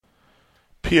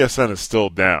PSN is still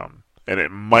down, and it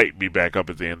might be back up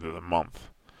at the end of the month.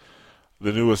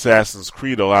 The new Assassin's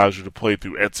Creed allows you to play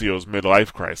through Ezio's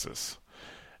midlife crisis.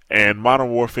 And Modern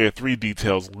Warfare 3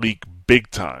 details leak big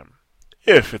time,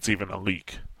 if it's even a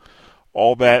leak.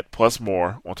 All that plus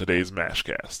more on today's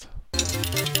Mashcast.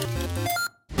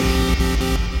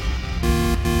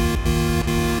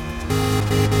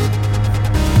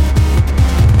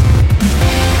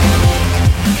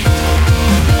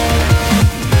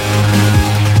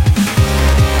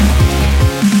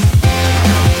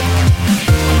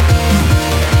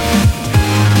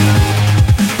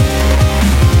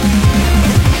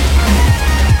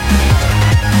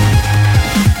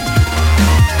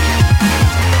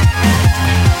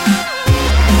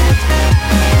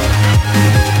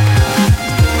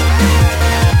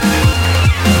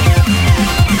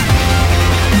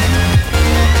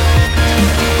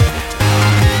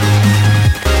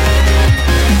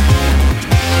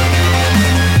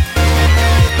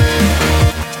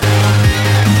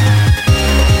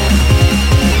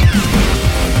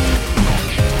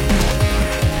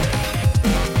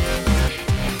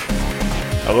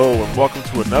 Hello and welcome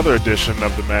to another edition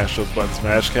of the Mash Those Buttons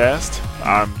Mashcast.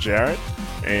 I'm Jarrett,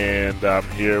 and I'm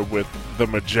here with the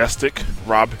majestic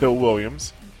Rob Hill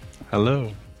Williams.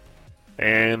 Hello.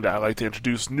 And I'd like to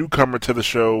introduce newcomer to the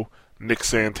show, Nick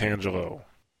Santangelo.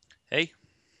 Hey.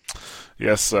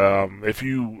 Yes, if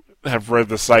you have read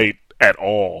the site at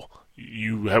all,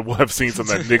 you will have seen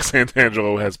something that Nick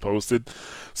Santangelo has posted.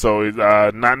 So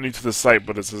not new to the site,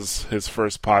 but this is his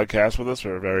first podcast with us.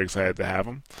 We're very excited to have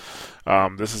him.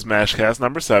 This is Mashcast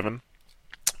number 7.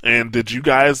 And did you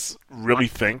guys really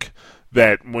think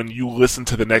that when you listen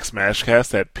to the next Mashcast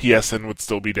that PSN would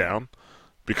still be down?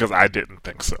 Because I didn't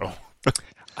think so.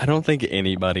 I don't think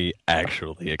anybody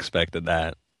actually expected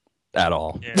that at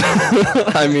all. Yeah.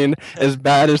 I mean, as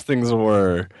bad as things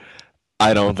were,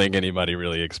 I don't think anybody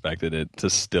really expected it to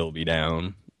still be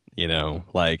down. You know,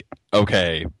 like,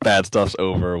 okay, bad stuff's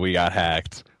over, we got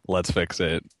hacked, let's fix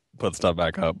it, put stuff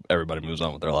back up, everybody moves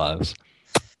on with their lives.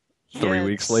 3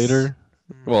 weeks later?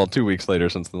 Well, 2 weeks later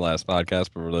since the last podcast,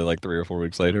 but really like 3 or 4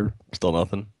 weeks later, still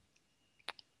nothing.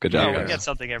 Good job, We guys. get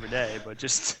something every day, but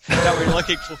just not what we're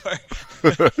looking for.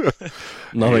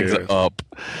 Nothing's Yeah. up.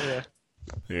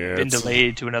 Yeah, Been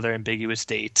delayed to another ambiguous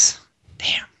date.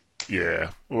 Damn.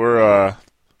 Yeah,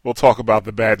 we'll talk about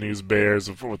the bad news bears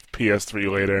with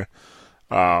PS3 later.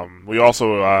 We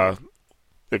also,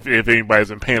 if anybody's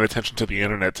been paying attention to the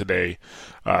internet today,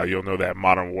 you'll know that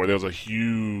there was a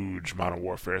huge Modern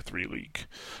Warfare 3 leak.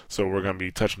 So we're going to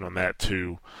be touching on that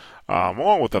too,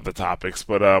 along with other topics.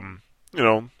 But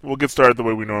we'll get started the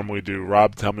way we normally do.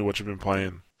 Rob, tell me what you've been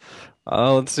playing.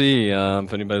 Let's see.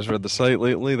 If anybody's read the site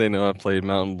lately, they know I played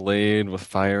Mountain Blade with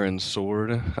Fire and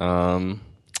Sword.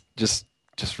 Just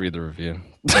read the review.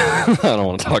 I don't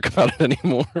want to talk about it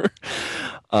anymore.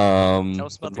 Tell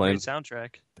us about the great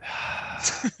soundtrack.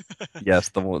 Yes,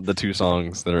 the 2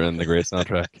 songs that are in the great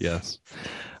soundtrack. Yes.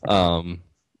 And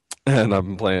I've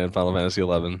been playing Final Fantasy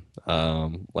 11.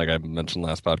 Like I mentioned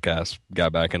last podcast,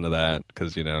 got back into that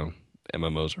because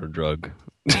MMOs are a drug.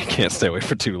 Can't stay away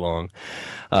for too long.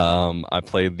 I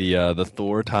played the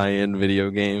Thor tie-in video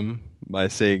game by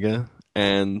Sega,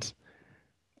 and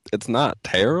it's not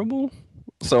terrible.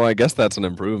 So I guess that's an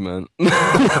improvement.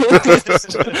 That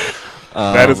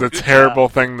is a terrible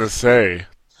thing to say.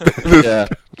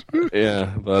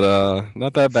 yeah, but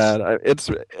not that bad. At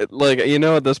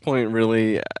this point,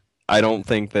 really, I don't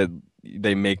think that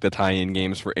they make the tie-in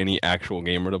games for any actual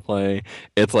gamer to play.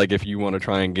 It's like if you want to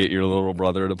try and get your little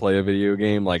brother to play a video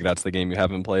game, like that's the game you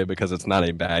have him play because it's not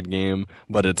a bad game,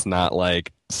 but it's not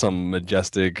like some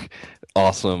majestic,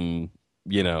 awesome,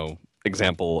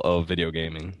 example of video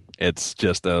gaming. It's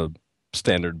just a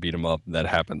standard beat 'em up that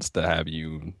happens to have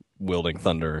you wielding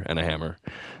thunder and a hammer.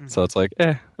 So it's like,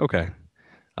 okay.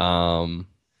 And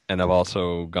I've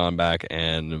also gone back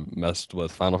and messed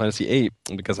with Final Fantasy VIII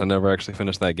because I never actually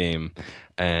finished that game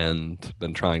and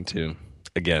been trying to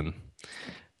again.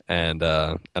 And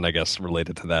I guess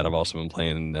related to that, I've also been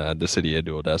playing Dissidia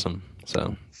Duodecim.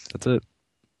 So that's it.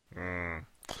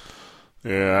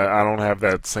 Yeah, I don't have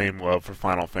that same love for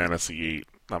Final Fantasy VIII.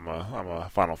 I'm a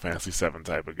Final Fantasy VII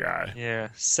type of guy. Yeah,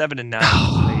 7 and 9.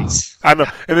 Please. I know,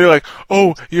 and they're like,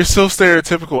 "Oh, you're so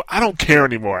stereotypical." I don't care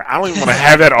anymore. I don't even want to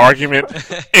have that argument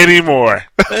anymore.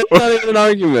 It's not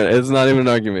even an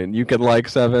argument. You can like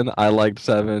 7. I liked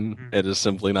 7. It is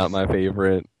simply not my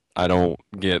favorite. I don't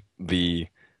get the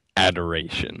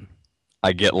adoration.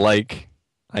 I get, it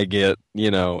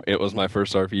was my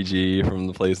first RPG from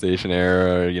the PlayStation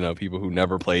era, people who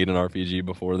never played an RPG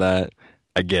before that.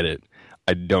 I get it.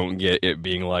 I don't get it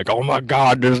being like, oh my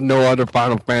God, there's no other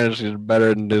Final Fantasy is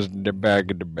better than this. The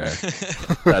bag of the bag.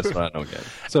 That's what I don't get.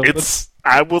 So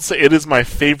I will say it is my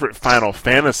favorite Final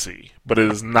Fantasy, but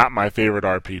it is not my favorite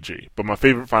RPG. But my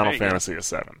favorite Final Fantasy is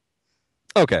 7.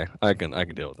 okay, I can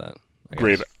deal with that.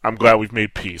 Great. I'm glad we've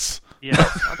made peace. Yeah,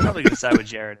 I'm probably going to side with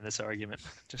Jared in this argument.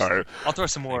 All right. I'll throw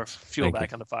some more fuel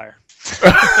back on the fire.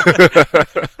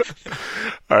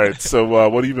 All right. So,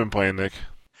 what have you been playing, Nick?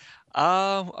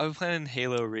 I've been playing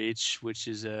Halo Reach, which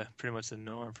is pretty much the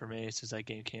norm for me since that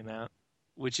game came out.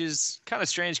 Which is kind of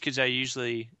strange because I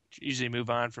usually move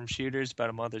on from shooters about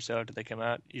a month or so after they come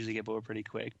out. Usually get bored pretty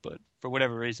quick, but for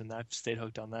whatever reason, I've stayed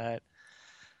hooked on that.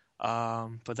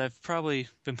 But I've probably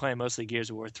been playing mostly Gears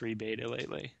of War 3 beta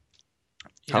lately.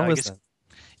 How is that?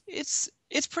 It's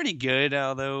pretty good,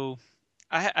 although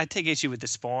I take issue with the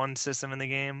spawn system in the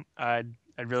game. I'd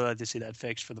really like to see that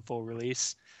fixed for the full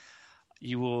release.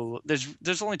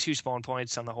 There's only 2 spawn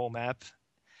points on the whole map.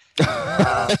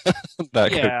 It's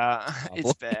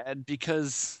bad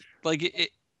because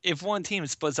if one team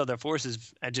splits up their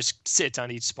forces and just sits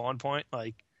on each spawn point,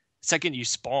 like second you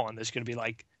spawn, there's going to be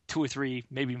like 2 or 3,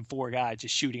 maybe even 4 guys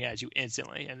just shooting at you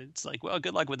instantly, and it's like, well,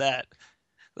 good luck with that.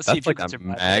 Let's see if you can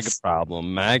survive Mag this.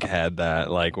 problem. Mag had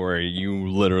that, like, where you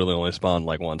literally only spawned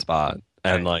like one spot,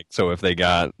 and like, so if they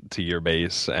got to your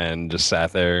base and just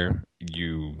sat there,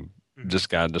 you just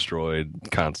got destroyed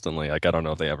constantly. Like, I don't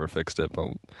know if they ever fixed it, but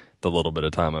the little bit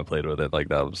of time I played with it, like,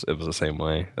 it was the same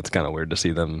way. It's kind of weird to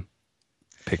see them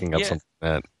picking up something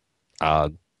that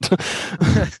odd.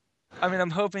 I mean,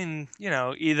 I'm hoping,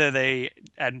 either they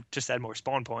add more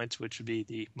spawn points, which would be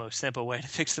the most simple way to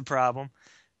fix the problem.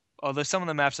 Although some of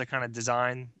the maps are kind of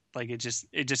designed, like it just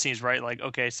seems right, like,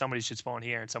 okay, somebody should spawn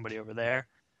here and somebody over there.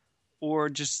 Or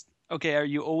just, okay, are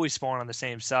you always spawn on the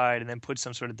same side and then put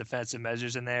some sort of defensive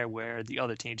measures in there where the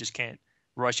other team just can't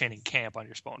rush in and camp on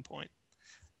your spawn point.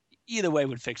 Either way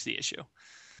would fix the issue.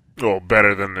 Well,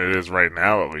 better than it is right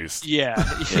now, at least. Yeah,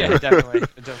 definitely.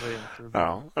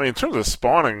 Oh, I mean, in terms of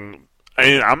spawning,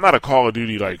 I'm not a Call of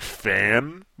Duty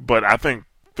fan, but I think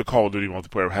the Call of Duty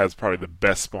multiplayer has probably the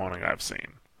best spawning I've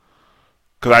seen.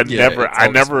 Because I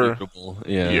never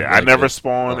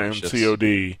spawn in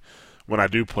COD when I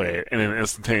do play it, and then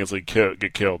instantaneously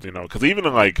get killed. Because even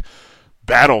in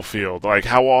Battlefield,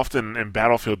 how often in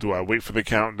Battlefield do I wait for the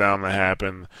countdown to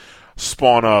happen,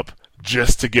 spawn up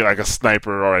just to get a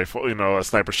sniper or a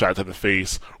sniper shot to the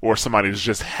face, or somebody's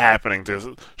just happening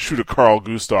to shoot a Carl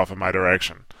Gustav in my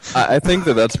direction. I think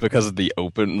that's because of the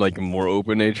open, more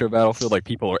open nature of Battlefield. Like,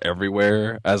 people are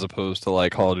everywhere, as opposed to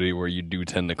Call of Duty, where you do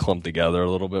tend to clump together a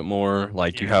little bit more.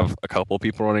 You have a couple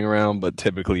people running around, but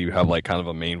typically you have kind of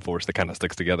a main force that kind of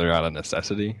sticks together out of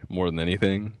necessity more than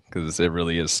anything, because it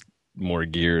really is more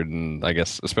geared, and I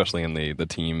guess especially in the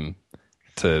team,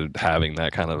 to having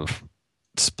that kind of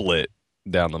split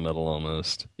down the middle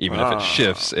almost. Even if it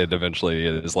shifts, it eventually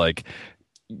is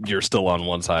you're still on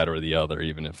one side or the other,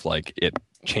 even if it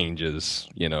changes,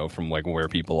 from where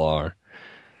people are.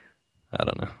 I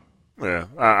don't know. Yeah,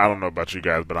 I don't know about you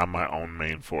guys, but I'm my own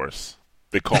main force.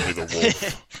 They call me the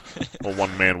wolf, a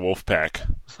one-man wolf pack.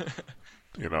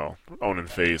 Owning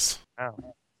face.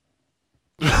 Wow.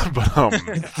 But I'm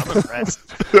impressed.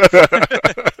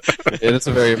 It is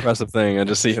a very impressive thing. I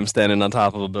just see him standing on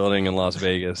top of a building in Las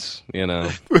Vegas,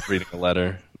 reading a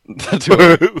letter to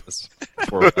a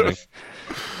before a wedding.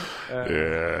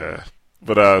 Yeah.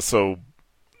 But so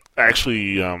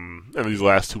actually, in these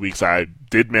last 2 weeks, I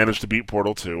did manage to beat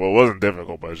Portal 2. Well, it wasn't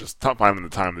difficult, but it was just finding the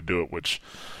time to do it. Which,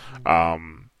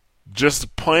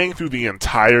 just playing through the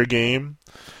entire game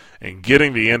and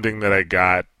getting the ending that I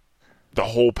got. The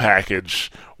whole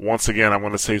package. Once again, I'm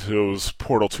going to say to those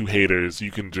Portal 2 haters, you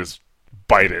can just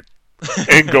bite it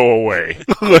and go away.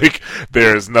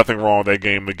 There's nothing wrong with that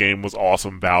game. The game was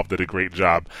awesome. Valve did a great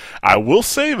job. I will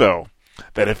say, though,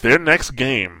 that if their next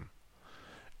game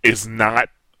is not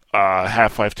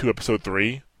Half-Life 2 Episode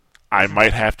 3, I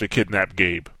might have to kidnap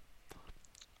Gabe.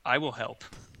 I will help.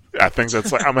 I think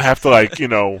that's I'm going to have to,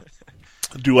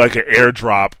 do an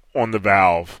airdrop on the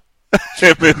Valve.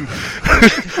 And then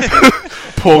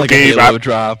pull Gabe a out,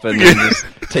 drop, and then just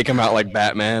take him out like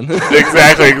Batman.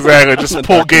 Exactly. Just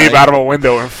pull Gabe out of a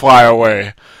window and fly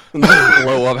away.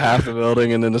 Blow up half the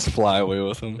building and then just fly away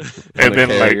with him. And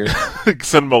then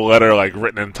send him a letter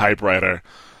written in typewriter.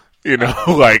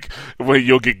 Well,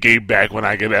 you'll get Gabe back when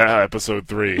I get episode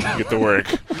 3. Get to work.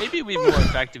 Maybe it'd be more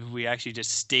effective if we actually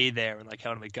just stay there and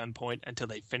held him at gunpoint until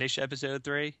they finish episode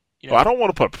 3. Well, I don't want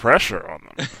to put pressure on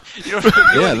them.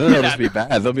 Then it'll just be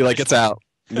bad. They'll be like, it's out.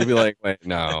 You'll be like, wait,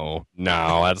 no,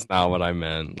 that's not what I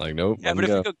meant. Nope. Yeah, but if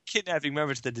we go kidnapping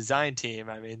members of the design team,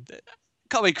 I mean,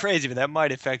 call me crazy, but that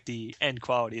might affect the end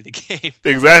quality of the game.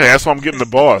 Exactly. That's why I'm getting the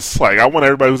boss. Like, I want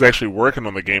everybody who's actually working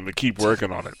on the game to keep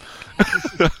working on it.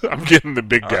 I'm getting the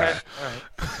big guy. All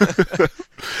right.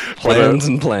 Plans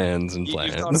and plans and You've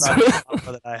plans. thought about it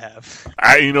more than I have.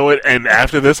 You know what? And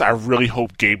after this, I really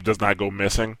hope Gabe does not go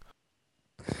missing.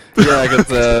 Yeah, because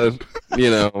shout.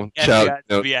 FBI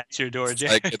to be at your door,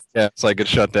 Jared. It's like it's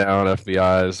shut down.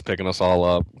 FBI is picking us all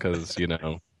up because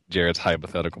Jared's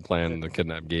hypothetical plan to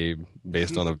kidnap Gabe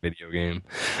based on a video game.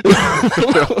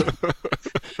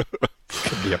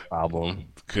 Could be a problem.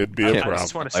 Could be a problem. I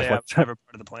just want to say I was never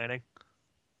part of the planning.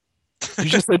 You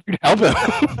just said you'd help him.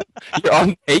 You're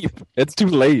on tape. It's too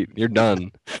late. You're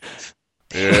done.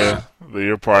 Yeah,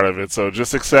 you're part of it. So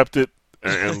just accept it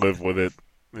and live with it.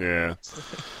 Yeah.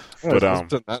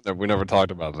 But we never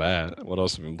talked about that. What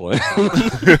else have you been playing?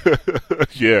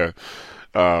 Yeah.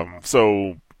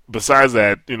 So besides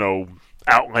that,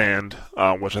 Outland,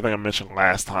 which I think I mentioned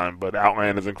last time, but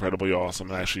Outland is incredibly awesome.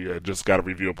 Actually, I just got a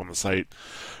review up on the site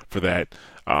for that.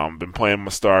 Been playing my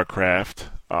StarCraft.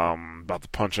 About to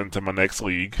punch into my next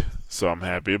league, so I'm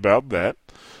happy about that.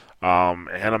 And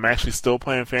I'm actually still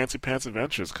playing Fancy Pants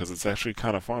Adventures because it's actually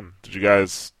kind of fun. Did you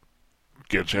guys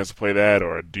get a chance to play that,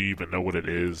 or do you even know what it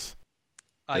is?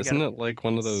 Isn't it like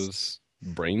one of those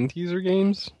brain teaser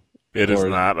games? It is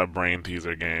not a brain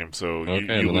teaser game, so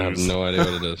okay, you then I have lose. no idea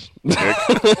what it is.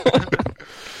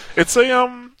 It's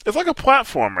like a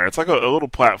platformer. It's like a little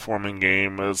platforming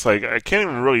game. It's like I can't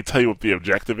even really tell you what the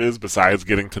objective is besides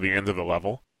getting to the end of the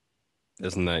level.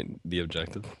 Isn't that the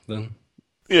objective then?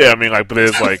 Yeah, I mean, but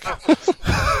it's like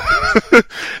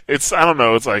I don't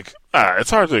know. It's like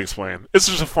it's hard to explain. It's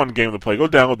just a fun game to play. Go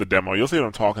download the demo. You'll see what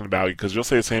I'm talking about because you'll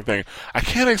say the same thing. I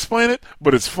can't explain it,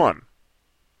 but it's fun.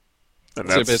 And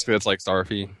so basically, it's like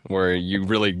Starfy, where you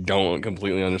really don't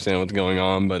completely understand what's going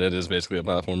on, but it is basically a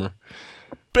platformer.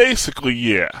 Basically,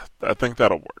 yeah. I think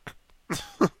that'll work.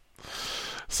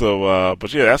 So,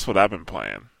 but yeah, that's what I've been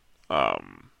playing.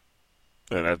 And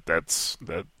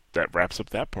that wraps up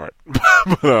that part.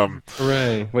 But,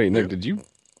 hooray! Wait, Nick, did you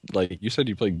you said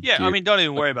you played? Yeah, I mean, don't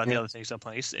even worry about the other things I'm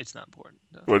playing. It's not important.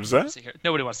 What is that?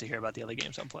 Nobody wants to hear about the other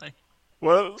games I'm playing.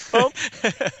 Well,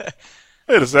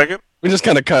 wait a second. We just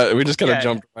kind of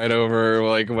jumped right over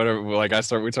whatever. We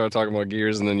started talking about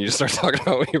Gears, and then you just start talking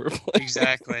about what you were playing.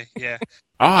 Exactly. Yeah.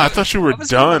 Oh, I thought you were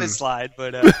done. Slide,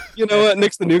 but you know what?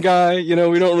 Nick's the new guy. We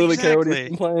don't really care what he's Exactly.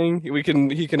 been playing.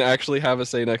 He can actually have a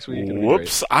say next week.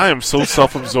 Whoops! I am so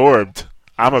self-absorbed.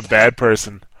 I'm a bad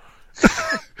person.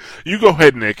 You go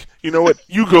ahead, Nick. You know what?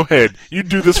 You go ahead. You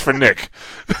do this for Nick.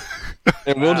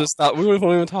 And we'll just stop. We won't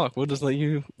even talk. We'll just let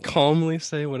you calmly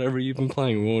say whatever you've been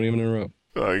playing. We won't even interrupt.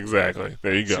 Exactly.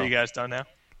 There you go. So you guys done now?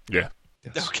 Yeah.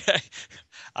 Yes. Okay.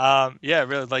 Yeah,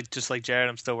 really, just like Jared,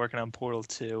 I'm still working on Portal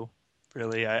 2.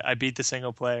 Really, I beat the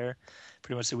single player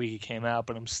pretty much the week it came out,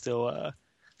 but I'm still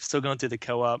going through the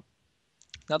co-op.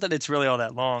 Not that it's really all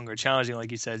that long or challenging,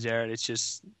 like you said, Jared. It's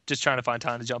just trying to find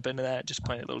time to jump into that, just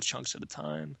playing it little chunks at a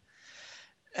time.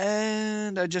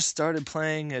 And I just started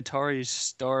playing Atari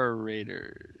Star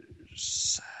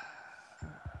Raiders.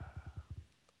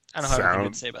 I don't know how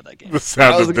to say about that game. The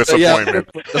sound of disappointment.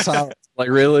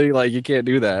 Really? You can't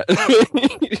do that.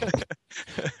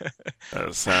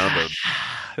 The sound of...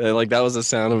 that was the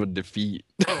sound of a defeat.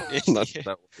 That's what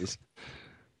that was.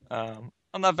 I'm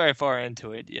not very far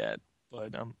into it yet,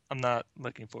 but I'm not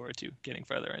looking forward to getting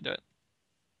further into it.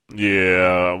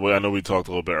 Yeah, well, I know we talked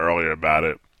a little bit earlier about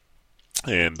it,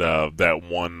 and that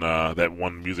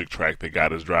one music track they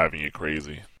got is driving you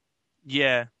crazy.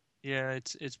 Yeah,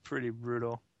 it's pretty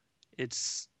brutal.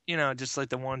 It's just like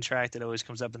the one track that always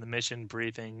comes up in the mission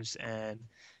briefings, and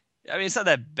I mean it's not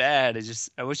that bad. It's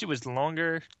just I wish it was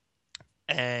longer,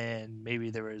 and maybe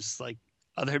there was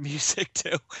other music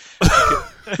too.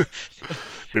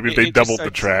 Maybe if they doubled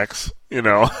the tracks,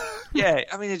 Yeah,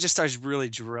 I mean it just starts really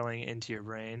drilling into your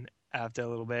brain after a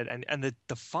little bit, and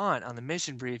the font on the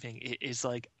mission briefing is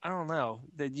I don't know,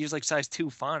 they use size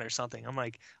 2 font or something. I'm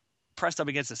pressed up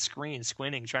against the screen,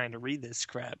 squinting, trying to read this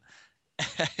crap,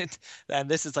 and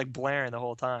this is blaring the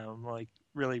whole time. I'm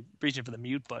really reaching for the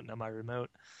mute button on my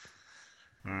remote.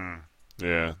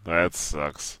 Yeah, that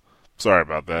sucks. Sorry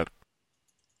about that.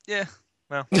 Yeah,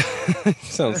 well,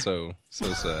 sounds so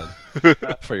sad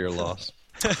for your loss.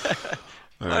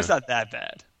 Well, it's not that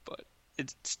bad, but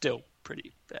it's still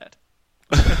pretty bad.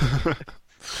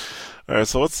 All right,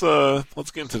 so let's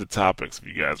get into the topics if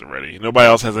you guys are ready. Nobody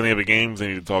else has any other games they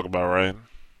need to talk about, right?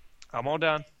 I'm all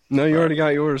done. No, you already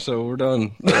got yours, so we're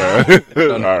done. All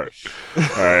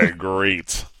right,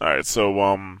 great. All right, so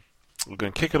we're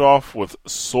gonna kick it off with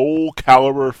Soul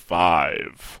Calibur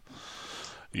 5.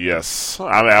 Yes,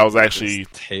 I was actually.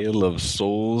 Tale of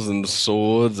Souls and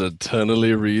Swords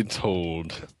eternally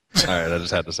retold. All right, I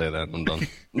just had to say that. I'm done.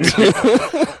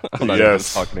 I'm not even going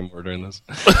to talk anymore during this.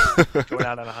 Going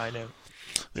out on a high note.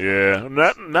 Yeah,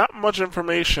 not much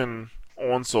information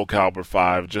on Soul Calibur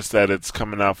 5, just that it's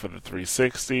coming out for the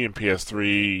 360 and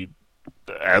PS3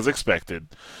 as expected.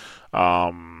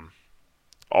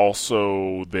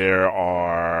 Also, there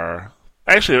are...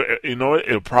 Actually, you know what?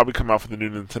 It'll probably come out for the new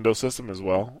Nintendo system as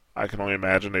well. I can only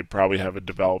imagine they probably have it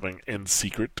developing in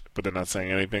secret, but they're not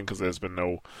saying anything because there's been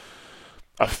no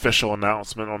official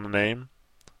announcement on the name.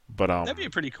 But that'd be a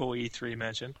pretty cool E3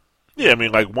 mention. Yeah, I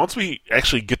mean, like, once we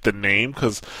actually get the name,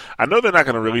 because I know they're not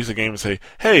going to release a game and say,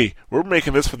 hey, we're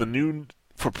making this for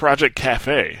Project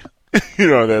Cafe. You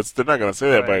know, they're not going to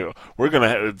say that, Right. but we're going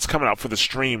to it's coming out for the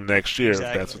stream next year,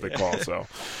 Exactly, if that's what they call it. So,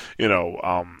 you know,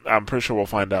 I'm pretty sure we'll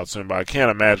find out soon, but I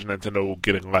can't imagine Nintendo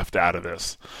getting left out of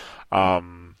this.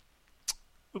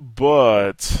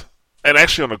 But, and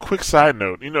actually on a quick side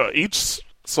note, you know, each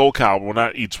Soul Calibur, well,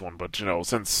 not each one, but, you know,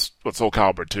 since, Soul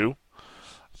Calibur 2?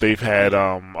 They've had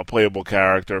a playable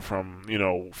character from, you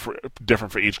know,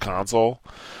 different for each console.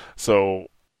 So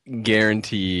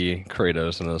Guarantee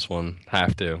Kratos in this one.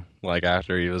 Have to. Like,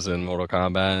 after he was in Mortal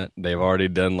Kombat, they've already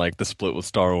done, like, the split with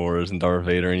Star Wars and Darth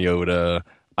Vader and Yoda.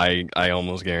 I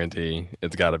almost guarantee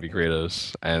it's got to be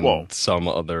Kratos. And some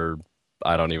other...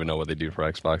 I don't even know what they do for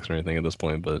Xbox or anything at this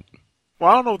point, but...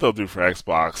 Well, I don't know what they'll do for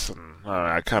Xbox, and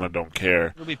I kind of don't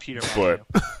care. It'll be Peter But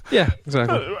yeah,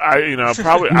 exactly. I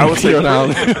would say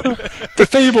the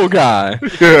Fable guy.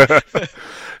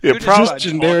 Yeah, just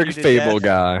generic Fable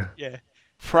guy. Yeah,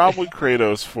 probably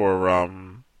Kratos for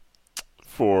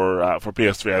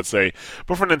PS3, I'd say.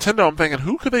 But for Nintendo, I'm thinking,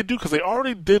 who could they do? Because they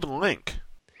already did Link.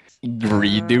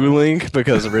 Redo Link?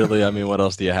 Because really, I mean, what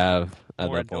else do you have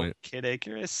at that point? Kid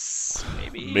Icarus,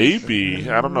 maybe. Maybe,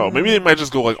 I don't know. Maybe they might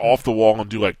just go like off the wall and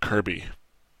do like Kirby.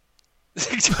 You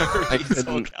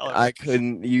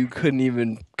couldn't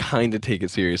even kind of take it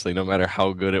seriously, no matter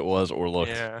how good it was or looked.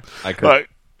 Yeah. I could.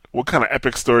 What kind of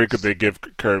epic story could they give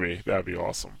Kirby? That'd be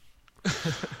awesome.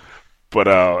 But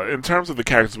in terms of the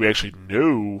characters we actually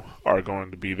knew are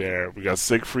going to be there, we got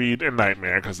Siegfried and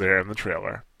Nightmare because they're in the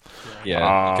trailer.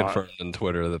 Yeah, he confirmed on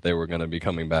Twitter that they were going to be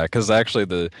coming back. Because actually,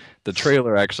 the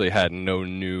trailer actually had no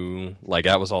new... Like,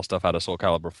 that was all stuff out of Soul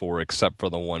Calibur 4, except for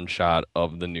the one shot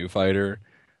of the new fighter.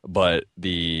 But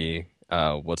the...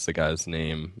 what's the guy's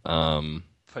name?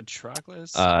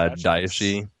 Patroclus?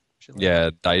 Daishi. Yeah,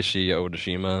 Daishi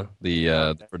Odashima,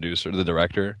 the producer, the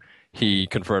director. He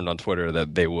confirmed on Twitter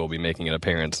that they will be making an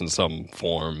appearance in some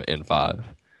form in 5.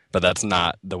 But that's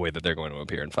not the way that they're going to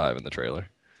appear in 5 in the trailer.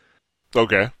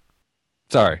 Okay.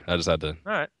 Sorry, I just had to. All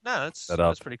right, no,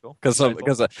 that's pretty cool. Because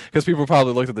people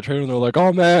probably looked at the trailer and they were like,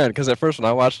 "Oh man!" Because at first when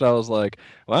I watched it, I was like,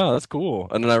 "Wow, that's cool,"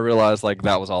 and then I realized like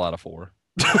that was all out of 4.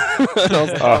 And I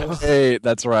was like, "Oh, hey,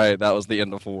 that's right, that was the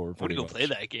end of 4." I'm gonna go play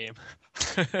that game.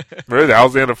 Really, that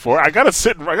was the end of 4. I got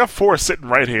 4 sitting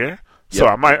right here, so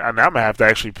Yep. I'm gonna have to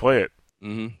actually play it.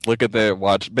 Mm-hmm. Look at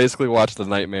basically watch the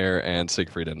Nightmare and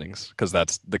Siegfried endings because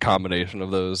that's the combination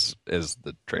of those is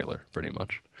the trailer pretty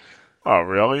much. Oh,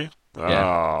 really?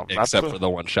 Yeah, except for the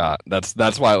one shot.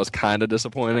 That's why it was kind of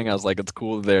disappointing. I was like, it's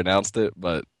cool that they announced it,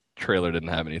 but trailer didn't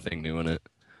have anything new in it.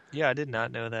 Yeah, I did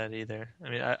not know that either. I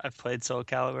mean, I've played Soul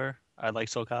Calibur. I like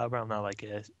Soul Calibur. I'm not like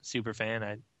a super fan.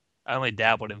 I only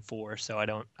dabbled in 4, so I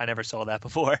never saw that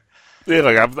before. Yeah,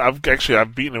 like I've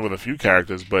beaten it with a few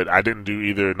characters, but I didn't do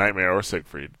either Nightmare or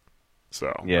Siegfried.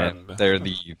 So yeah, they're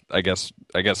I guess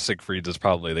Siegfried's is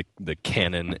probably the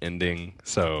canon ending.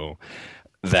 So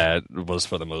that was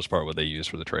for the most part what they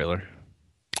used for the trailer.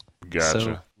 Gotcha.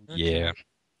 So, yeah.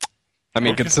 I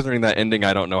mean, considering that ending,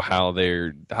 I don't know how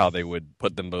they would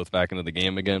put them both back into the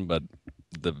game again, but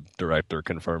the director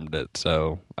confirmed it.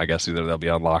 So I guess either they'll be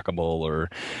unlockable or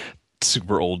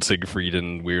super old Siegfried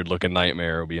and weird looking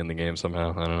Nightmare will be in the game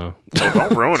somehow. I don't know.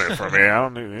 Don't ruin it for me. I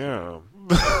don't need. Yeah.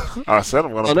 I said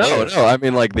I'm gonna. No. I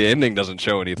mean, like the ending doesn't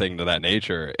show anything to that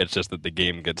nature. It's just that the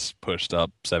game gets pushed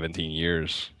up 17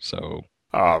 years. So.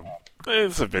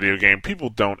 It's a video game. People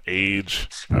don't age.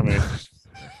 I mean,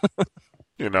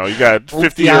 you know, you got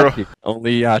 50-year-old.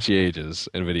 Only Yachi ages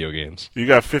in video games. You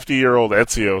got 50-year-old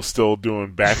Ezio still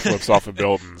doing backflips off of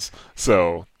buildings.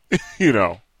 So, you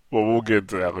know, well, we'll get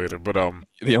into that later. But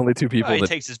the only two people that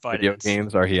takes his video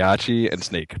games are Hiachi and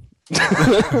Snake. This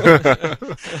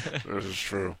is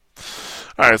true.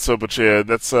 All right, so but yeah,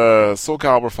 that's Soul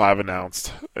Calibur 5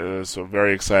 announced. So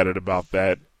very excited about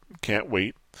that. Can't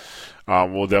wait.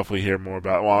 We'll definitely hear more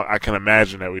about. Well, I can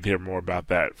imagine that we'd hear more about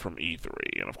that from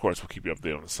E3, and of course, we'll keep you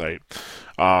updated on the site.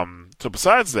 So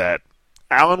besides that,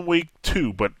 Alan Wake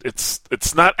 2, but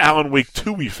it's not Alan Wake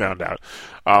 2. We found out.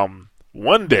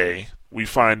 One day we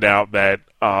find out that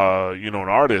an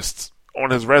artist on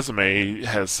his resume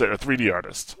has said, a 3D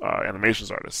artist,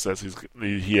 animations artist, says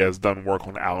he has done work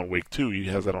on Alan Wake 2. He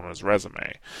has that on his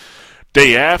resume.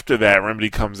 Day after that, Remedy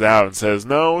comes out and says,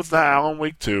 no, it's not Alan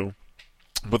Wake 2,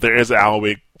 but there is an Alan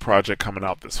Wake project coming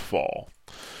out this fall.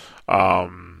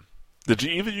 Did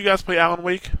either of you guys play Alan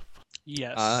Wake?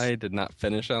 Yes. I did not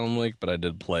finish Alan Wake, but I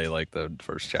did play like the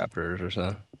first chapters or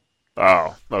so.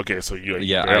 Oh, okay. So you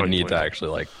I need to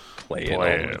actually like play it all the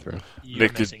way through. You're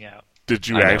missing out. Did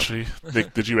you actually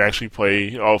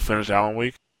finish Alan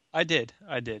Wake? I did.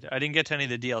 I didn't get to any of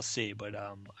the DLC, but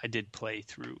I did play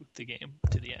through the game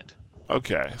to the end.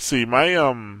 Okay. See,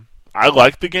 I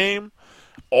liked the game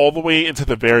all the way into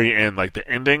the very end. Like, the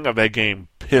ending of that game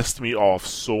pissed me off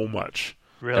so much.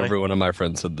 Really? Every one of my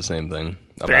friends said the same thing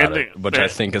about it, which I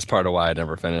think is part of why I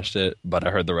never finished it, but I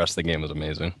heard the rest of the game was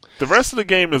amazing. The rest of the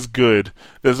game is good.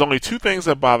 There's only two things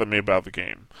that bother me about the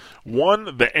game.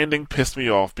 One, the ending pissed me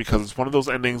off because it's one of those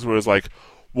endings where it's like,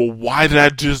 well, why did I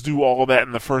just do all of that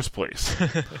in the first place?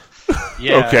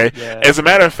 Yeah. Okay. Yeah. As a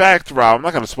matter of fact, Rob, I'm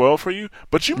not going to spoil it for you,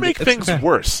 but you make things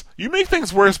worse. You make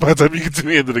things worse by the time you get to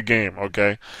the end of the game.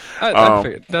 Okay.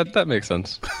 That makes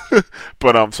sense.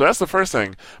 But so that's the first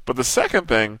thing. But the second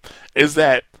thing is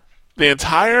that the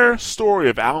entire story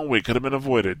of Alan Wake could have been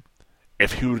avoided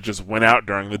if he would have just went out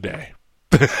during the day.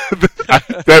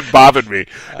 That bothered me.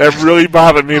 That really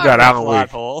bothered me about Alan Wake.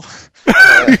 Hole.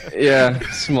 Yeah,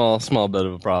 small bit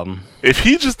of a problem. If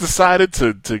he just decided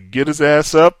to get his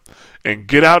ass up and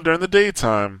get out during the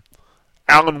daytime,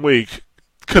 Alan Wake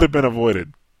could have been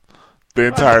avoided. The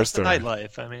entire story.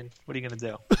 Nightlife. I mean, what are you going to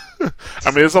do?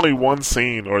 I mean, there's only one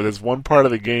scene, or there's one part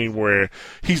of the game where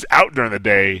he's out during the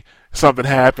day, something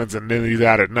happens, and then he's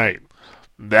out at night.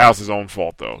 That was his own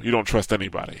fault, though. You don't trust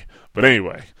anybody. But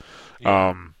anyway,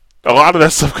 a lot of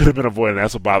that stuff could have been avoided.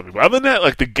 That's what bothered me. But other than that,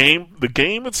 like the game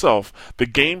itself, the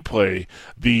gameplay,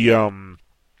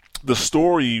 the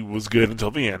story was good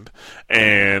until the end,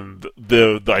 and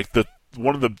the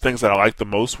one of the things that I liked the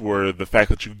most were the fact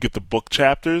that you get the book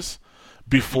chapters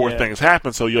before things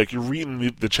happen. So you're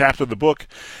reading the chapter of the book,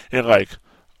 and you're like,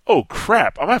 oh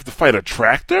crap, I'm gonna have to fight a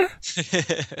tractor.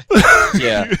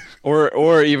 Yeah,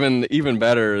 or even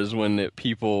better is when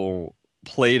people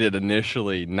played it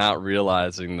initially, not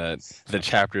realizing that the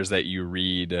chapters that you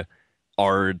read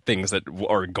are things that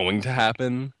are going to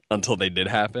happen until they did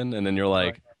happen, and then you're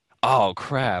like, oh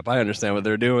crap, I understand what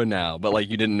they're doing now. But like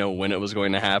you didn't know when it was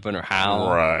going to happen or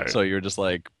how. Right. So you're just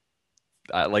like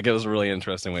it was a really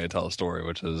interesting way to tell a story,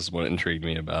 which is what intrigued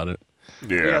me about it.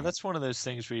 Yeah, that's one of those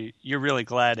things where you're really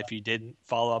glad if you didn't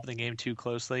follow up the game too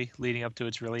closely leading up to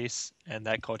its release, and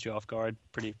that caught you off guard.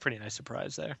 Pretty nice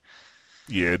surprise there.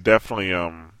 Yeah, definitely.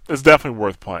 It's definitely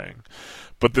worth playing.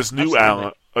 But this new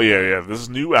this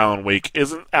new Alan Wake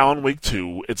isn't Alan Wake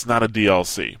 2. It's not a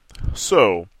DLC.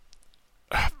 So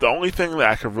the only thing that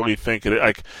I could really think of,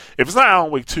 like, if it's not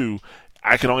Alan Wake 2,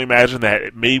 I can only imagine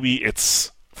that maybe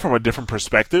it's from a different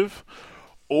perspective,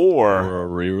 or a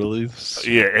re-release.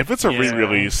 Yeah, if it's a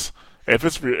re-release, I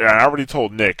already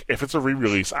told Nick, if it's a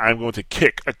re-release, I'm going to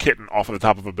kick a kitten off of the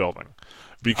top of a building.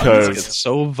 Because it's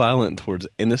so violent towards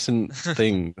innocent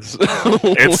things.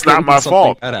 It's not my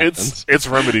fault. It's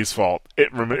Remedy's fault.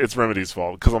 It's Remedy's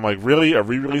fault. Because I'm like, really? A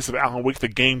re-release of Alan Wake? The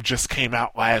game just came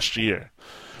out last year.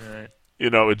 Right.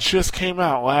 It just came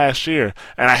out last year.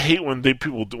 And I hate when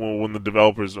when the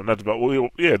developers, or not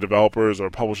developers or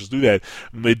publishers do that,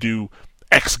 and they do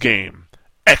X Game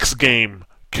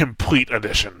Complete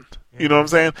Edition. You know what I'm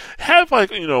saying? Have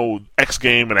X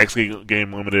Game and X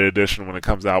Game Limited Edition when it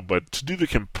comes out, but to do the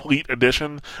Complete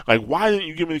Edition, like, why didn't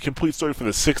you give me the complete story for the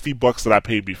 $60 that I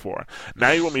paid before?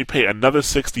 Now you want me to pay another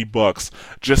 $60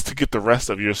 just to get the rest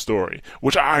of your story,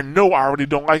 which I know I already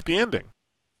don't like the ending.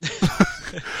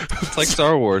 It's like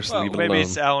Star Wars. Well, maybe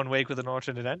it's Alan Wake with an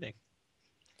alternate ending.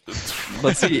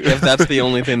 Let's see if that's the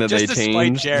only thing that they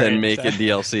changed, then make it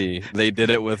DLC. They did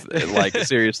it with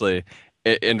seriously.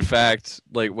 In fact,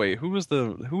 wait, who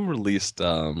released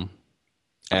Alan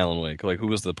Wake? Who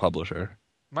was the publisher?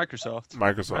 Microsoft.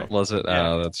 Right. Was it? Yeah.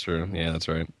 Oh, that's true. Yeah, that's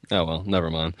right. Oh well, never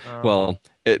mind.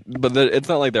 It's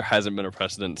not like there hasn't been a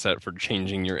precedent set for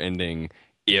changing your ending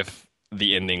if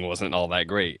the ending wasn't all that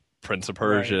great. Prince of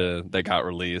Persia, that got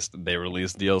released. They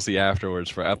released DLC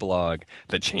afterwards for Epilogue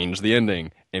that changed the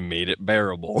ending and made it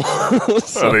bearable.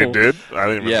 So they did? I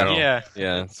didn't even know.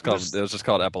 Yeah. It was just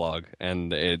called Epilogue,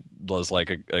 and it was like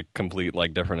a complete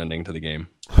different ending to the game.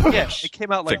 Yeah, it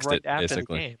came out right after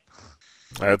basically. the game.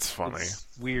 That's funny. It's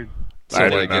weird. So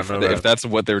if that's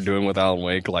what they're doing with Alan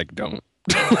Wake, don't.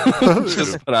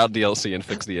 Just put out DLC and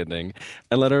fix the ending,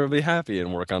 and let everybody be happy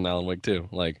and work on Alan Wake 2.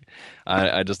 Like,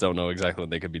 I just don't know exactly what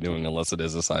they could be doing unless it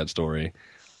is a side story.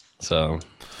 So,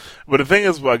 But the thing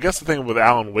is, well, I guess the thing with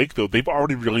Alan Wake though, they've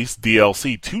already released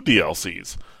DLC, 2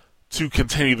 DLCs, to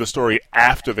continue the story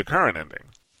after the current ending.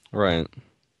 right.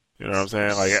 You know what I'm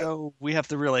saying? Like, So we have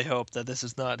to really hope that this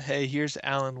is not, hey, here's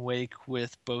Alan Wake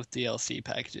with both DLC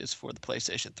packages for the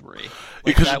PlayStation 3. Like,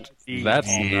 Because that would be, That's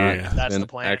Yeah. not That's an the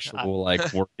plan. actual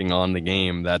like working on the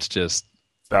game. That's just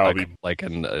that would like, be,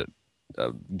 like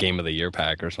a Game of the Year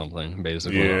pack or something,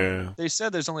 basically. yeah. They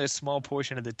said there's only a small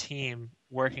portion of the team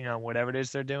working on whatever it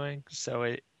is they're doing, so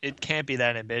it can't be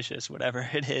that ambitious, whatever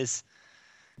it is,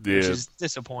 which Yeah. is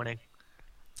disappointing.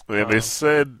 And they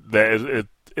said that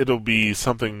it'll be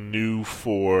something new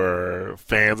for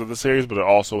fans of the series, but it'll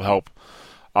also help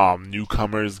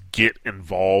newcomers get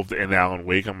involved in Alan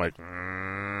Wake. I'm like,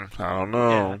 I don't know.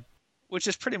 Yeah. Which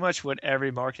is pretty much what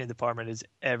every marketing department has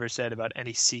ever said about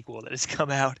any sequel that has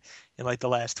come out in like the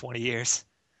last 20 years.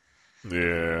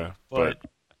 Yeah, But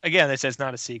again, they said it's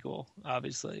not a sequel,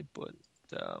 obviously. But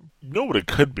you know what it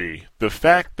could be? The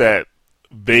fact that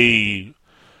they,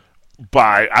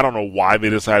 I don't know why they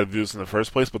decided to do this in the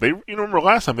first place, but they, remember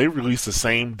last time they released the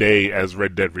same day as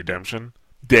Red Dead Redemption?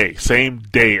 Same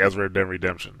day as Red Dead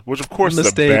Redemption, which of course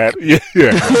Mistake. is a bad,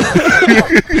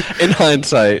 yeah. In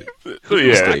hindsight, Yeah,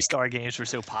 Rockstar games were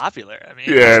so popular. I mean,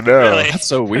 yeah, no. really. that's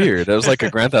so weird. It was like a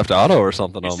Grand Theft Auto or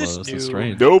something Is this almost. new? It's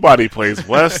strange. Nobody plays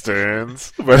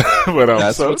westerns, but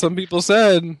That's what some people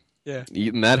said. Yeah.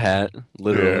 Eating that hat,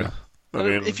 literally. yeah. I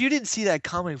mean, If you didn't see that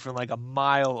coming from like a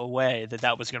mile away,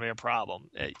 that was going to be a problem.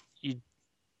 You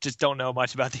just don't know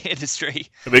much about the industry.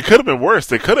 they could have been worse.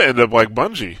 They could have ended up like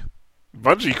Bungie.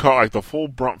 Bungie caught like the full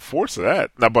brunt force of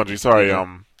that. Not Bungie, sorry.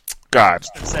 God.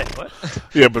 Say what?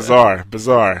 Yeah, Bizarre.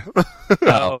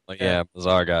 Oh, yeah,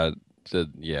 Bizarre got.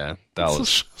 Yeah, that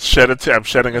was. I'm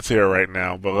shedding a tear right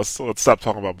now. But let's stop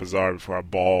talking about Bizarre before I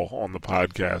bawl on the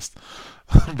podcast.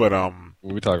 But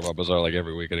We talk about Bizarre like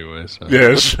every week anyway. So.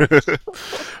 yeah, sure.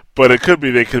 But they could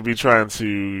be trying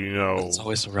to It's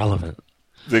always so relevant.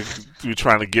 they could be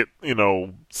trying to get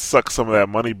suck some of that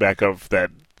money back of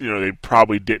that they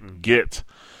probably didn't get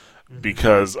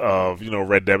because of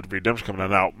Red Dead Redemption coming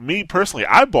out. Now, me personally,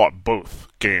 I bought both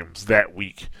games that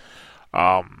week.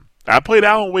 I played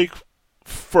Alan Wake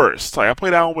first. Like I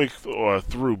played Alan Wake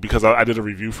through because I did a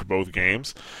review for both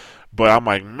games. But I'm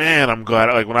like, man, I'm glad.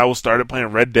 Like when I started playing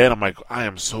Red Dead, I'm like, I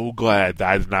am so glad that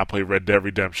I did not play Red Dead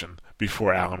Redemption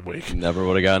before Alan Wake. Never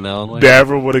would have gotten Alan Wake.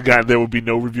 Never would have gotten. There would be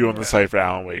no review on the site for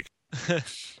Alan Wake.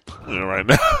 Right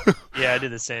now. Yeah, I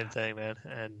did the same thing, man,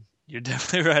 and you're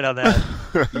definitely right on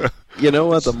that. You know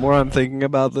what? The more I'm thinking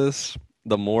about this,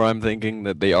 the more I'm thinking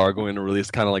that they are going to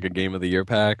release kind of like a Game of the Year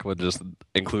pack with just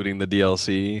including the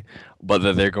DLC, but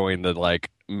that they're going to like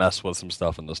mess with some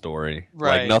stuff in the story.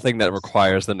 Right. Like nothing that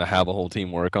requires them to have a whole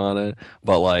team work on it,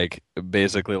 but like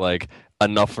basically like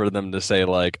enough for them to say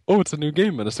like, oh, it's a new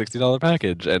game in a $60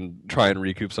 package and try and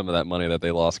recoup some of that money that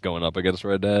they lost going up against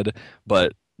Red Dead,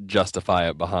 but justify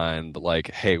it behind like,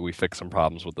 hey, we fixed some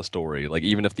problems with the story. Like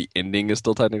even if the ending is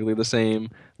still technically the same,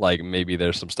 like maybe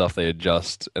there's some stuff they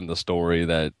adjust in the story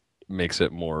that makes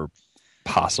it more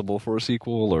possible for a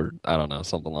sequel, or I don't know,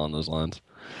 something along those lines.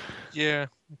 Yeah.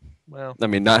 Well, I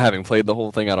mean, not having played the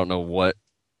whole thing, I don't know what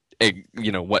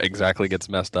what exactly gets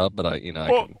messed up, but I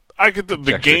get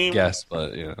the game. Guess,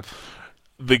 but yeah,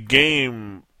 the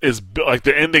game is like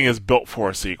the ending is built for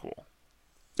a sequel.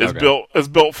 Okay. It's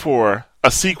built for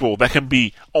a sequel that can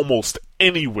be almost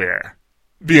anywhere.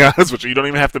 Be honest with you, you don't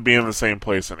even have to be in the same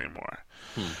place anymore.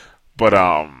 But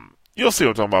you'll see what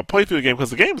I'm talking about. Play through the game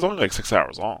because the game is only like 6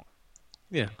 hours long.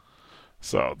 Yeah.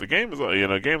 So the game is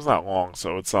the game's not long.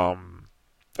 So it's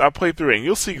I played through it and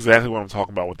you'll see exactly what I'm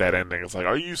talking about with that ending. It's like,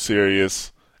 are you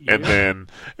serious? yeah. And then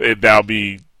that'll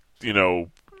be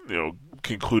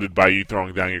concluded by you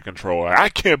throwing down your controller. I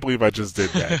can't believe I just did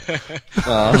that.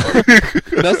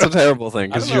 That's a terrible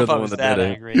thing I don't because know you're if the I one was that that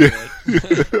did angry.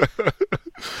 But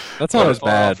That's always Far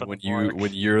bad off from when the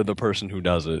mark. you're the person who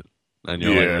does it, and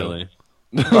you're Yeah. like,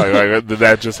 really. like, did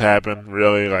that just happen?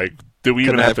 Really? Like, did we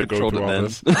even Couldn't have have to go controlled through it all then.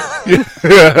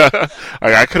 this?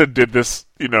 Like, I could have did this,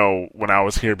 when I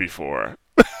was here before.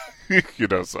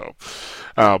 So.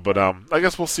 But I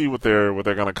guess we'll see what they're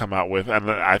gonna come out with, and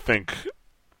I think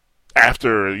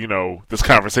after this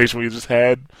conversation we just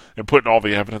had and putting all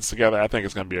the evidence together, I think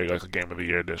it's gonna be like a Game of the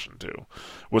Year edition too,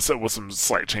 with some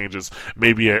slight changes,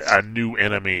 maybe a new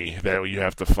enemy that you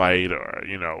have to fight, or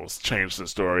change the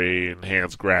story,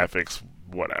 enhance graphics,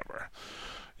 whatever.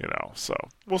 So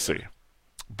we'll see.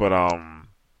 But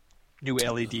new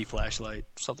LED flashlight,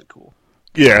 something cool.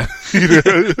 Yeah.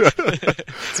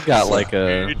 It's got like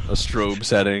a strobe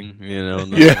setting, in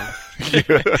the Yeah.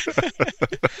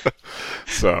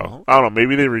 So, I don't know,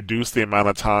 maybe they reduced the amount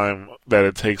of time that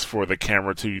it takes for the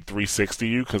camera to 360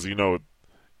 you, because,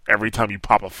 every time you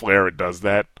pop a flare, it does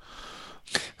that.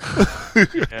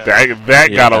 That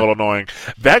got a little annoying.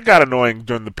 That got annoying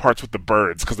during the parts with the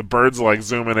birds, because the birds are like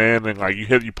zooming in and like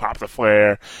you pop the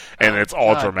flare, and it's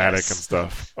all dramatic and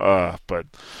stuff. But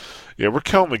yeah, we're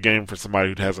killing the game for somebody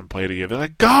who hasn't played it yet. They're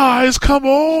like, guys, come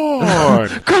on,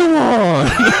 come on.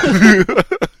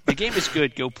 The game is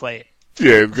good. Go play it.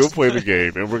 Yeah, go play the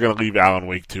game, and we're gonna leave Alan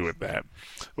Wake 2 at that.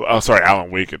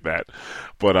 Alan Wake at that.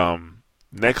 But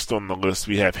next on the list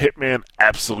we have Hitman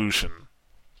Absolution,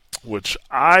 which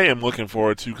I am looking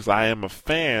forward to because I am a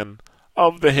fan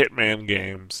of the Hitman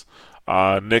games.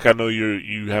 Nick, I know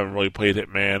you haven't really played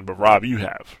Hitman, but Rob, you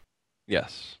have.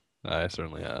 Yes, I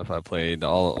certainly have. I played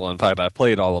all. Well, in fact, I've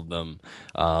played all of them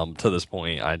to this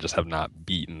point. I just have not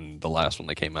beaten the last one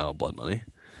that came out, Blood Money.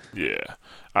 Yeah,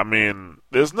 I mean,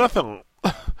 there's nothing.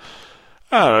 I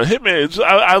don't know, Hitman.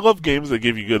 I love games that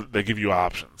give you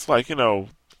options. Like, in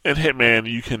Hitman,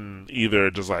 you can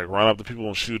either just like run up to people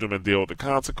and shoot them and deal with the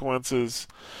consequences.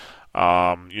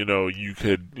 You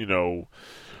could they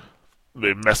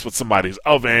mess with somebody's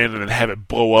oven and then have it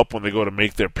blow up when they go to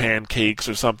make their pancakes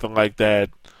or something like that.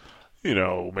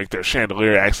 Make their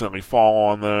chandelier accidentally fall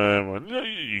on them, and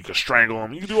you can strangle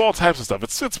them. You can do all types of stuff.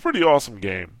 It's a pretty awesome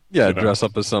game. Yeah, dress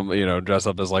up as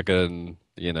like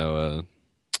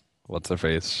what's their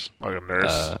face? Like a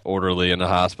nurse, orderly in the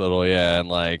hospital. Yeah, and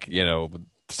like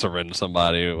syringe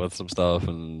somebody with some stuff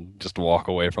and just walk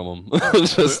away from them.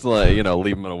 Just like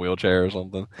leave them in a wheelchair or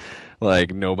something.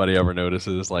 Like nobody ever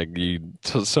notices. Like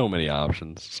so many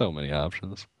options. So many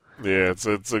options. Yeah,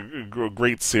 it's a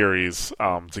great series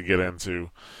to get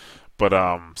into. But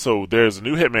so there's a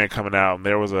new Hitman coming out, and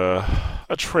there was a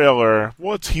trailer,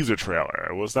 a teaser trailer.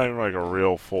 It was not even like a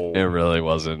real full. It really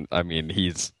wasn't. I mean,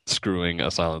 he's screwing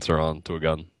a silencer onto a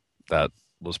gun. That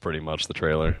was pretty much the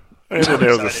trailer. And then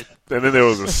there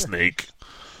was a snake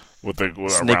around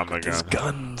the gun. His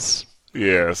guns.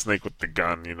 Yeah, a snake with the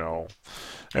gun,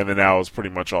 and then that was pretty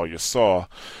much all you saw.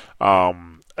 I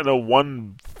know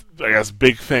one, I guess,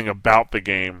 big thing about the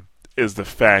game is the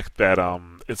fact that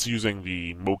it's using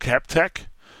the mocap tech,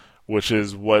 which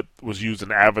is what was used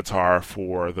in Avatar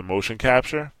for the motion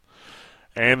capture,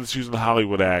 and it's using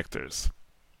Hollywood actors.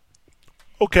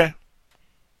 Okay,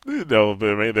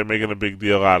 they're making a big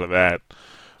deal out of that,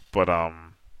 but I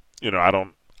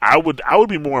would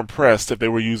be more impressed if they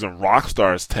were using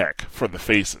Rockstar's tech for the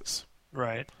faces.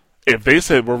 Right. If they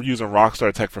said we're using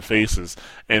Rockstar tech for faces,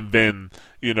 and then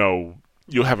you'll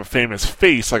have a famous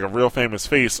face, like a real famous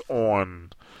face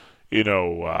on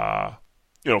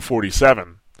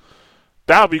 47,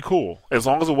 that would be cool, as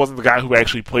long as it wasn't the guy who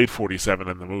actually played 47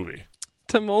 in the movie.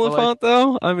 Tim Oliphant,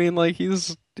 though, I mean, like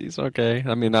he's okay.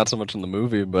 I mean, not so much in the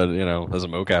movie, but as a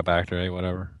mocap actor, hey,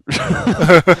 whatever.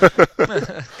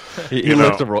 he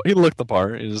looked the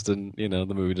part. He just didn't.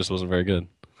 The movie just wasn't very good.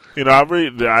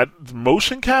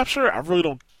 Motion capture, I really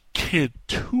don't care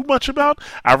too much about.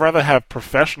 I'd rather have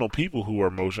professional people who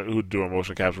do a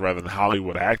motion capture rather than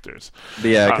Hollywood actors.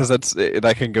 Yeah, because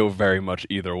that can go very much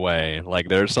either way. Like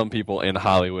there's some people in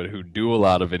Hollywood who do a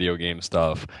lot of video game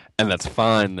stuff, and that's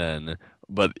fine then.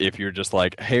 But if you're just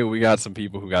like, hey, we got some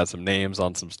people who got some names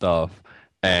on some stuff,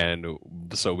 and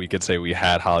so we could say we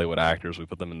had Hollywood actors, we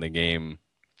put them in the game.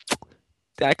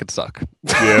 That could suck.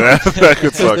 Yeah, that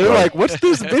could suck. They're like, what's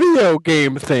this video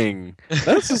game thing?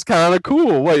 That's just kind of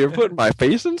cool. What, you're putting my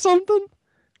face in something?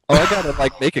 Oh, I gotta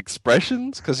like make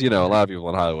expressions? Because, a lot of people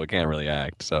in Hollywood can't really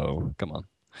act, so come on.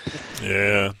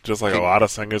 Yeah, just like a lot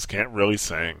of singers can't really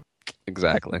sing.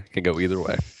 Exactly. Can go either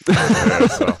way. Yeah,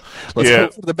 so, Let's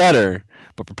hope for the better,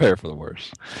 but prepare for the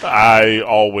worst. I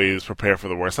always prepare for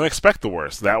the worst and expect the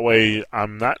worst. That way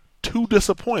I'm not too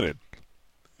disappointed.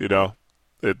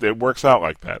 It works out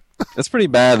like that. It's pretty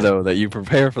bad, though, that you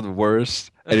prepare for the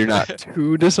worst and you're not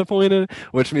too disappointed,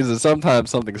 which means that sometimes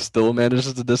something still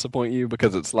manages to disappoint you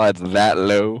because it slides that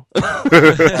low.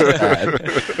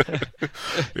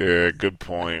 Yeah, good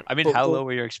point. I mean, how low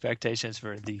were your expectations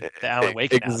for the Alan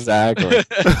Wake Exactly.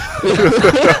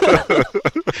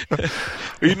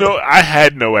 I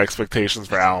had no expectations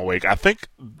for Alan Wake. I think,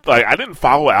 I didn't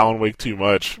follow Alan Wake too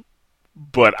much,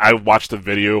 but I watched the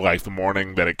video, the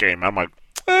morning that it came out. I'm like,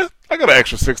 I got an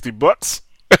extra $60,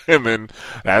 and then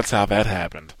that's how that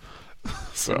happened.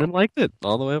 So, and liked it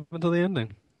all the way up until the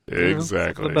ending.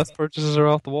 Exactly. The best purchases are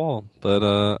off the wall.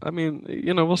 But, I mean,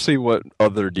 we'll see what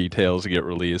other details get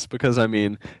released. Because, I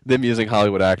mean, them using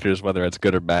Hollywood actors, whether it's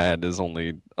good or bad, is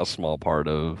only a small part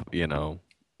of,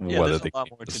 Yeah, whether there's a the lot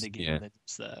game more to was, the game yeah. than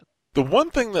just that. The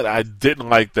one thing that I didn't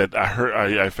like that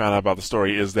I found out about the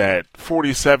story is that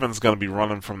 47's going to be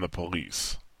running from the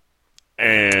police.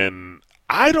 And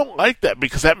I don't like that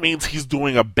because that means he's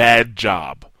doing a bad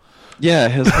job. Yeah,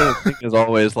 his whole thing is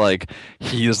always like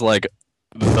he's like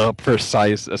the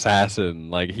precise assassin.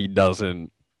 Like he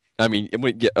doesn't. I mean,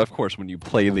 yeah, of course, when you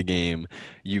play the game,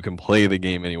 you can play the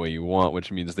game any way you want,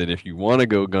 which means that if you want to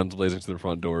go guns blazing to the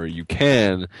front door, you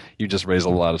can. You just raise a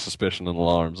lot of suspicion and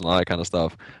alarms and all that kind of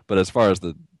stuff. But as far as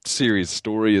the series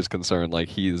story is concerned, like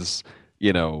he's,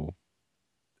 you know,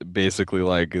 basically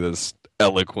like this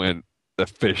eloquent,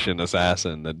 efficient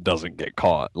assassin that doesn't get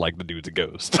caught, like the dude's a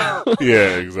ghost.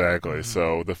 Yeah, exactly.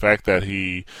 So the fact that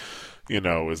he,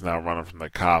 is now running from the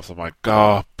cops, I'm like,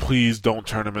 oh, please don't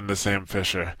turn him into Sam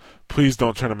Fisher. Please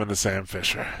don't turn him into Sam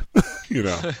Fisher. you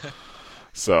know.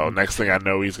 So next thing I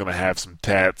know, he's gonna have some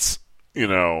tats,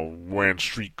 wearing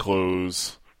street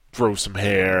clothes, grow some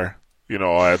hair,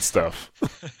 all that stuff.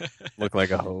 Look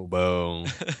like a hobo.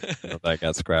 That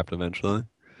got scrapped eventually.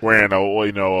 Wearing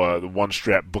the one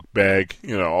strap book bag,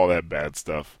 all that bad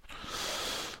stuff.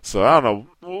 So I don't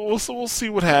know. We'll see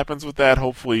what happens with that.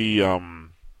 Hopefully,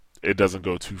 it doesn't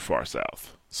go too far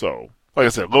south. So, like I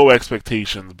said, low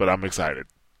expectations, but I'm excited.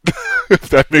 If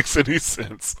that makes any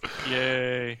sense.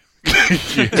 Yay!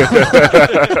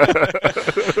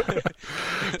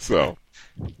 So,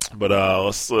 but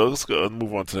let's go and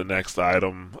move on to the next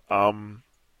item.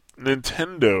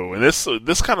 Nintendo, and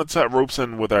this kind of ropes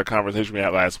in with our conversation we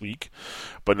had last week,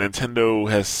 but Nintendo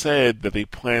has said that they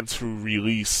plan to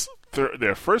release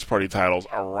their first-party titles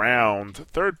around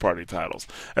third-party titles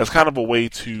as kind of a way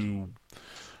to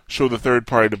show the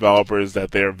third-party developers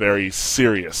that they're very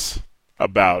serious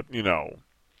about,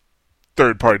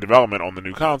 third-party development on the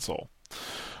new console.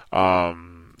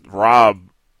 Rob,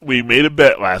 we made a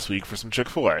bet last week for some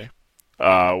Chick-fil-A.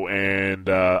 And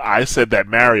I said that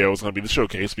Mario was going to be the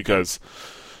showcase because,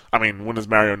 when is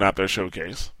Mario not their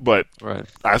showcase? But right.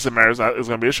 I said Mario's going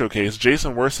to be a showcase.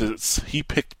 Jason Worsitz, he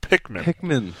picked Pikmin.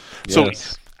 Pikmin. So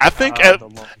yes. I think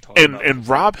and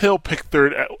Rob Hill picked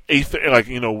eighth, there's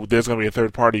going to be a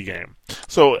third party game.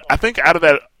 So I think out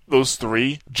of those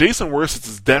three, Jason Worsitz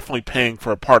is definitely paying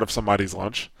for a part of somebody's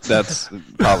lunch. That's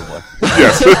probably.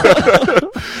 Yes.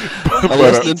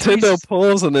 Unless Nintendo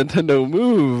pulls a Nintendo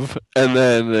move and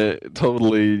then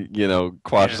totally,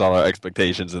 quashes all our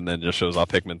expectations and then just shows off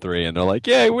Pikmin 3 and they're like,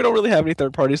 yeah, we don't really have any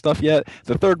third-party stuff yet.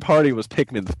 The third party was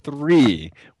Pikmin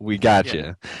 3. We got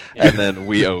you. Yeah. And then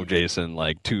we owe Jason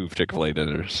like 2 Chick-fil-A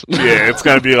dinners. Yeah, it's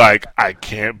going to be like, I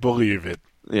can't believe it.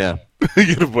 Yeah.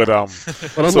 but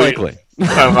unlikely.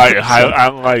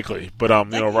 Unlikely. But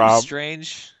Rob.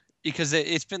 Strange because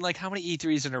it's been like how many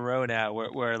E3s in a row now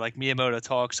where like Miyamoto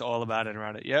talks all about it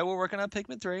around it. Yeah, we're working on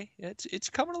Pikmin 3. It's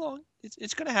coming along.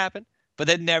 It's gonna happen. But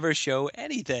they never show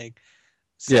anything.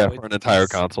 So for an entire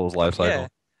console's life cycle.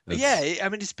 Yeah,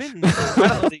 it's been I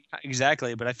don't know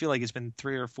exactly, but I feel like it's been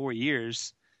 3 or 4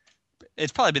 years.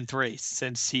 It's probably been 3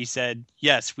 since he said,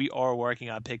 yes, we are working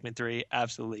on Pikmin 3.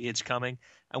 Absolutely, it's coming.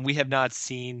 And we have not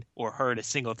seen or heard a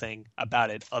single thing about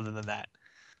it other than that.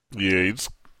 Yeah, you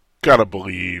just gotta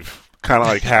believe. Kind of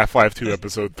like Half-Life 2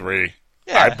 Episode 3.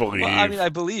 Yeah, I believe. Well, I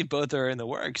believe both are in the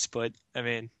works, but,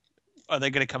 are they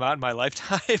going to come out in my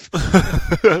lifetime?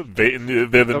 They're the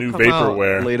new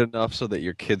vaporware. Late enough so that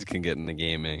your kids can get into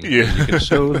gaming. Yeah. You can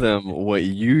show them what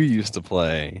you used to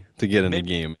play to get into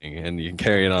gaming, and you can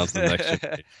carry it on to the next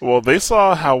generation. Well, they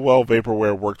saw how well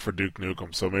vaporware worked for Duke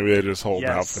Nukem, so maybe they're just holding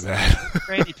out for that.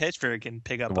 Randy Pitchford can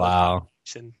pick up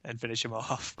and finish him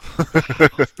off.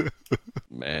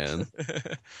 Man.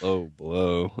 Oh,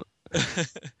 blow.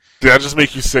 Did I just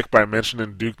make you sick by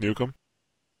mentioning Duke Nukem?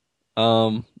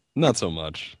 Not so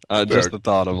much. Just the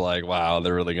thought of like, wow,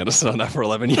 they're really going to sit on that for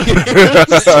 11 years.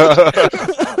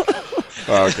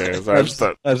 Okay,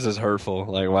 so that's just hurtful.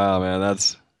 Like, wow, man,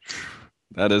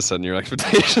 that is setting your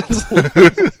expectations. So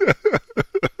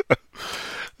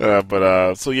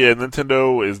yeah,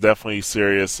 Nintendo is definitely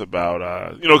serious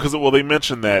about because they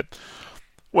mentioned that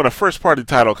when a first party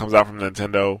title comes out from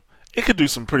Nintendo, it could do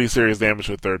some pretty serious damage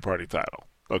to a third party title.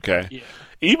 Okay, yeah.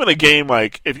 Even a game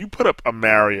like if you put up a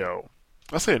Mario.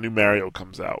 Let's say a new Mario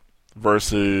comes out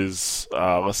versus,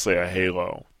 let's say, a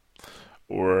Halo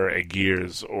or a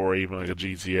Gears or even like a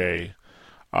GTA.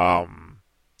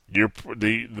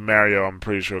 The Mario, I'm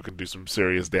pretty sure, can do some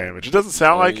serious damage. It doesn't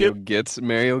sound like it.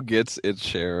 Mario gets its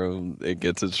share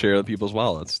of people's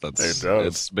wallets. It does.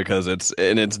 It's because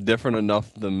it's different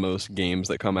enough than most games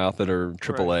that come out that are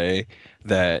AAA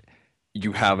that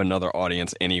you have another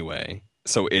audience anyway.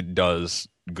 So it does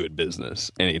good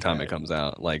business anytime it Right. comes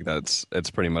out. Like it's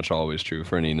pretty much always true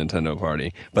for any Nintendo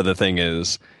party. But the thing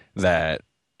is that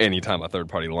anytime a third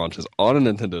party launches on a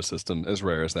Nintendo system, as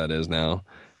rare as that is now,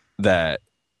 that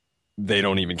they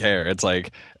don't even care. It's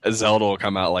like Zelda will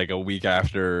come out like a week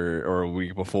after or a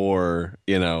week before,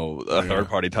 a Yeah. third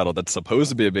party title that's supposed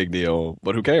to be a big deal,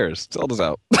 but who cares? Zelda's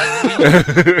out.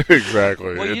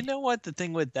 Exactly. Well, you know what the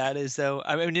thing with that is, though.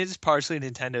 I mean, it is partially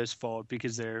Nintendo's fault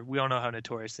because we all know how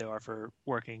notorious they are for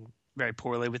working very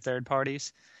poorly with third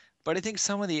parties. But I think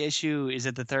some of the issue is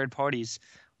that the third parties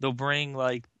they'll bring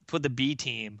like put the B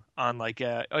team on like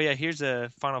oh yeah, here's a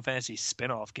Final Fantasy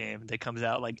spin-off game that comes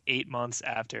out like 8 months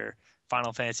after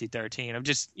Final Fantasy 13. I'm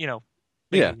just Yeah,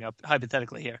 making up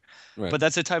hypothetically here, right. but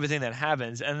that's the type of thing that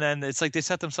happens. And then it's like they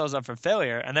set themselves up for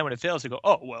failure. And then when it fails, they go,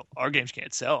 oh well, our games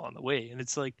can't sell on the Wii. And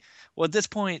it's like, well, at this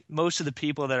point, most of the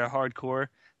people that are hardcore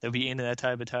that'll be into that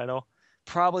type of title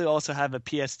probably also have a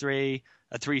PS3,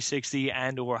 a 360,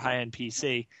 and or high-end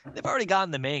PC. They've already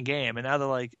gotten the main game, and now they're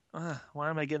like, why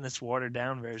am I getting this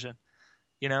watered-down version?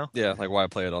 You know? Yeah, like why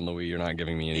play it on the Wii? You're not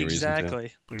giving me any reason to.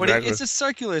 Exactly. But Exactly. it's a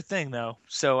circular thing, though.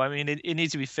 So, I mean, it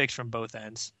needs to be fixed from both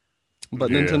ends.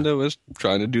 But Yeah. Nintendo is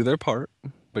trying to do their part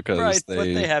because Right, but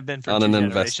they have been for on two an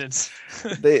generations.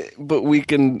 but we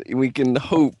can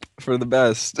hope for the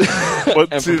best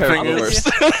But and see, the prepare thing for the is- worst.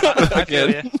 I feel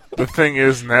Again, ya. The thing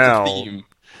is now, theme.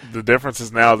 the difference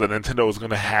is now that Nintendo is going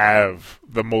to have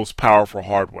the most powerful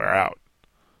hardware out.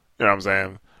 You know what I'm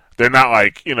saying? They're not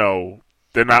like,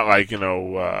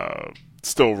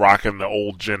 still rocking the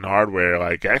old gen hardware.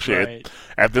 Like, actually, Right.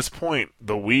 at this point,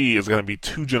 the Wii is going to be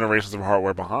 2 generations of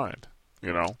hardware behind.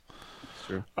 You know?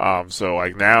 True. So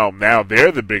like now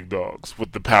they're the big dogs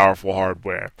with the powerful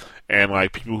hardware, and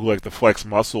like people who like to flex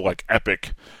muscle, like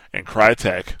Epic and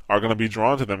Crytek, are going to be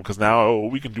drawn to them because now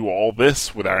we can do all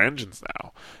this with our engines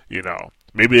now.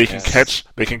 Maybe they can Yes.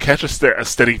 catch a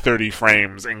steady 30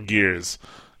 frames and gears.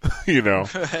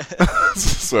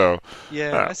 So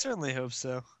Yeah, I certainly hope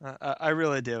so. I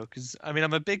really do, because I mean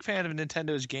I'm a big fan of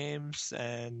Nintendo's games,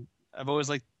 and I've always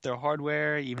liked their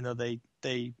hardware, even though they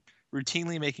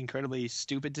routinely make incredibly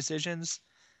stupid decisions.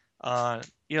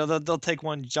 They'll take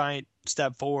one giant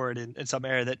step forward in some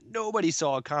area that nobody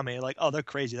saw coming. Like, oh, they're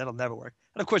crazy, that'll never work,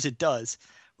 and of course it does.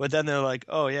 But then they're like,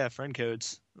 oh yeah, friend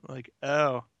codes. Like,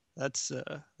 oh, that's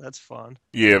fun.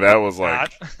 yeah, that was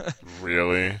like Not.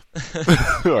 really,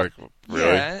 like really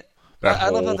Yeah. that I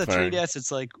love how whole the thing. 3DS,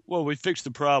 it's like, well, we fixed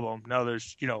the problem. Now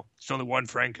it's only one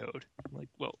friend code. I'm like,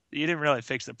 well, you didn't really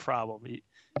fix the problem.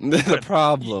 The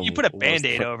problem. You put a was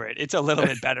Band-Aid over it. It's a little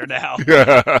bit better now.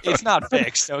 Yeah, It's not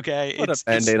fixed, okay? Put a It's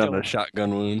Band-Aid on a still,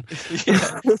 shotgun wound.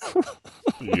 yeah.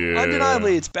 yeah.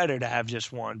 Undeniably, it's better to have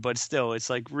just one, but still, it's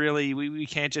like really, we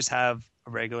can't just have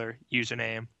a regular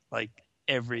username like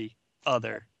every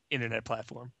other internet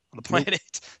platform on the planet.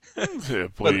 Yeah,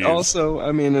 But please. also,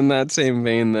 I mean, in that same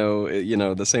vein, though,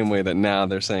 the same way that now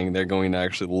they're saying they're going to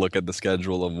actually look at the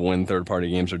schedule of when third-party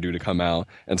games are due to come out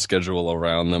and schedule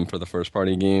around them for the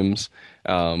first-party games.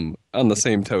 On the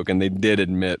same token, they did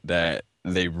admit that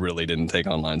they really didn't take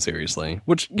online seriously,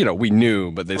 which, we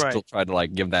knew, but they Right. still tried to,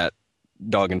 like, give that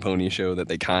dog and pony show that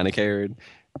they kind of cared.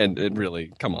 And it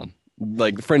really, come on.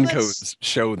 Like, friend Well, that's- codes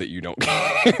show that you don't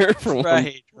care for one.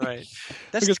 Right.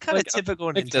 That's Because, kind of like, typical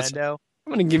like this- Nintendo.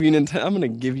 I'm gonna give you I'm gonna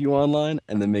give you online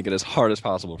and then make it as hard as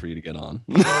possible for you to get on.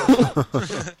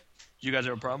 You guys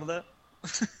have a problem with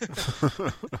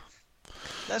that?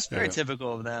 That's very Yeah.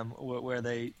 typical of them, where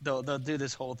they'll do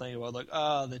this whole thing about like,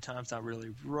 oh, the time's not really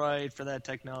right for that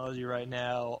technology right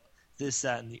now. This,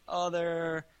 that, and the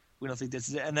other. We don't think this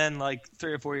is it. And then like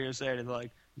 3 or 4 years later, they're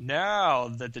like, now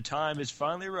that the time is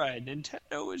finally right,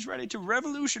 Nintendo is ready to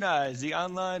revolutionize the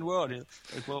online world.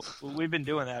 Like, well, we've been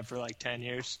doing that for like 10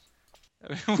 years.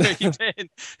 Where you been?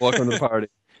 Welcome to the party.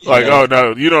 Like, Yeah. oh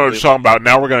no, you know what I'm talking about.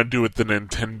 Now we're gonna do it the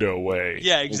Nintendo way.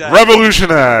 Yeah, exactly.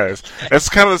 Revolutionize. It's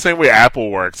kind of the same way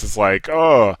Apple works. It's like,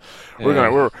 oh,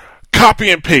 we're copy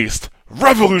and paste,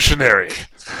 revolutionary.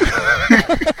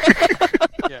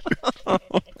 Yeah.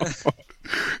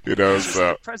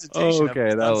 So Presentation. Okay,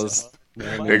 of that stuff.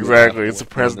 was exactly, it's a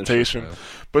presentation.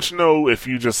 But if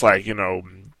you just like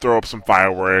throw up some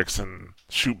fireworks and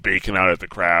shoot bacon out at the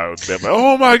crowd, they're like,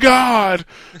 oh my god,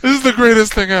 this is the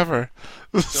greatest thing ever.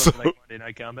 So, like Monday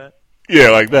Night Combat. Yeah,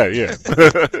 like that, yeah.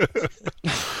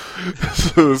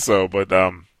 But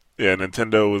yeah,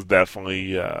 Nintendo is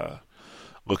definitely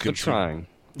looking They're trying.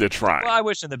 They're trying. Well, I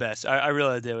wish them the best. I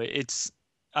really do.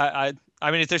 I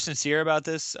mean, if they're sincere about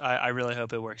this, I really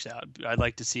hope it works out. I'd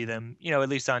like to see them, at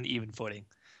least on even footing.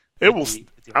 It will.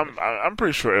 with the other. I'm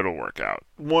pretty sure it'll work out.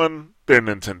 1, they're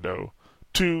Nintendo.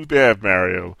 2, they have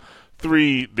Mario.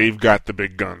 3, they've got the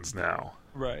big guns now.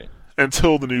 Right.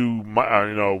 Until the new,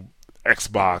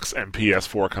 Xbox and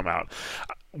PS4 come out.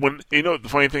 The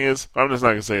funny thing is, I'm just not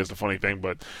gonna say it's the funny thing,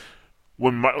 but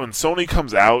when Sony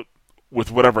comes out with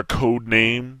whatever code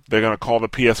name they're gonna call the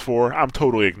PS4, I'm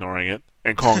totally ignoring it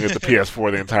and calling it the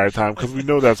PS4 the entire time because we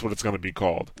know that's what it's gonna be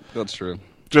called. That's true.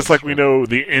 Just like we know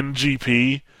the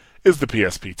NGP is the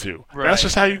PSP2. Right. That's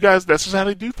just how that's just how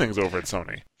they do things over at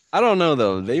Sony. I don't know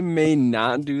though. They may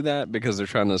not do that because they're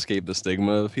trying to escape the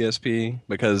stigma of PSP.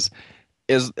 Because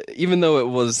even though it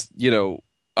was,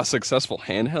 a successful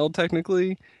handheld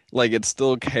technically, like it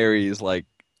still carries like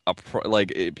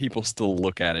people still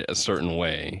look at it a certain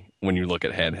way when you look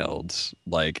at handhelds,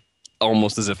 like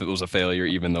almost as if it was a failure,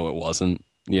 even though it wasn't.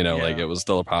 Like it was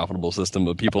still a profitable system,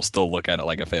 but people still look at it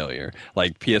like a failure.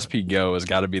 Like PSP Go has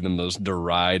got to be the most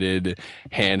derided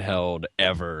handheld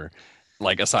ever,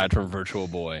 like aside from Virtual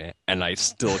Boy, and I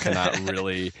still cannot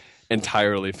really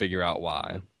entirely figure out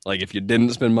why. Like if you didn't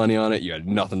spend money on it, you had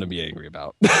nothing to be angry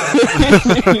about.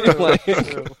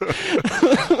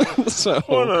 So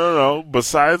Oh no.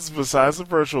 Besides the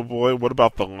Virtual Boy, what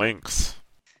about the Lynx?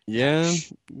 Yeah,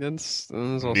 that's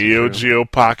also Neo true. Geo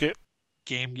Pocket.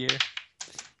 Game Gear.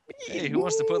 Hey, who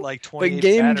wants to put like 28 But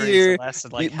Game batteries Gear, that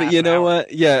lasted like but half you an know hour?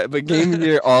 what? Yeah, but Game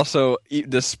Gear also,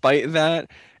 despite that,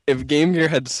 if Game Gear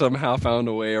had somehow found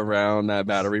a way around that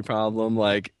battery problem,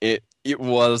 like it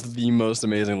was the most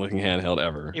amazing looking handheld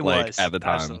ever. It like was, at the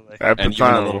time, absolutely. At the and even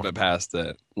time, a little bit past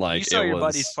it. Like You saw it your was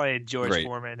buddies playing George great.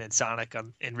 Foreman and Sonic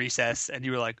in recess, and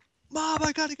you were like, "Mom,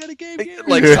 I gotta get a Game Gear."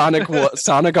 Like Yeah.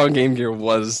 Sonic on Game Gear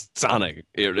was Sonic.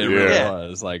 It really Yeah.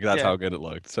 was. Like that's Yeah. how good it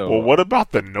looked. So well, what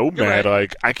about the Nomad? You're right.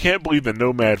 Like, I can't believe the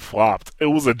Nomad flopped. It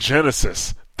was a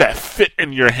Genesis that fit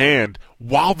in your hand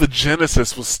while the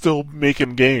Genesis was still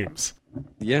making games.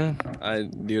 yeah, I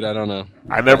don't know.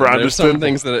 I never There's some understood.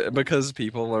 things that because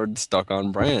people are stuck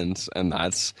on brands, and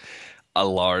that's a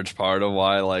large part of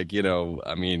why, I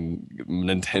mean,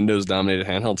 Nintendo's dominated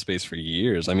handheld space for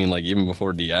years. I mean, like even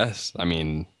before DS. I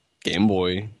mean, Game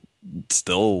Boy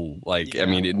still I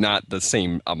mean, not the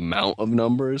same amount of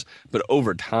numbers, but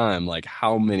over time, like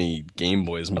how many Game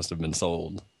Boys must have been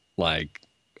sold, like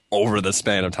over the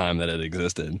span of time that it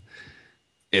existed.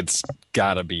 It's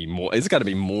gotta be more. It's gotta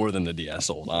be more than the DS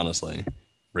sold, honestly.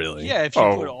 Really. Yeah, if you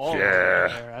Oh, put all yeah.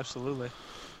 of them in there, absolutely.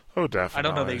 Oh, definitely. I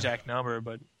don't know the exact number,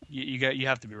 but you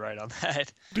have to be right on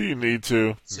that. Do you need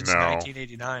to? Since No.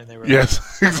 1989, they were. Yes,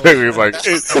 exactly. It's like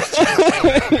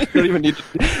You don't even need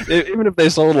even if they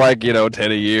sold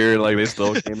 10 a year, like they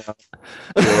still came out.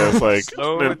 it's like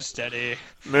slow and steady.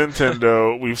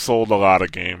 Nintendo. We've sold a lot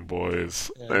of Game Boys,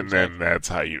 Yeah, and then that's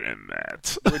how you end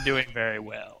that. We're doing very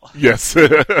well. Yes.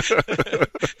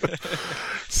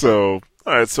 So,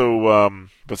 all right. So,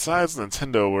 besides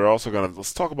Nintendo,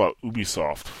 let's talk about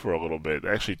Ubisoft for a little bit.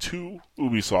 Actually, 2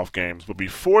 Ubisoft games, but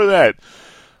before that,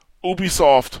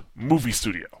 Ubisoft Movie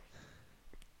Studio.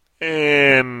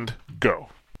 And go.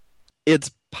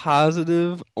 It's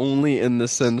positive only in the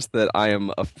sense that I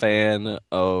am a fan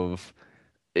of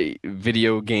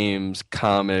video games,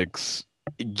 comics,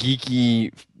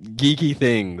 geeky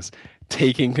things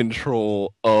taking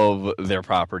control of their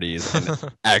properties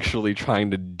and actually trying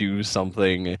to do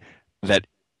something that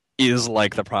is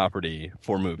like the property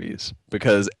for movies,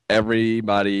 because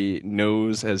everybody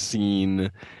knows, has seen,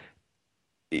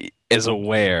 is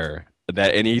aware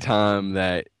that anytime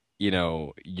that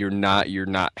you're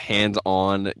not hands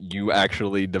on, you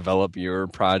actually develop your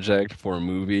project for a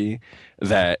movie,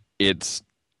 that it's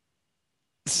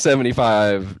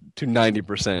 75 to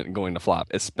 90% going to flop,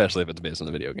 especially if it's based on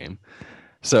a video game.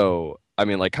 So, I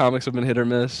mean, like comics have been hit or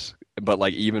miss, but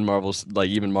even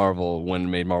Marvel when it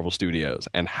made Marvel Studios,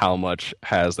 and how much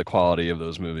has the quality of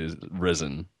those movies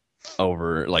risen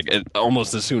over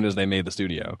almost as soon as they made the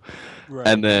studio. Right.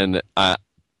 And then I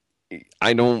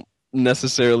don't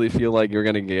necessarily feel like you're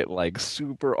gonna get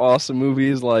super awesome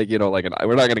movies we're not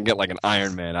gonna get an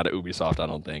Iron Man out of Ubisoft, I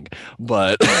don't think,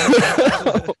 but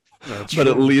That's but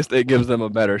at true. least it gives them a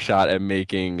better shot at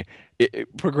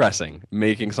progressing,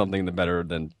 making something better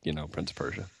than Prince of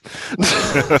Persia.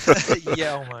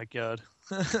 Yeah, oh my god.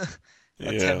 About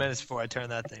Yeah. 10 minutes before I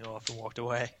turned that thing off and walked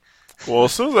away. Well,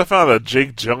 as soon as I found out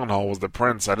Jake Gyllenhaal was the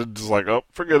prince, I did just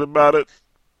forget about it.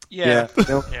 Yeah.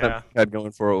 Yeah. Yeah. Had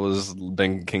going for it was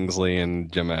Ben Kingsley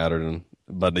and Jim Adderton,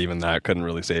 but even that couldn't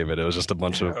really save it. It was just a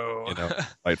bunch of No.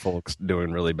 white folks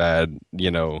doing really bad,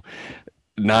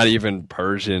 not even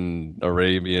Persian,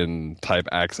 Arabian type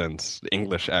accents,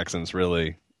 English accents,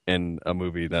 really, in a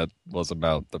movie that was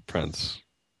about the Prince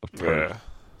of Persia.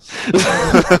 Yeah.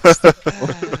 It's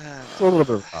a little bit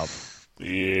of a problem.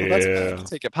 Well, that's why I have Yeah. to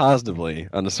take it positively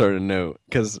on a certain note,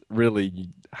 because really,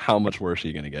 how much worse are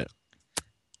you going to get?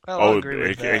 Well, I'll Oh, agree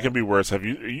with it can that. be worse.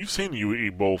 You've seen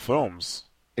UE Bowl films,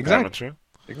 Exactly. haven't you?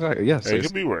 Exactly. Yes. It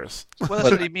can be worse. Well, that's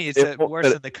But what he means. it, That worse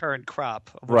but than the current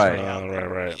crop of what's right. already out Right, there.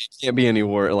 right. It can't be any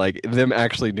worse. Like them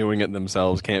actually doing it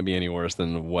themselves can't be any worse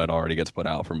than what already gets put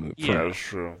out Yeah. That is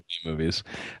true. movies.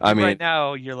 I Like mean, right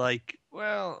now, you're like,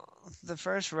 well, the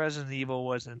first Resident Evil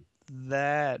wasn't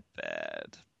that bad.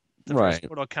 The first right.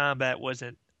 Mortal Kombat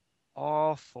wasn't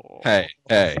awful. Hey.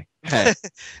 First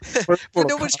But Mortal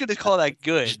nobody's gonna call that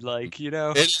good. Like, It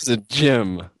is a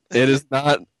gem. It is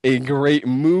not a great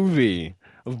movie,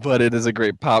 but it is a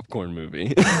great popcorn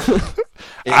movie.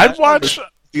 I'd It's watch.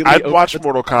 completely I'd over watch the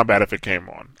Mortal Kombat if it came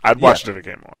on. I'd yeah, watch it if it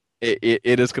came on.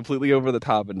 it is completely over the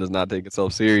top and does not take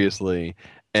itself seriously,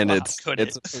 and well, how could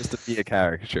it's it? supposed to be a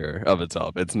caricature of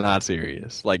itself. It's not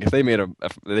serious. Like if they made a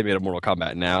Mortal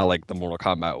Kombat now, like the Mortal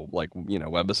Kombat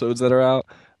webisodes that are out,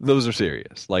 those are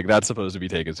serious. Like that's supposed to be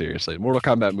taken seriously. Mortal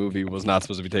Kombat movie was not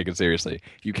supposed to be taken seriously.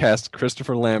 You cast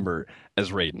Christopher Lambert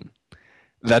as Raiden.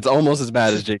 That's almost as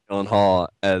bad as Jake Gyllenhaal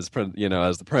as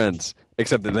as the Prince,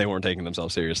 except that they weren't taking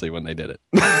themselves seriously when they did it.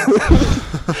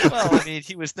 Well, I mean,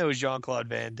 he was no Jean-Claude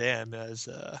Van Damme as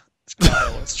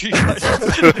Kyle in Street Fighter.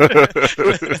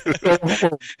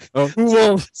 Who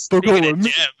wants to go Speaking of with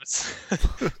me? gems,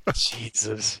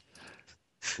 Jesus.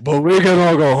 But we can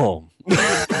all go home.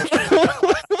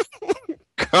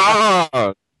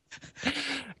 God.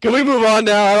 Can we move on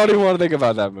now? I don't even want to think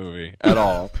about that movie at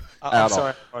all. I'm At all.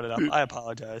 sorry I brought it up. I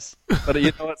apologize. But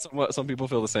you know what? Some people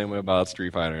feel the same way about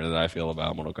Street Fighter that I feel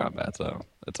about Mortal Kombat, so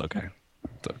it's okay.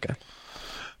 It's okay.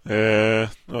 Yeah.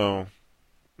 Oh.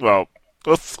 Well,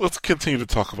 let's continue to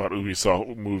talk about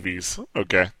Ubisoft movies.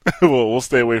 Okay. We'll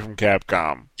stay away from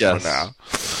Capcom Yes. for now.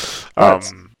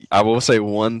 But I will say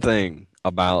one thing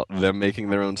about them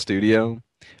making their own studio.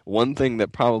 One thing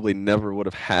that probably never would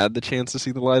have had the chance to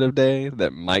see the light of day,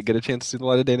 that might get a chance to see the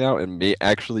light of day now, and may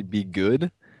actually be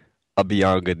good, a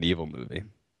Beyond Good and Evil movie.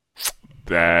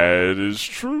 That is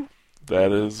true.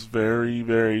 That is very,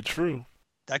 very true.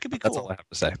 That could be That's all cool. I have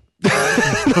to say.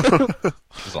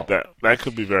 That's all. That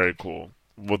could be very cool.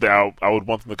 Well, I would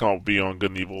want them to come out with Beyond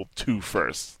Good and Evil 2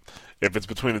 first. If it's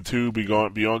between the two,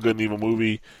 Beyond Good and Evil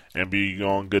movie and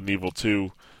Beyond Good and Evil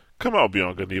 2, come out with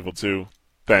Beyond Good and Evil 2.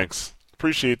 Thanks.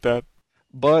 Appreciate that.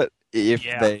 But if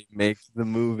Yeah. they make the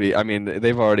movie, I mean,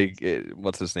 they've already,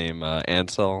 what's his name,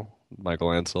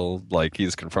 Michael Ansel, like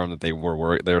he's confirmed that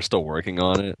they're still working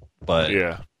on it, but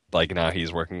Yeah. like now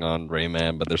he's working on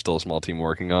Rayman, but there's still a small team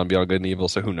working on Beyond Good and Evil,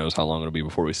 so who knows how long it'll be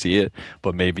before we see it.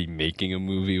 But maybe making a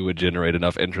movie would generate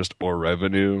enough interest or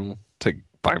revenue to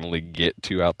finally get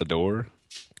two out the door.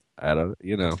 I don't.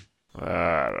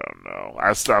 I don't know.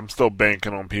 I'm still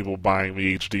banking on people buying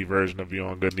the HD version of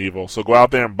Beyond Good and Evil. So go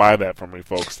out there and buy that for me,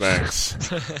 folks. Thanks.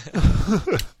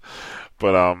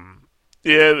 But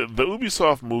yeah, the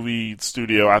Ubisoft movie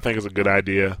studio I think is a good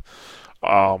idea.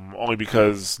 Only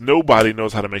because nobody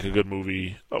knows how to make a good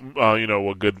movie.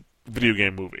 A good video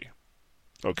game movie.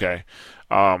 Okay.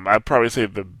 I'd probably say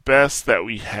the best that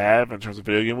we have in terms of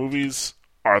video game movies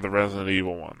are the Resident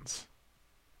Evil ones,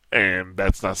 and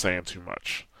that's not saying too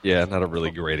much. Yeah, not a really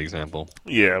great example.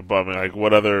 Yeah, but I mean, like,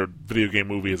 what other video game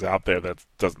movie is out there that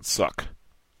doesn't suck?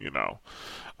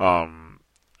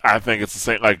 I think it's the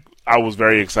same. Like, I was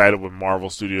very excited when Marvel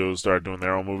Studios started doing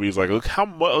their own movies. Like, look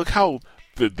how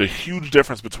the huge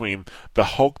difference between the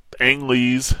Hulk, Ang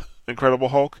Lee's Incredible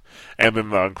Hulk, and then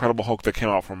the Incredible Hulk that came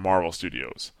out from Marvel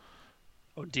Studios.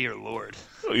 Oh dear Lord.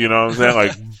 You know what I'm saying?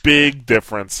 Like, big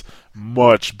difference,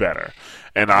 much better.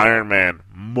 And Iron Man,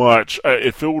 much.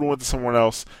 If it would have went to someone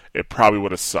else, it probably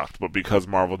would have sucked. But because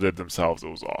Marvel did themselves, it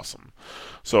was awesome.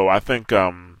 So I think, as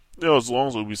long as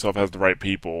Ubisoft has the right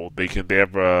people, they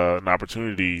have an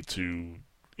opportunity to,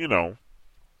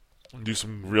 do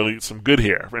some good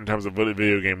here in terms of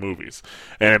video game movies.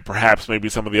 And perhaps maybe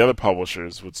some of the other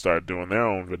publishers would start doing their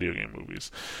own video game movies.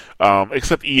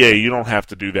 Except EA, you don't have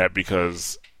to do that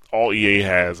because all EA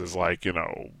has is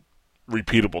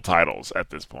repeatable titles at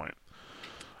this point.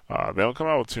 They don't come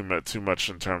out with too much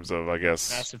in terms of, I guess.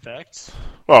 Mass Effect.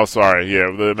 Oh, sorry, yeah,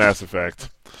 the Mass Effect.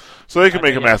 So they can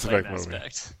make a Mass Effect movie.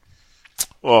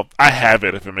 Well, I have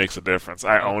it if it makes a difference.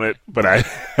 I own it, but I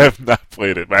have not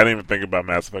played it. But I didn't even think about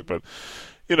Mass Effect. But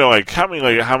how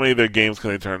many of their games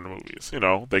can they turn into movies?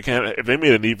 They can't. If they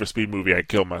made a Need for Speed movie, I'd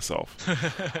kill myself.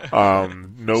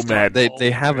 No mad.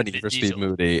 They have a Need for Speed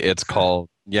movie. It's called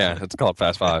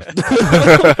Fast Five.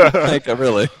 Like,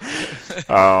 really.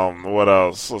 What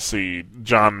else? Let's see.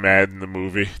 John Madden the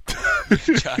movie.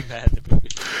 John Madden the movie.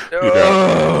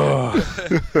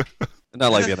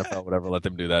 Not like the NFL would ever let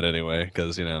them do that anyway,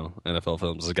 because NFL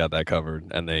Films has got that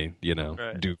covered, and they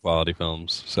Right. do quality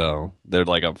films. So they're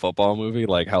like a football movie,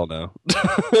 like hell no,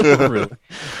 really.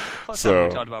 Plus, So-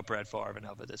 we talked about Brett Favre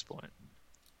enough at this point.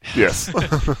 Yes.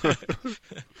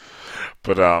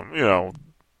 But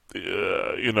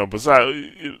besides,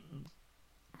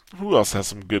 who else has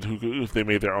some good? Who, if they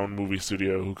made their own movie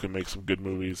studio, who can make some good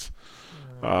movies?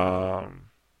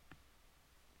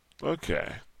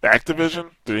 Okay,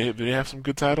 Activision. Do they have some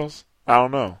good titles? I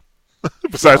don't know.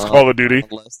 Besides Call of Duty.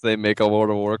 Unless they make a World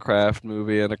of Warcraft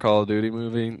movie and a Call of Duty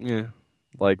movie, yeah.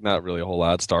 Like, not really a whole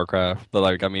lot. StarCraft. But,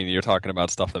 like, I mean, you're talking about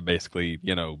stuff that basically,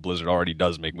 Blizzard already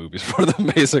does make movies for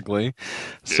them, basically.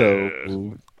 So,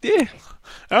 yeah.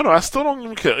 I don't know. I still don't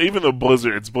even care. Even though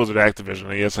it's Blizzard Activision.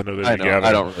 And yes, I know they're I know. together.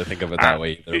 I don't really think of it that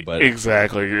way either. But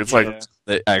exactly. It's like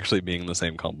actually being the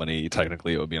same company,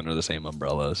 technically it would be under the same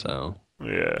umbrella. So,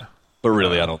 yeah. but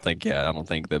really, I don't think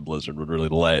that Blizzard would really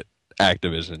let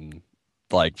Activision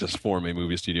like just form a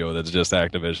movie studio that's just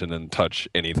Activision and touch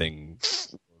anything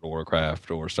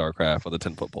Warcraft or StarCraft with a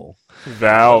 10-foot pole.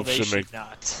 Valve They should make.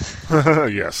 not.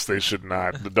 Yes, they should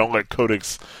not. Don't let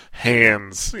Kodak's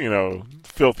hands,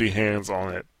 filthy hands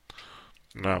on it.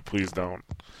 No, please don't.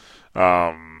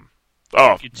 You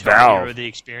Valve. the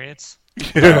experience.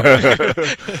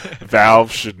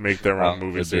 Valve should make their own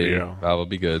movie studio. That would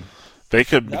be good. They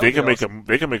could That would be make awesome.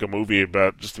 they can make a movie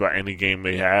about just about any game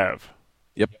they have.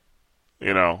 Yep.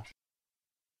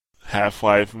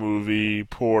 Half-Life movie,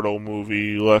 Portal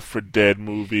movie, Left 4 Dead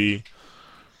movie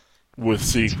with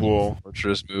sequel.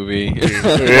 Fortress movie.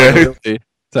 Yeah.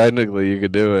 Technically, you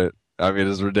could do it. I mean,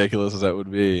 as ridiculous as that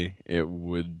would be, it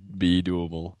would be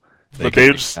doable. But they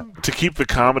just, to keep the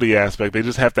comedy aspect, they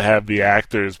just have to have the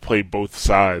actors play both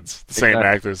sides. The same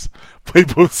actors play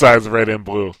both sides, red and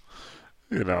blue.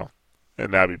 And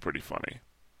that'd be pretty funny.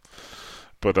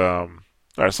 But all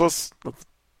right, so let's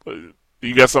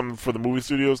you got something for the movie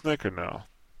studios, Nick, or no?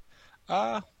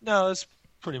 No, that's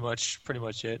pretty much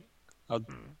it.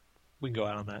 We can go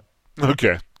out on that.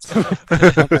 Okay.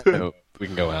 We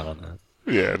can go out on that.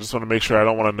 Yeah, I just want to make sure I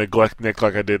don't want to neglect Nick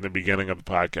like I did in the beginning of the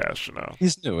podcast.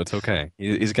 He's new. It's okay.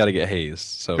 He's got to get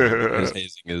hazed. So his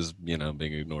hazing is,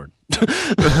 being ignored.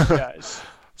 Guys.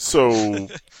 So,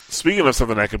 speaking of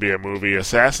something that could be a movie,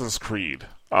 Assassin's Creed.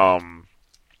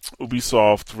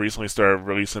 Ubisoft recently started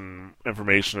releasing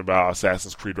information about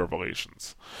Assassin's Creed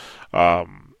Revelations.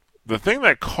 The thing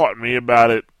that caught me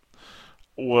about it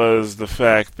was the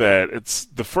fact that it's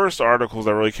the first articles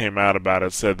that really came out about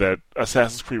it said that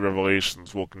Assassin's Creed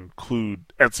Revelations will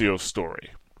conclude Ezio's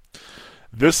story.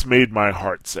 This made my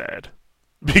heart sad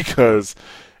because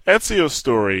Ezio's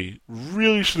story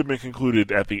really should have been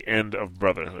concluded at the end of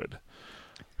Brotherhood.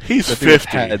 He's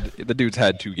 50. The dude's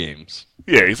had 2 games.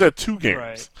 Yeah, he's had 2 games.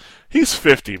 Right. He's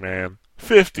 50, man.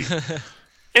 50.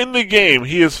 In the game,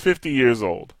 he is 50 years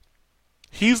old.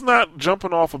 He's not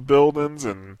jumping off of buildings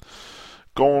and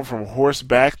going from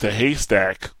horseback to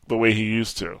haystack the way he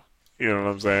used to. You know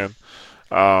what I'm saying?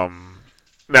 Now,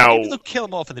 Maybe they'll kill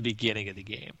him off in the beginning of the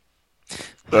game.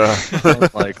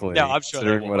 Most likely. No, I'm sure they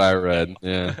considering won't. what I read.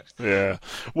 Yeah. yeah.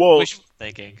 Well, Wishful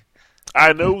thinking.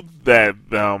 I know that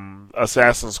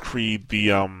Assassin's Creed,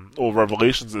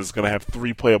 Revelations is going to have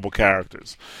 3 playable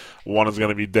characters. One is going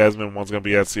to be Desmond, one's going to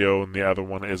be Ezio, and the other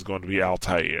one is going to be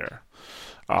Altair.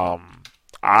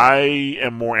 I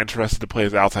am more interested to play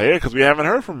as Altair because we haven't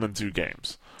heard from him in 2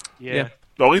 games. Yeah.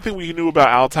 The only thing we knew about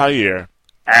Altair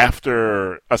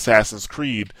after Assassin's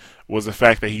Creed was the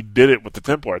fact that he did it with the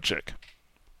Templar chick.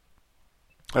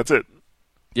 That's it.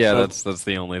 Yeah, that's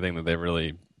the only thing that they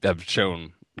really have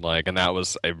shown. Like, and that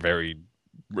was a pretty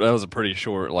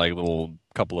short, like, little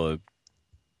couple of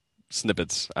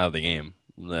snippets out of the game.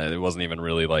 It wasn't even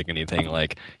really like anything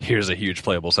like, here's a huge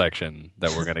playable section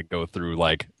that we're gonna go through,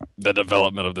 like the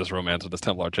development of this romance with this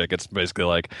Templar chick. It's basically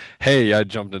like, hey, I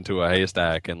jumped into a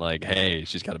haystack, and like, hey,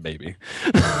 she's got a baby,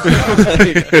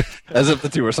 like, as if the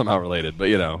 2 are somehow related. But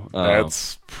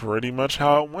That's pretty much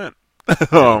how it went.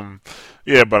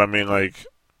 Yeah, but I mean, like,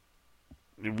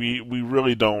 we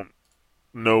really don't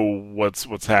know what's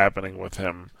happening with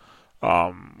him,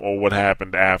 or what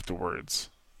happened afterwards.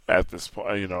 At this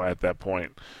point, at that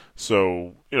point,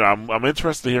 so I'm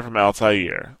interested to hear from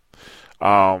Altair.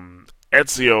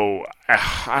 Ezio,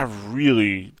 I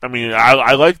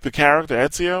like the character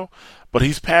Ezio, but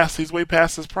he's way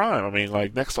past his prime. I mean,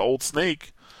 like, next to Old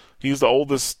Snake, he's the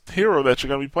oldest hero that you're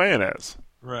gonna be playing as,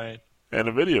 Right. in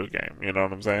a video game. You know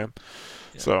what I'm saying?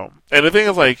 Yeah. So, and the thing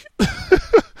is, like,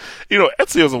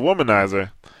 Ezio's a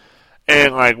womanizer,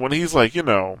 and like when he's like,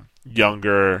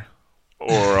 younger,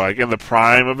 or like in the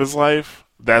prime of his life,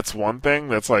 that's one thing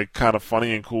that's like kind of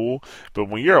funny and cool. But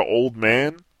when you're an old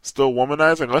man still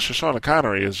womanizing, unless you're Sean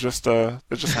Connery, it's just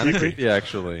Kind of creepy. creepy,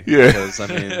 actually, Yeah. because I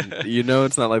mean,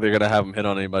 it's not like they're gonna have him hit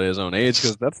on anybody his own age,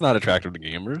 because that's not attractive to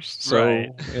gamers.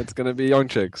 Right. So it's gonna be young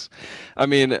chicks. I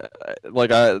mean,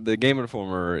 the Game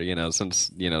Informer,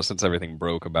 since everything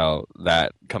broke about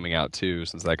that coming out too,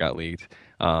 since that got leaked,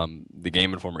 the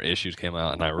Game Informer issues came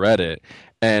out, and I read it,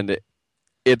 and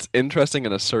it's interesting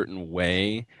in a certain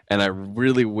way, and I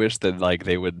really wish that like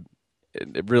they would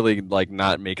really like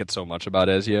not make it so much about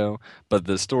Ezio, but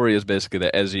the story is basically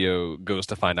that Ezio goes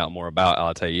to find out more about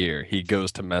Altair. He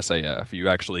goes to Messiah. You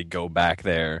actually go back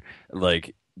there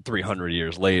like 300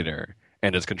 years later,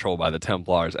 and it's controlled by the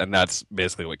Templars, and that's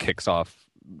basically what kicks off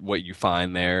what you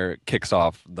find there, kicks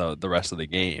off the rest of the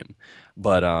game.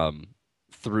 But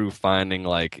through finding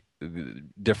like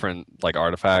different like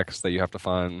artifacts that you have to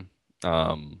find,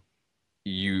 um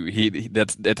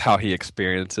that's how he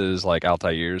experiences like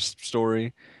Altair's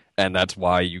story, and that's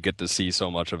why you get to see so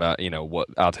much about what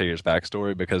Altair's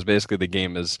backstory, because basically the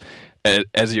game is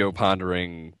Ezio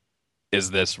pondering, is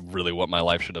this really what my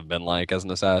life should have been like as an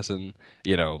assassin?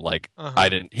 Like I Uh-huh.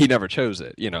 didn't, he never chose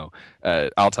it.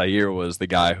 Altair was the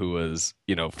guy who was,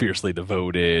 fiercely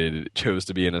devoted, chose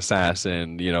to be an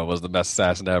assassin, was the best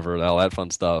assassin ever, and all that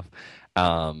fun stuff.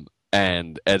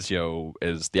 And Ezio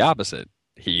is the opposite.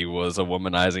 He was a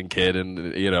womanizing kid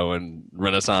in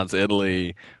Renaissance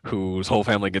Italy whose whole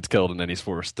family gets killed, and then he's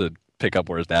forced to pick up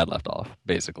where his dad left off,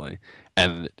 basically,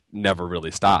 and never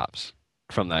really stops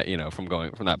from that, from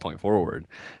going from that point forward.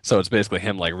 So it's basically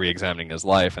him like re-examining his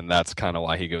life, and that's kind of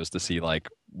why he goes to see like,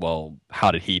 well,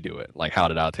 how did he do it? Like, how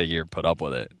did Altair put up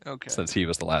with it Okay. since he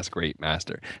was the last great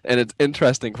master? And it's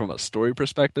interesting from a story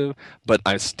perspective, but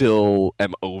I still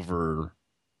am over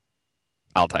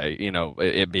Altair,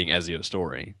 it being Ezio's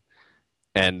story.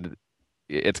 And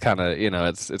it's kind of,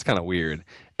 it's kind of weird.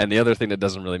 And the other thing that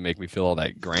doesn't really make me feel all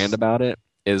that grand about it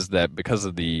is that because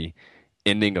of the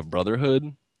ending of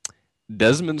Brotherhood,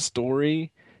 Desmond's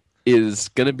story is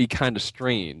gonna be kind of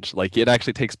strange. Like it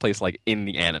actually takes place like in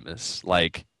the Animus,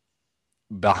 like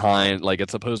behind, like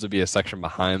it's supposed to be a section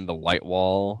behind the white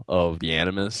wall of the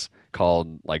Animus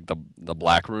called like the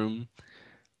Black Room.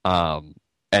 Um,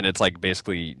 and it's like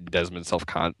basically Desmond's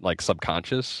like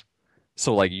subconscious.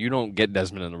 So like you don't get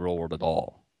Desmond in the real world at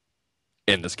all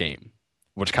in this game,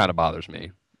 which kind of bothers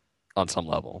me on some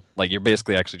level. Like you're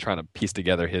basically actually trying to piece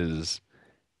together his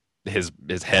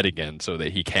head again so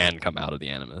that he can come out of the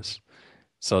Animus.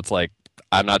 So it's like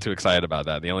I'm not too excited about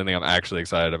that. The only thing I'm actually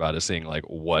excited about is seeing like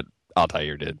what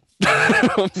Altair did,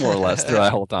 more or less, through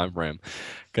that whole time frame.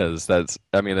 Because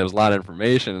I mean, there's a lot of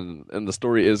information, and the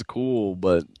story is cool,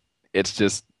 but it's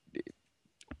just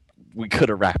we could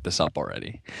have wrapped this up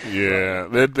already. Yeah,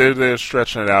 they're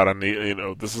stretching it out.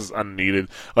 This is unneeded.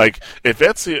 Like if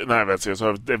Ezio, not Ezio,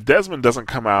 so if Desmond doesn't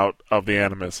come out of the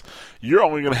Animus, you're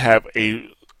only going to have you're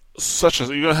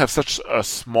going to have such a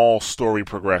small story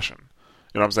progression.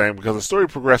 You know what I'm saying? Because the story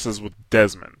progresses with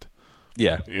Desmond.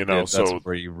 Yeah, that's So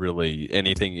where you really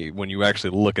anything when you actually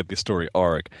look at the story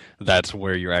arc, that's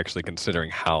where you're actually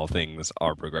considering how things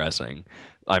are progressing.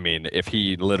 I mean, if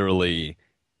he literally,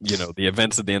 the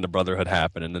events at the end of Brotherhood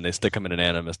happen, and then they stick him in an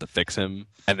Animus to fix him,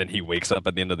 and then he wakes up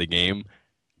at the end of the game,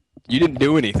 you didn't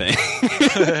do anything.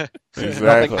 Nothing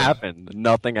exactly. happened.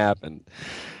 Nothing happened.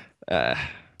 Uh,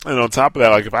 And on top of that,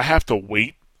 like if I have to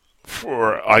wait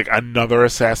for like another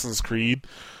Assassin's Creed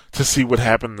to see what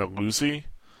happened to Lucy,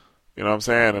 you know what I'm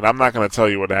saying? And I'm not going to tell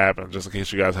you what happened just in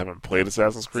case you guys haven't played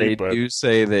Assassin's they Creed, but do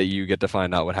say that you get to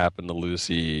find out what happened to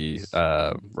Lucy,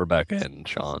 Rebecca, and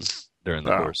Sean during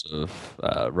the uh, course of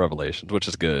Revelations, which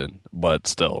is good, but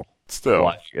still, still.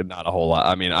 like not a whole lot.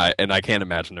 I mean, I can't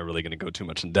imagine they're really going to go too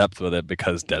much in depth with it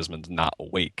because Desmond's not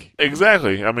awake.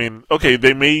 Exactly. I mean, okay,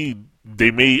 they may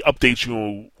update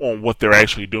you on what they're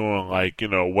actually doing, like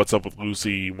what's up with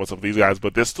Lucy, what's up with these guys,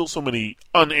 but there's still so many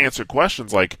unanswered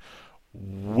questions, like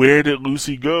where did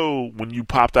Lucy go when you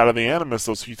popped out of the Animus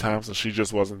those few times and she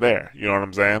just wasn't there? You know what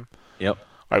I'm saying? Yep.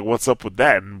 Like, what's up with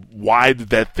that? And why did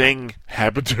that thing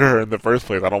happen to her in the first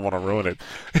place? I don't want to ruin it.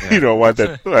 Yeah. Why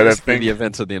that Basically, thing? the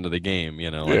events at the end of the game,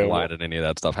 like Yeah, why well, did any of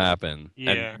that stuff happen?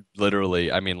 Yeah. And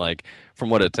literally, I mean, like from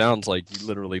what it sounds like, you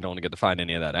literally don't get to find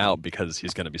any of that out because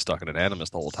he's going to be stuck in an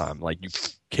Animus the whole time. Like you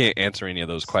can't answer any of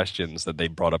those questions that they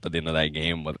brought up at the end of that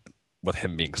game with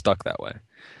him being stuck that way.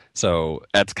 So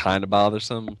that's kind of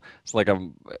bothersome. It's like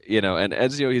and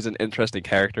Ezio, he's an interesting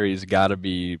character. He's got to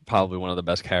be probably one of the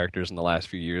best characters in the last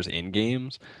few years in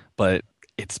games, but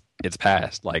it's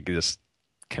past. Like, just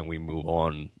can we move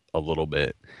on a little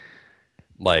bit?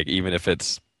 Like, even if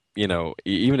it's,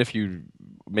 even if you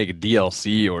make a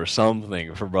DLC or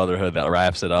something for Brotherhood that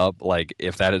wraps it up. Like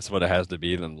if that is what it has to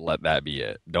be, then let that be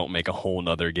it. Don't make a whole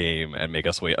nother game and make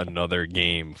us wait another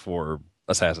game for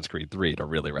Assassin's Creed 3 to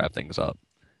really wrap things up.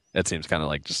 It seems kind of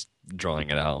like just drawing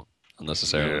it out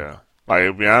unnecessarily. Yeah. Like,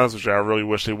 to be honest with you, I really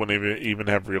wish they wouldn't even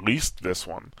have released this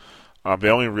one. They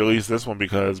only released this one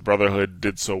because Brotherhood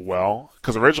did so well.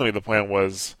 Because originally the plan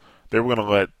was they were going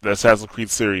to let the Assassin's Creed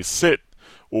series sit,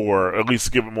 or at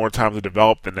least give it more time to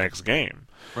develop the next game.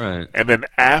 Right. And then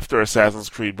after Assassin's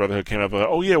Creed Brotherhood came out, they're like,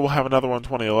 oh yeah, we'll have another one in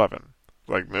 2011.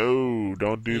 Like, no,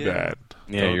 don't do that.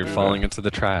 Yeah, Don't you're do falling that. into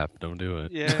the trap. Don't do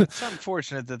it. Yeah, it's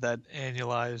unfortunate that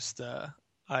annualized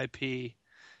IP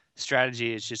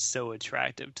strategy is just so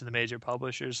attractive to the major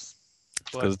publishers.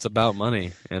 Because But it's about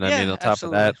money, and I yeah, mean, on top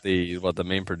of absolutely. that, the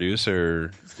main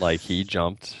producer, like he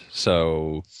jumped,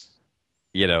 so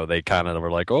they kind of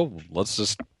were like, oh, let's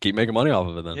just keep making money off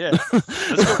of it Yeah,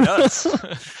 let's go nuts.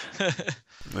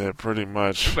 Yeah, pretty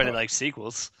much. Everybody likes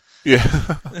sequels. Yeah.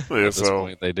 At Yeah, this so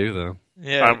point, they do though.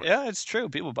 Yeah, I'm yeah, it's true.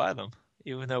 People buy them,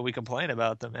 even though we complain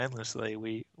about them endlessly.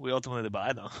 We ultimately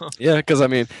buy them. Yeah, because I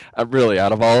mean, really,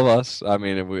 out of all of us, I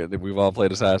mean, we've all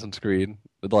played Assassin's Creed.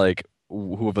 Like,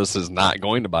 who of us is not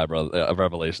going to buy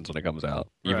Revelations when it comes out,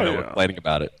 even Right. though we're Yeah. complaining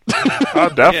about it?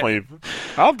 I'll Yeah.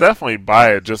 I'll definitely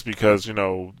buy it just because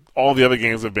all the other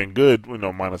games have been good.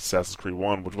 Minus Assassin's Creed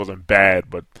 1, which wasn't bad,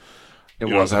 but It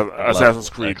you know, wasn't the level Assassin's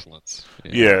of Creed. excellence.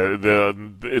 Yeah,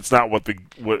 it's not what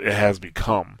it has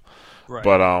become. Right.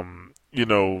 But I'm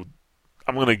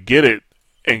gonna get it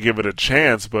and give it a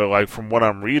chance. But like from what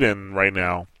I'm reading right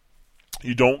now,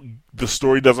 the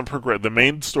story doesn't progress. The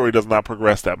main story does not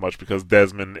progress that much because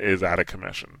Desmond is out of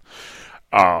commission.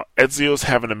 Ezio's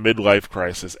having a midlife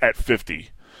crisis at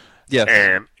 50.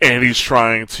 Yes. And he's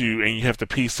trying to, and you have to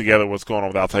piece together what's going on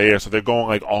with Altair. So they're going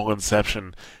like all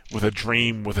Inception with a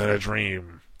dream within a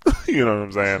dream. You know what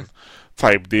I'm saying?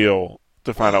 Type deal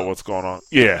to find out what's going on.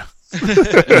 Yeah.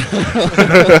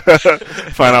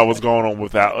 Find out what's going on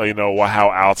with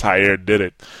how Altair did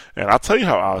it. And I'll tell you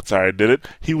how Altair did it.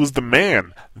 He was the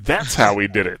man. That's how he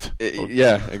did it.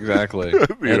 Yeah, exactly.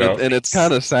 You know? And it's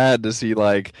kind of sad to see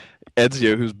like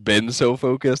Ezio, who's been so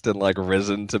focused and like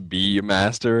risen to be a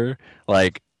master,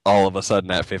 like all of a sudden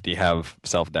at 50 have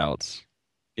self doubts.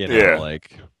 Yeah.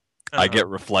 Like I get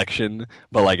reflection,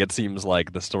 but like it seems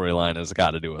like the storyline has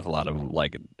got to do with a lot of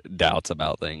like doubts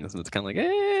about things, and it's kind of like,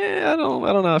 I don't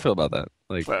know how I feel about that.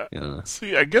 Like,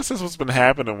 See, I guess that's what's been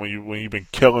happening when you've been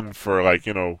killing for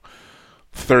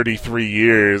 33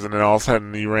 years, and then all of a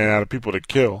sudden you ran out of people to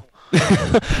kill.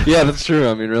 Yeah, that's true.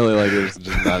 I mean, really, like there's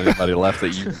just not anybody left that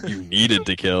you needed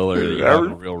to kill or that you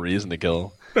have a real reason to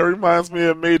kill. That reminds me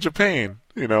of Major Payne.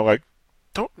 Like,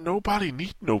 don't nobody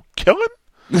need no killing?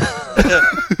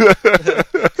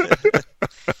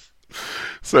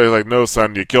 So he's like, no,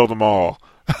 son, you killed them all.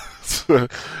 So,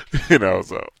 I don't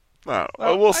know.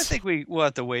 Well, I think we'll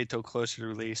have to wait till closer to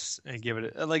release and give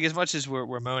it like as much as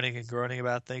we're moaning and groaning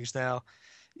about things now.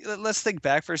 Let's think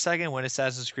back for a second when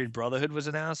Assassin's Creed Brotherhood was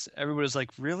announced. Everybody was like,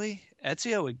 "Really,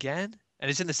 Ezio again?" And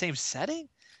it's in the same setting.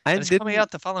 And it's coming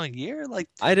out the following year. Like,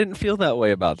 I didn't feel that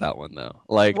way about that one though.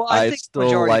 Like, well, I I think still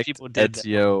majority of liked people did that.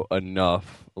 Ezio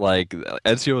enough. Like,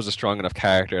 Ezio was a strong enough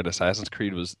character, and Assassin's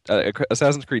Creed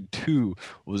 2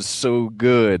 was so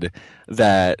good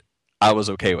that I was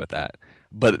okay with that.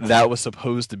 But that was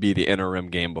supposed to be the interim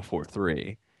game before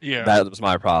 3. Yeah. That was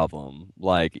my problem.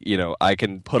 Like, I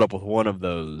can put up with one of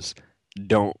those.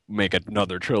 Don't make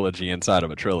another trilogy inside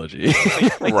of a trilogy.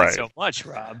 Like Right. so much,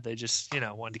 Rob. They just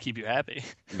wanted to keep you happy.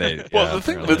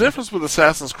 The difference with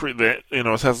Assassin's Creed,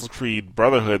 Assassin's Creed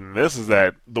Brotherhood, and this is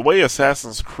that the way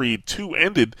Assassin's Creed 2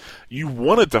 ended, you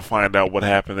wanted to find out what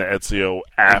happened to Ezio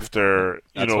after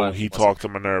he talked to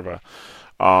Minerva.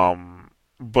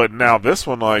 But now this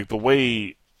one, like the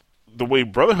way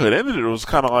Brotherhood ended, it was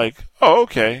kind of like, oh,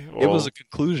 okay. Well, it was a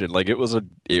conclusion. Like it was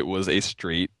a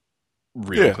straight,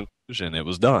 real conclusion. It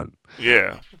was done.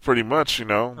 Yeah, pretty much.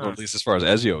 At least as far as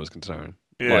Ezio was concerned.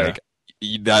 Yeah.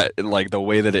 Like the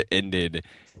way that it ended,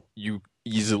 you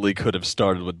easily could have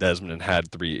started with Desmond and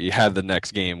had the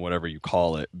next game, whatever you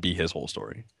call it, be his whole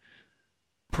story.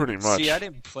 Pretty much. See, I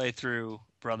didn't play through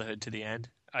Brotherhood to the end.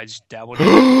 I just dabbled in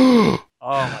it.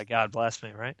 Oh my god,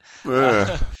 blasphemy, right?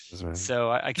 Yeah.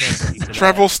 So I can't speak to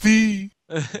Travel Steve.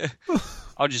 that.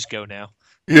 I'll just go now.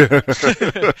 Yeah.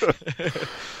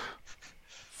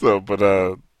 So, but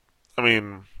I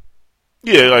mean,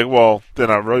 yeah, like, well, then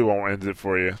I really won't end it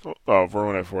for you,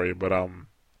 ruin it for you. But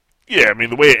yeah, I mean,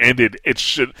 the way it ended,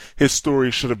 his story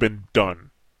should have been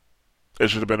done. It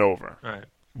should have been over. Right.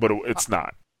 But it's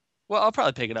not. Well, I'll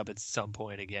probably pick it up at some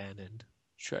point again and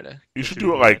try to. You should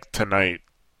do it like tonight.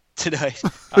 tonight.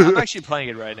 I'm actually playing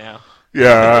it right now.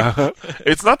 Yeah,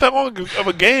 it's not that long of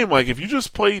a game. Like if you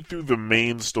just play through the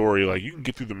main story, like you can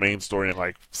get through the main story in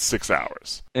like 6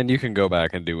 hours. And you can go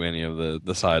back and do any of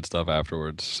the side stuff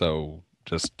afterwards. So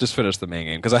just finish the main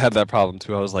game because I had that problem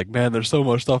too. I was like, man, there's so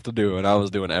much stuff to do, and I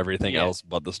was doing everything Yeah. else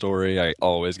but the story. I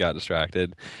always got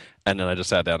distracted, and then I just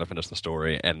sat down to finish the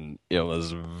story, and it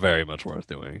was very much worth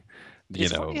doing.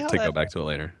 It's funny how To go that. back to it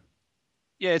later.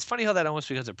 Yeah, it's funny how that almost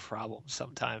becomes a problem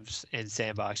sometimes in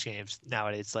sandbox games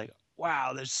nowadays. It's like,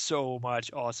 wow, there's so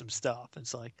much awesome stuff.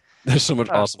 It's like, There's so much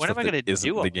awesome when am stuff I that going to isn't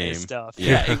do all the this game. stuff?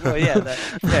 Yeah. Well, yeah,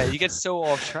 yeah. You get so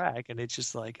off track, and it's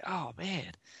just like, oh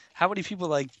man, how many people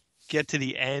like get to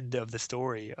the end of the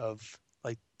story of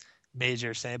like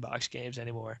major sandbox games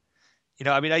anymore?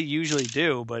 I mean, I usually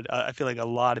do, but I feel like a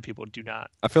lot of people do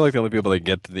not. I feel like the only people that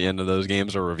get to the end of those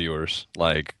games are reviewers.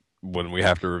 Like when we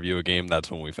have to review a game, that's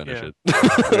when we finish Yeah. it.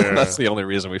 Yeah. That's the only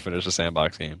reason we finish a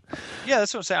sandbox game. Yeah,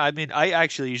 that's what I'm saying. I mean, I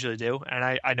actually usually do, and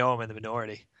I know I'm in the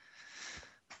minority.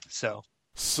 So.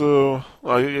 So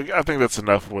I think that's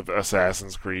enough with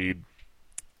Assassin's Creed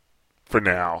for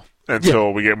now.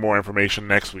 Until we get more information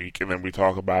next week, and then we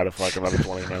talk about it for like another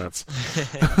 20 minutes.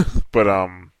 But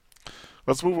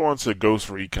let's move on to Ghost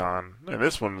Recon, and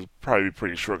this one is probably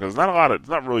pretty short because it's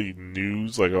not really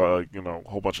news, like a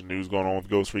whole bunch of news going on with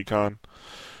Ghost Recon.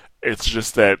 It's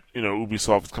just that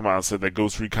Ubisoft has come out and said that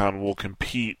Ghost Recon will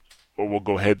compete or will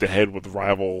go head to head with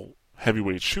rival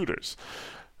heavyweight shooters.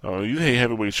 You say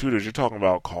heavyweight shooters, you're talking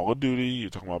about Call of Duty,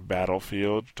 you're talking about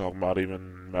Battlefield, you're talking about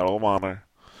even Medal of Honor.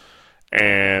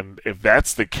 And if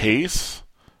that's the case,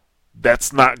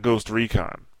 that's not Ghost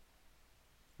Recon.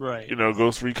 Right.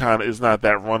 Ghost Recon is not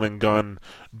that run and gun,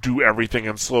 do everything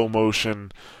in slow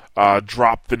motion,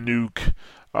 drop the nuke,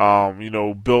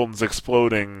 buildings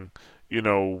exploding,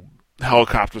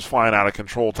 helicopters flying out of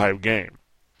control type game.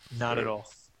 Not at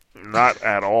all. Not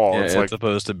at all. Yeah, it's it's like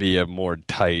supposed to be a more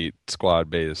tight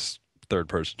squad-based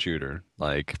third-person shooter.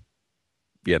 Like,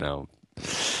 yeah.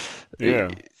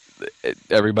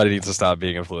 Everybody needs to stop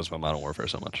being influenced by Modern Warfare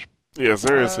so much. Yeah,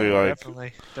 seriously,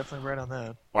 definitely right on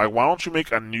that. Like, why don't you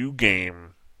make a new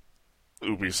game,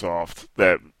 Ubisoft,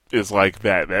 that is like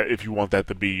that? That if you want that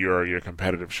to be your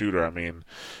competitive shooter, I mean,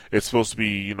 it's supposed to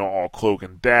be all cloak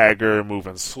and dagger,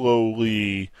 moving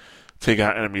slowly, taking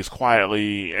out enemies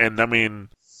quietly, and I mean,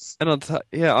 and on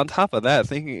top of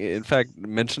that, in fact,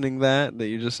 mentioning that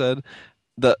you just said,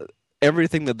 the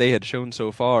everything that they had shown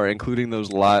so far, including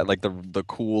those like the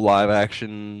cool live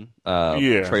action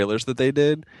trailers that they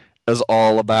did, is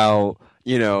all about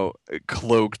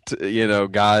cloaked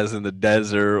guys in the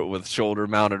desert with shoulder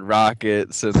mounted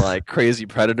rockets and like crazy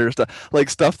predator stuff, like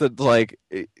stuff that like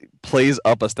plays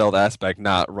up a stealth aspect,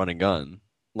 not run and gun.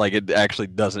 Like it actually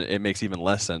doesn't. It makes even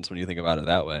less sense when you think about it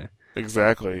that way.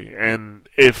 Exactly, and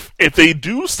if they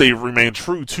do remain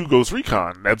true to Ghost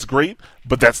Recon, that's great.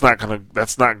 But that's not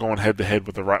going head to head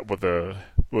with the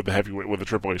heavyweight with the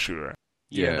AAA shooter.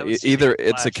 Yeah, either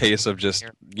it's a case of just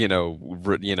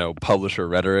publisher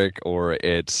rhetoric, or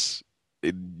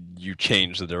you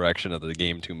change the direction of the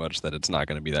game too much that it's not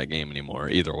going to be that game anymore.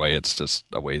 Either way, it's just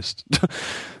a waste.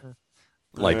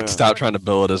 Stop trying to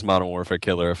build it as Modern Warfare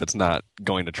killer if it's not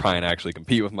going to try and actually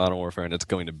compete with Modern Warfare, and it's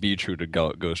going to be true to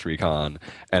Ghost Recon.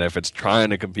 And if it's trying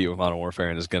to compete with Modern Warfare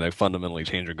and is going to fundamentally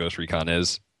change what Ghost Recon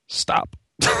is, stop.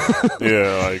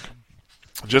 Yeah, like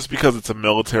just because it's a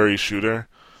military shooter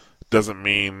doesn't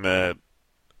mean that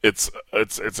it's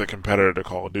a competitor to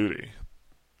Call of Duty.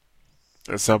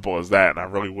 As simple as that, and I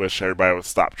really wish everybody would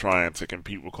stop trying to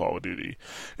compete with Call of Duty.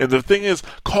 And the thing is,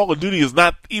 Call of Duty is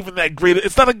not even that great.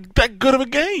 It's not that good of a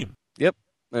game. Yep,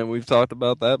 and we've talked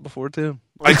about that before too.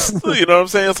 Like, you know what I'm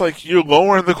saying? It's like you're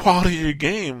lowering the quality of your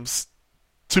games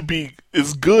to be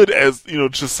as good as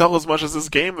to sell as much as this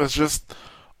game that's just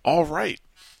all right.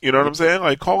 You know what I'm saying?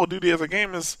 Like Call of Duty as a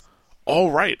game is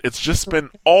all right. It's just been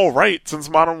all right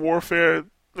since Modern Warfare.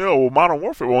 Modern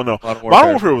Warfare. Well, no, Modern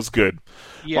Warfare was good.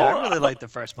 Yeah, I really liked the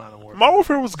first Modern Warfare. Modern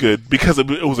Warfare was good because it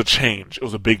was a change. It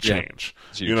was a big change.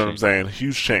 Yeah, you know what I'm saying?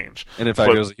 Huge change. And in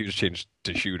fact, it was a huge change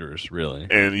to shooters, really.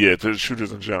 And yeah, to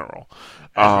shooters in general.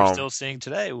 As we're still seeing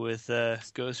today with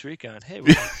Ghost Recon. Hey,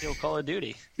 we're going to steal Call of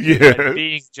Duty. Yeah.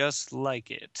 Being just like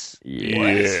it.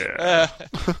 Yeah.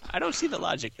 I don't see the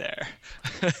logic there.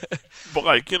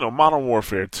 But Modern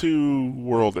Warfare 2,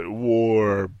 World at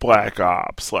War, Black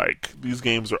Ops, these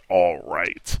games are all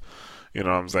right. You know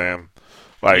what I'm saying?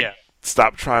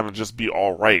 Stop trying to just be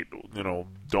all right.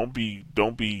 Don't be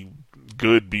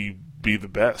good. Be the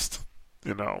best.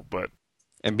 But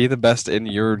and be the best in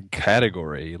your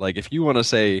category. Like if you want to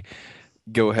say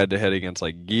go head to head against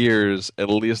like Gears, at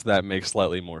least that makes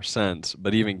slightly more sense.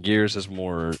 But even Gears is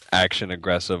more action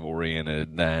aggressive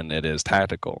oriented than it is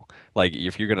tactical. Like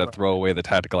if you're gonna throw away the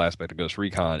tactical aspect of Ghost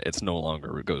Recon, it's no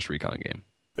longer a Ghost Recon game.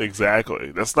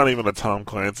 Exactly. That's not even a Tom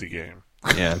Clancy game.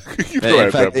 Yeah. You know, In at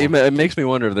that fact, point. it makes me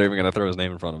wonder if they're even gonna throw his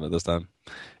name in front of it this time.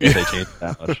 If they change it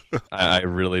that much. I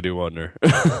really do wonder.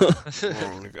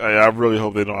 I really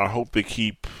hope they don't. I hope they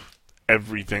keep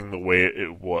everything the way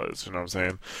it was. You know what I'm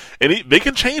saying? And they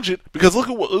can change it because look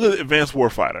at Advanced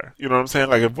Warfighter. You know what I'm saying?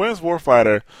 Like Advanced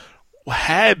Warfighter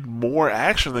had more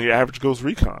action than your average Ghost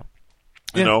Recon.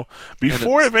 You Yeah. know,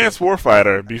 before Advanced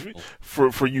Warfighter,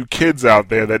 for you kids out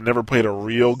there that never played a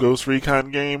real Ghost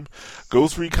Recon game,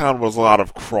 Ghost Recon was a lot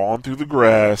of crawling through the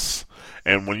grass,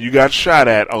 and when you got shot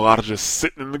at, a lot of just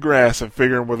sitting in the grass and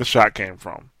figuring where the shot came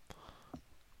from.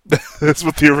 That's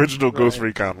what the original Ghost Right.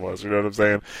 Recon was. You know what I'm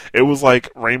saying? It was like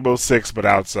Rainbow Six, but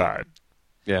outside.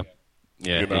 Yeah.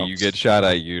 Yeah, You know? you get shot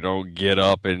at, you don't get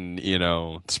up and,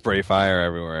 spray fire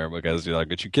everywhere because you'll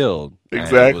get you killed. And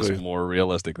it was Exactly. more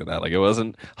realistic than that. Like, it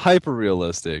wasn't hyper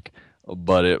realistic,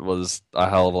 but it was a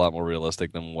hell of a lot more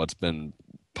realistic than what's been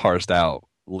parsed out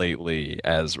lately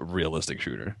as realistic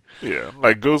shooter. Yeah,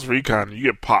 like Ghost Recon, you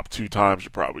get popped 2 times,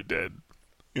 you're probably dead.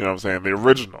 You know what I'm saying? The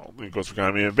original Ghost Recon.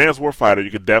 I mean, Advanced Warfighter,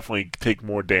 you could definitely take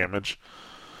more damage.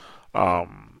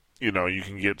 You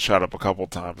can get shot up a couple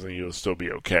times and you'll still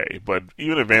be okay. But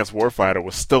even Advanced Warfighter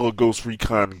was still a Ghost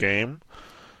Recon game.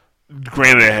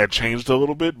 Granted, it had changed a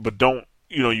little bit, but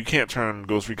you can't turn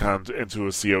Ghost Recon into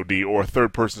a COD or a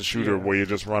third-person shooter Yeah. where you're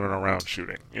just running around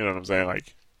shooting. You know what I'm saying?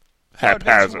 Like, No,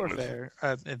 Advanced haphazardly. Warfare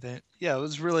event. Yeah, it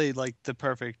was really like the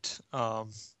perfect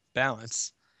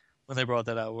balance when they brought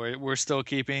that out. Where we're still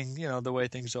keeping, the way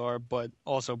things are, but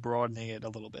also broadening it a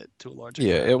little bit to a larger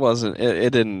Yeah, crowd.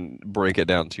 it didn't break it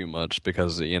down too much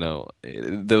because,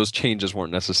 those changes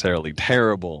weren't necessarily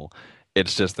terrible.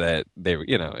 It's just that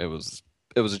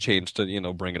it was a change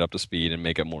to, bring it up to speed and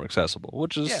make it more accessible,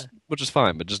 Yeah, which is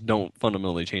fine, but just don't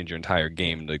fundamentally change your entire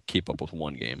game to keep up with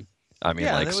one game. I mean,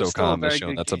 yeah, like and it was still a SOCOM has very shown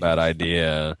good that's a game. bad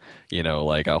idea.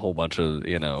 Like a whole bunch of,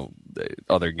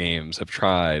 other games have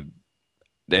tried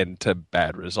and to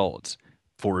bad results.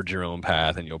 Forge your own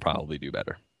path and you'll probably do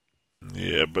better.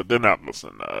 Yeah, but they're not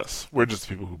listening to us. We're just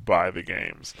people who buy the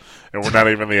games. And we're not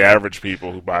even the average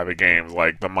people who buy the games.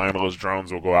 Like, the mindless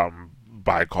drones will go out and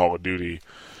buy Call of Duty,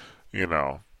 you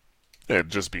know, and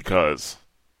just because.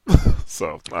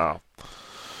 So,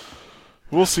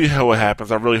 we'll see how it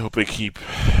happens. I really hope they keep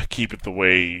it the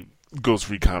way Ghost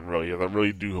Recon really is. I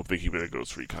really do hope they keep it a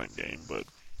Ghost Recon game, but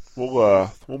we'll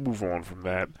move on from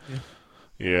that. Yeah.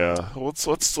 Yeah, let's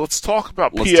talk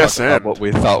about Let's PSN. talk about what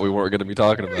we thought we weren't going to be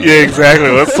talking about. Yeah, exactly.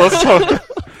 Let's talk.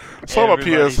 Let's talk about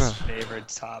Everybody's PSN. favorite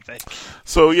topic.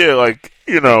 So yeah,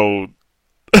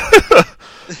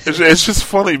 it's just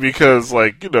funny because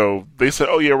they said,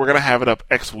 oh yeah, we're gonna have it up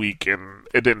X week, and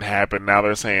it didn't happen. Now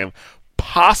they're saying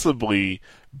possibly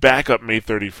back up May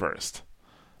 31st.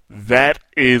 That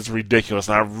is ridiculous.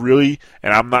 And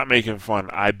I'm not making fun.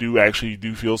 I actually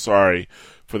do feel sorry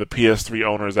for the PS3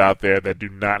 owners out there that do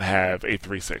not have a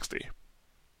 360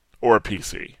 or a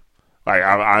PC. Like,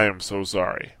 I am so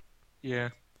sorry. Yeah.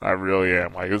 I really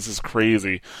am. Like, this is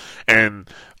crazy. And,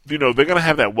 they're going to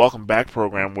have that welcome back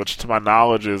program, which to my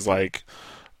knowledge is like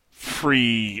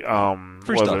free, Free what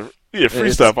is stuff. it? Yeah, free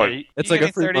It's- stuff. Yeah, Like, It's you're like a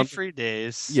getting free 30 month. free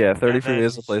days. Yeah, 30 and free then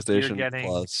days of you're PlayStation getting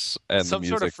Plus and the some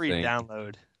music sort of free thing.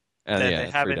 download And that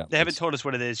yeah, free they haven't downloads. told us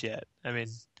what it is yet. I mean,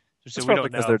 so It's we probably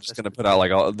don't because know. they're just going to put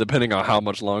out depending on how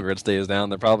much longer it stays down,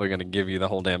 they're probably going to give you the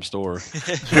whole damn store. I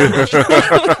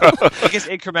guess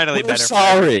incrementally We're better.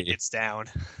 sorry. It's down.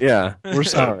 Yeah, we're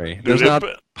sorry. dude, There's not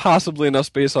possibly enough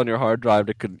space on your hard drive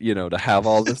to have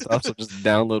all this stuff, so just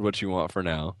download what you want for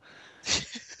now.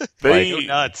 Go they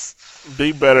nuts.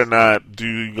 they better not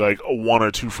do like a 1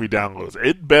 or 2 free downloads.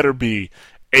 It better be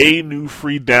a new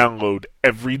free download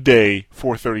every day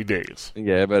for 30 days.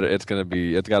 Yeah, but it's got to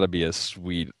be a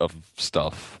suite of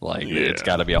stuff. Like it's Yeah.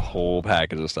 got to be a whole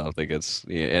package of stuff that gets,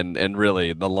 and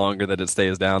really, the longer that it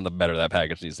stays down, the better that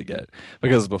package needs to get.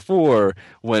 Because before,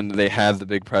 when they had the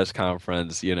big press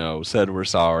conference, said we're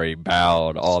sorry,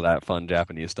 bowed, all that fun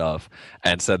Japanese stuff,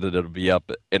 and said that it'll be up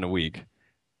in a week,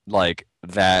 like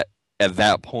that. At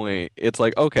that point, it's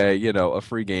like, okay, a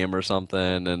free game or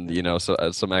something, and so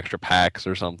some extra packs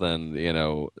or something,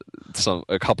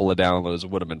 a couple of downloads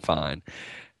would have been fine.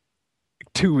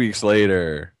 2 weeks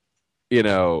later, you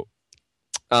know,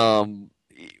 um,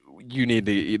 you need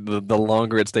the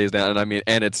longer it stays down, and I mean,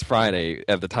 and it's Friday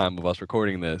at the time of us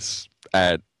recording this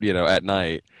at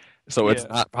night. So it's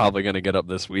Yeah. not probably going to get up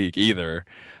this week either.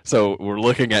 So we're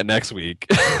looking at next week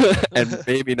and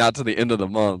maybe not to the end of the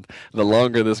month. The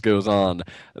longer this goes on,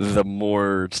 the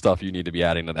more stuff you need to be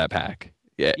adding to that pack.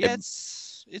 Yeah. Yeah,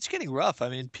 it's getting rough. I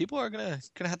mean, people are gonna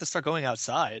have to start going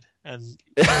outside, and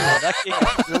that can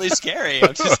get really scary.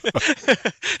 I'm just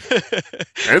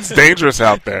It's dangerous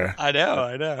out there. I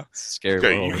know. Scary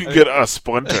Okay, you world. can get a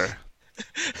splinter.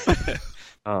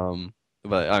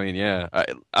 But I mean, yeah,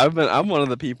 I'm one of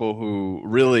the people who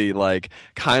really like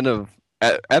kind of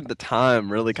at the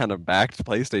time really kind of backed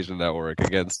PlayStation Network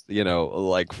against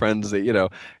like friends that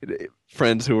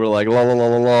friends who were like la la la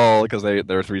la la because they're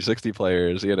 360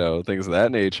 players, things of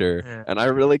that nature, Yeah. and I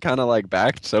really kind of like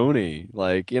backed Sony,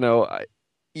 like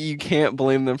you can't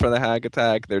blame them for the hack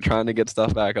attack. They're trying to get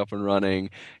stuff back up and running.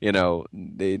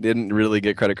 They didn't really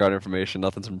get credit card information.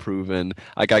 Nothing's been proven.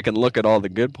 Like I can look at all the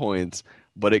good points,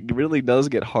 but it really does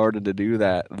get harder to do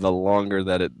that the longer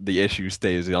that the issue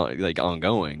stays like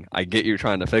ongoing. I get you're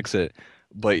trying to fix it,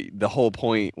 but the whole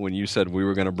point when you said we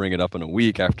were going to bring it up in a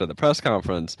week after the press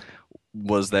conference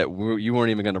was that you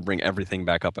weren't even going to bring everything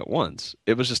back up at once.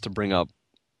 It was just to bring up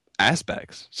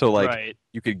aspects. So like Right.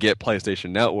 you could get PlayStation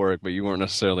Network, but you weren't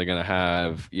necessarily going to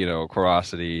have,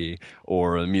 Ferocity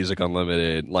or Music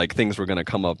Unlimited. Like things were going to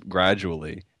come up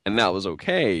gradually, and that was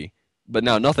okay. But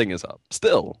now nothing is up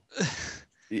still.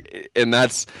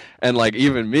 And like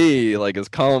even me, like as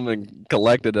calm and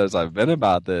collected as I've been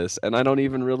about this, and I can't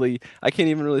even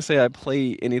really say I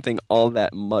play anything all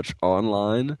that much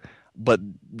online, but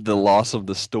the loss of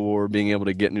the store, being able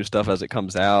to get new stuff as it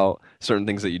comes out, certain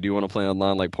things that you do want to play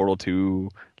online, like Portal 2,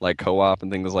 like co-op and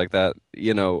things like that,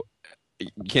 you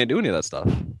can't do any of that stuff.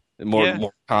 Yeah.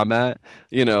 More combat,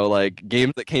 like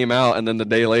games that came out and then the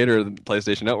day later the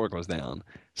PlayStation Network was down.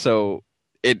 So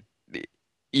it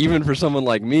even for someone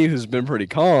like me who's been pretty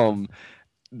calm,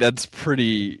 it's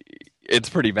pretty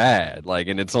bad. Like,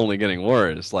 and it's only getting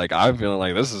worse. Like, I'm feeling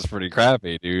like this is pretty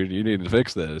crappy, dude. You need to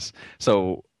fix this.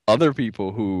 So, other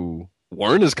people who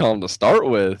weren't as calm to start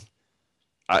with,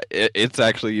 it's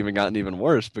actually even gotten even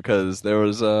worse because there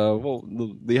was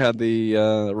they had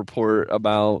the report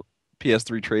about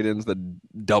PS3 trade-ins that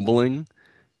doubling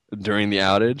during the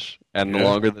outage, and the Yeah.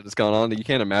 longer that it's gone on, you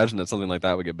can't imagine that something like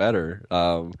that would get better.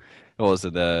 What was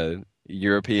it? The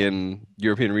European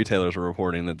retailers were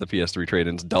reporting that the PS3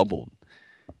 trade-ins doubled.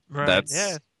 Right. Yeah.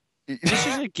 That's Just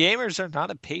usually gamers are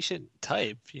not a patient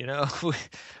type, We and even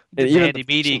demand the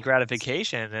immediate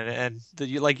gratification, and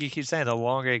like you keep saying, the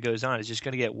longer it goes on, it's just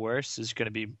going to get worse. There's going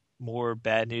to be more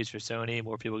bad news for Sony.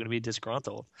 More people are going to be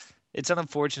disgruntled. It's an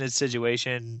unfortunate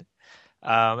situation.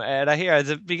 And I hear at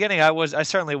the beginning, I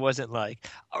certainly wasn't like,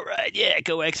 all right, yeah,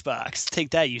 go Xbox, take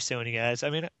that, you Sony guys. I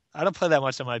mean, I don't play that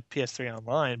much on my PS3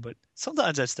 online, but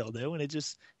sometimes I still do, and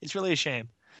it's really a shame.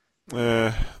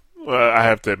 Well, I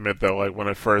have to admit though, like when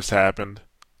it first happened,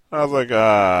 I was like,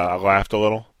 I laughed a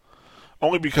little,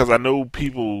 only because I know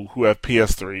people who have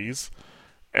PS3s,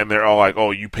 and they're all like,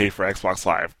 "Oh, you pay for Xbox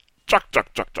Live." Chuck,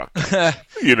 chuck, chuck, chuck. That's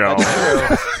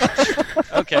true.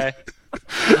 Okay.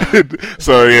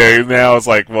 So yeah, now it's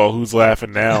like, well, who's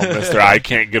laughing now, Mister? I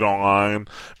can't get online,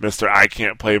 Mister. I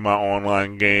can't play my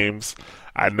online games.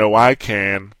 I know I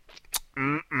can.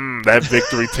 That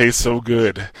victory tastes so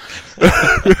good.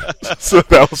 So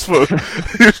that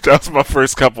was my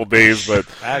first couple days, but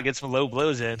Wow, get some low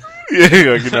blows in.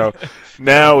 yeah,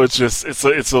 now it's just it's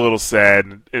a little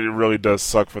sad. It really does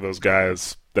suck for those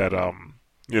guys that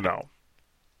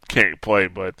can't play,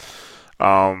 but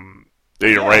yeah,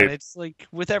 you're right. And it's like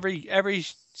with every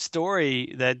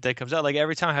story that comes out, like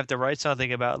every time I have to write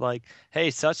something about like, hey,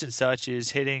 such and such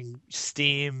is hitting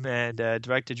Steam and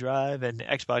Direct to Drive and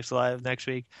Xbox Live next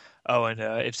week. Oh, and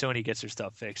if Sony gets their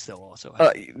stuff fixed, they'll also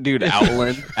have it. dude,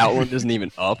 Outland isn't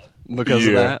even up because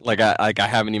of Yeah. that. Like I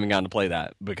haven't even gotten to play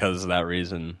that because of that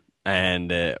reason.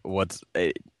 And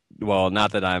well,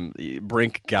 not that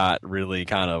Brink got really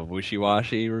kind of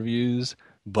wishy-washy reviews,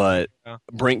 but Yeah.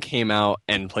 Brink came out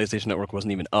and PlayStation Network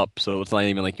wasn't even up, so it's not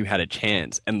even like you had a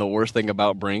chance. And the worst thing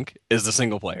about Brink is the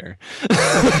single player.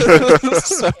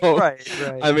 So, Right.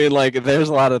 I mean, like, there's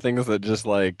a lot of things that just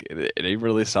like they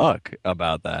really suck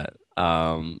about that.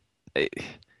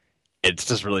 It's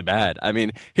just really bad. I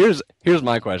mean, here's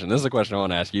my question. This is a question I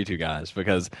want to ask you two guys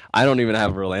because I don't even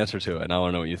have a real answer to it, and I want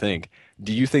to know what you think.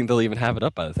 Do you think they'll even have it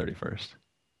up by the 31st?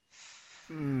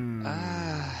 No.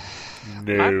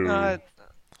 I'm not.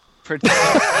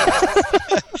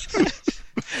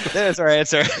 There's our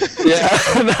answer. Yeah,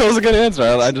 that was a good answer.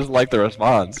 I just like the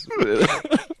response. It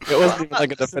wasn't even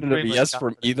like a definitive yes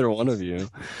from either one of you.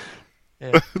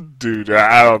 Yeah. Dude,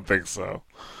 I don't think so.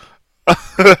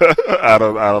 I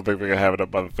don't think they're gonna have it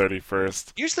up by the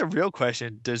 31st. Here's the real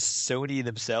question: does Sony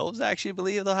themselves actually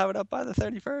believe they'll have it up by the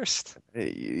 31st?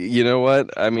 You know what?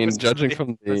 I mean, Was this judging noise?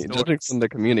 from the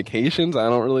communications, I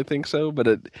don't really think so.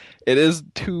 But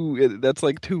that's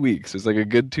like 2 weeks. It's like a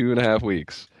good 2.5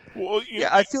 weeks. Well, Yeah,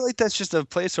 I feel like that's just a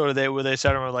placeholder there where they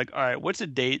sat around like, all right, what's a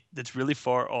date that's really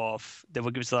far off that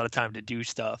will give us a lot of time to do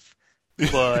stuff,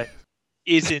 but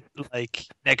isn't like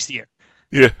next year?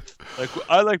 yeah. Like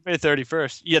I like May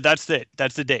 31st. Yeah, that's it.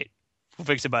 That's the date. We'll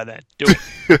fix it by then. Do it.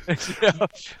 You know?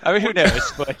 I mean, who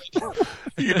knows? But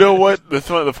You know what? The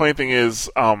funny thing is,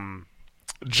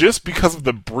 just because of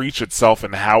the breach itself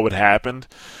and how it happened,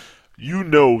 you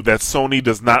know that Sony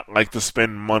does not like to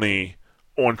spend money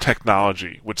on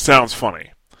technology, which sounds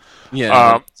funny. Yeah,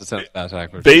 Um, it's a fast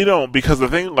backwards. they don't, because the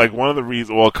thing, like one of the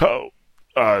reasons, well,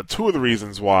 two of the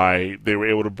reasons why they were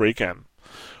able to break in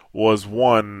was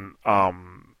one,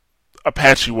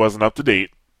 Apache wasn't up to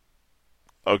date.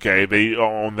 Okay, they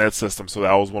own that system, so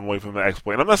that was one way for them to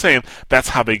exploit. And I'm not saying that's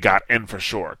how they got in for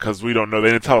sure, because we don't know.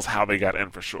 They didn't tell us how they got in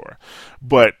for sure.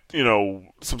 But,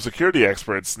 some security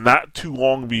experts, not too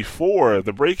long before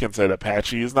the break-in, said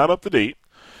Apache is not up to date.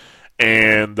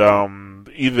 And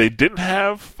either they didn't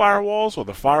have firewalls, or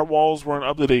the firewalls weren't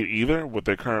up to date either with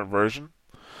their current version.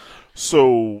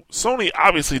 So Sony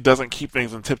obviously doesn't keep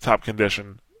things in tip-top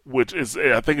condition, which is,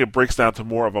 I think it breaks down to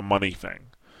more of a money thing.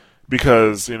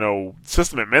 Because,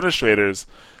 system administrators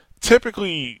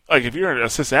typically, like if you're a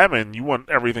sysadmin, you want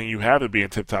everything you have to be in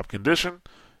tip-top condition.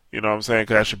 You know what I'm saying?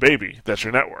 Because that's your baby. That's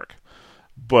your network.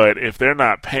 But if they're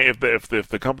not paying, if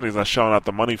the company's not shelling out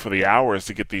the money for the hours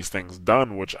to get these things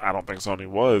done, which I don't think Sony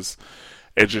was,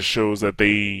 it just shows that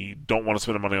they don't want to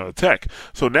spend the money on the tech.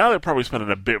 So now they're probably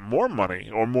spending a bit more money,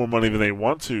 or more money than they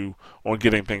want to, on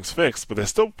getting things fixed. But they're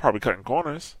still probably cutting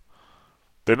corners.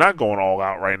 They're not going all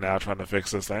out right now trying to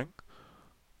fix this thing.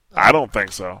 I don't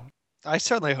think so. I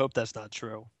certainly hope that's not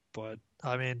true. But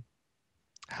I mean,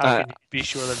 how Uh, can you be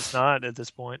sure that it's not at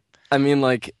this point? I mean,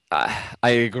 like, I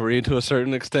agree to a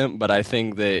certain extent, but I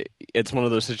think that it's one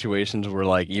of those situations where,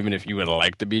 like, even if you would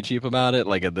like to be cheap about it,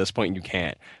 like, at this point, you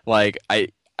can't. Like,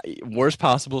 worst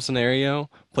possible scenario,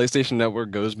 PlayStation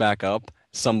Network goes back up,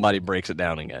 somebody breaks it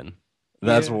down again.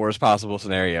 That's the Yeah. worst possible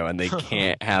scenario, and they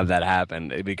can't have that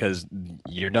happen because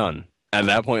you're done. At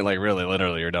that point, like, really,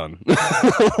 literally, you're done.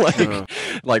 Uh,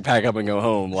 Like, pack up and go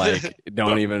home. Like,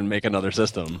 don't even make another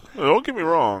system. don't get me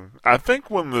wrong. I think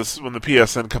when the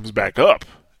PSN comes back up,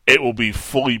 it will be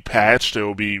fully patched. It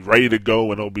will be ready to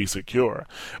go, and it'll be secure.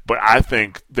 But I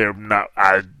think they're not.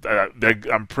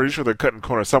 I'm pretty sure they're cutting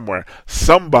corners somewhere.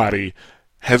 Somebody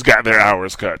has got their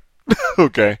hours cut.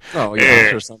 Okay. Oh, yeah, I'm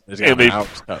sure somebody's got and an they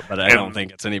hours cut, but I and don't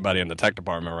think it's anybody in the tech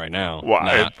department right now.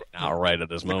 well, Not right at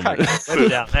this moment. Probably put it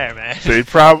down there, man. they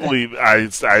probably I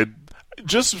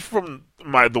just from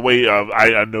the way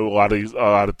I know a lot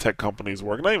of tech companies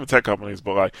work, not even tech companies,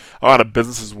 but like a lot of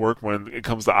businesses work when it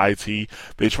comes to IT.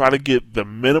 They try to get the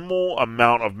minimal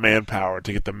amount of manpower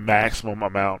to get the maximum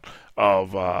amount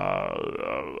of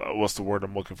what's the word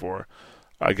I'm looking for?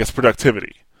 I guess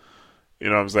productivity. You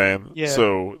know what I'm saying? Yeah.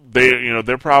 So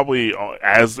they're probably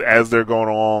as they're going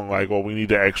along, like, well, we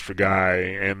need an extra guy,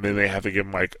 and then they have to give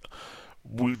him like,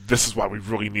 this is why we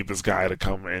really need this guy to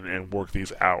come in and work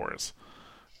these hours.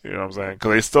 You know what I'm saying?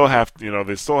 Because they still have,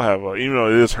 they still have, even though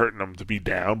it is hurting them to be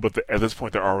down, but at this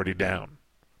point they're already down.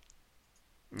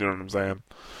 You know what I'm saying?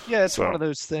 Yeah, it's one So of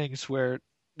those things where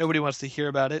nobody wants to hear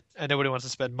about it and nobody wants to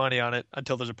spend money on it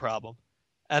until there's a problem.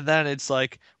 And then it's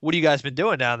like, what have you guys been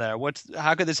doing down there?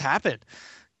 How could this happen?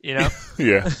 You know?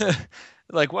 yeah,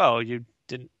 Like, well, you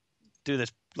didn't do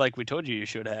this like we told you you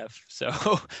should have. So,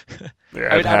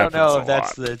 yeah, I it mean, I don't happens know a if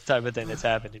that's lot. the type of thing that's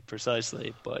happening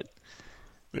precisely, but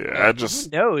Yeah, I who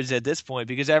just knows at this point?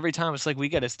 Because every time it's like we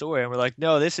get a story and we're like,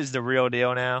 no, this is the real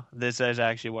deal now. This is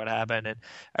actually what happened, and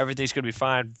everything's gonna be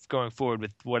fine going forward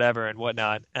with whatever and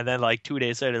whatnot. And then like 2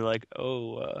 days later, like,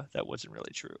 oh, that wasn't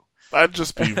really true. I'd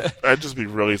just be I'd just be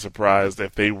really surprised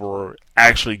if they were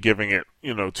actually giving it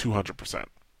 200%.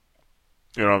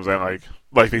 You know what I'm saying?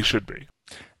 Like they should be.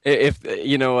 If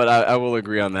you know what, I will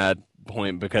agree on that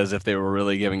point because if they were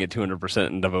really giving it 200%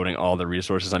 and devoting all the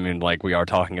resources, I mean, like we are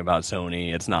talking about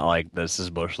Sony, it's not like this is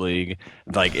Bush League.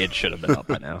 Like it should have been up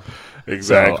by now.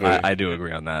 Exactly. So I do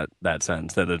agree on that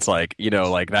sense that it's like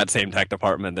like that same tech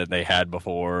department that they had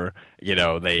before.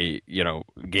 They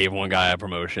gave one guy a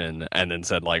promotion and then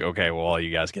said like, okay, well, all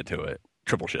you guys get to it,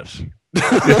 triple shifts.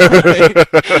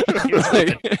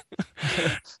 Like,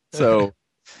 so.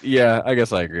 Yeah, I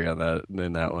guess I agree on that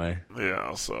in that way.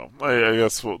 Yeah, so I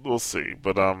guess we'll see.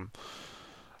 But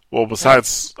well,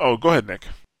 besides, oh, go ahead, Nick.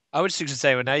 I was just gonna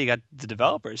say, well, now you got the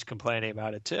developers complaining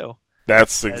about it too.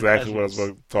 That's As exactly what I was was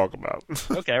going to talk about.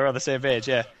 okay, we're on the same page,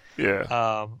 yeah.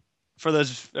 Yeah. For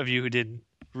those of you who didn't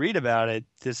read about it,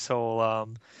 this whole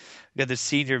we got the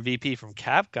senior VP from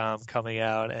Capcom coming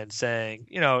out and saying,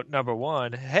 number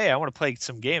one, hey, I want to play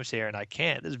some games here and I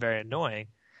can't. This is very annoying.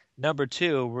 Number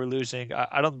two, we're losing.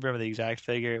 I don't remember the exact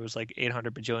figure. It was like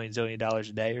 800 bajillion zillion dollars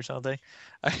a day or something.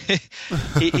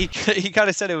 He kind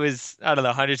of said it was, I don't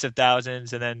know, hundreds of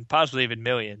thousands and then possibly even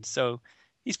millions. So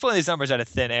he's pulling these numbers out of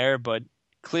thin air, but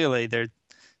clearly their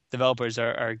developers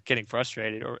are getting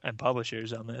frustrated and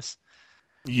publishers on this.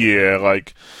 Yeah,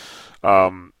 like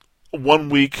 1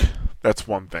 week, that's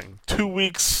one thing. 2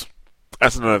 weeks,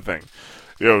 that's another thing.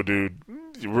 Yo, dude,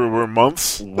 we're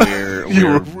months.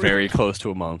 We're very close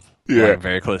to a month. Yeah, like,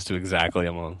 very close to exactly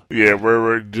a month. Yeah,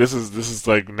 we're this is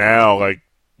like now, like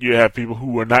you have people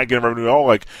who are not getting revenue at all.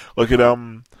 Like, look at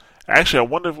Actually, I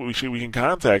wonder if we can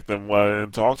contact them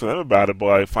and talk to them about it. But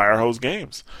like Firehose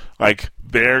Games, like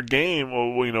their game,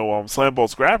 Slam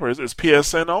Bolt Scrappers is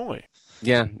PSN only.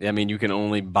 Yeah, I mean, you can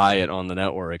only buy it on the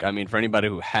network. I mean, for anybody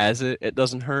who has it, it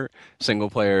doesn't hurt.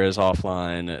 Single player is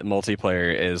offline.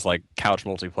 Multiplayer is like couch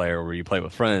multiplayer where you play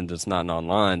with friends. It's not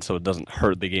online, so it doesn't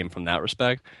hurt the game from that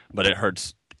respect, but it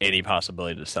hurts any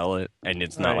possibility to sell it, and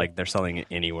it's not like they're selling it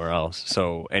anywhere else.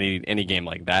 So any game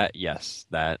like that, yes,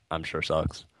 that I'm sure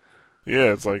sucks.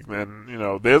 Yeah, it's like,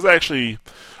 man, there's actually,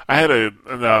 I had it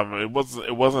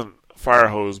wasn't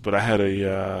Firehose, but I had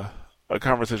a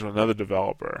conversation with another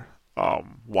developer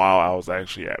while I was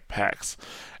actually at PAX,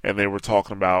 and they were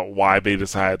talking about why they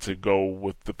decided to go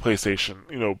with the PlayStation,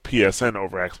 PSN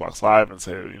over Xbox Live, and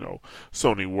say,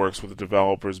 Sony works with the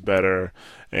developers better,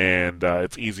 and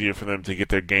it's easier for them to get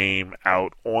their game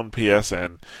out on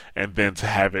PSN, and then to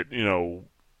have it,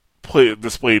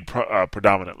 displayed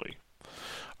predominantly.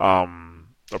 Or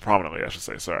prominently, I should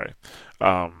say. Sorry,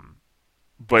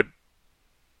 but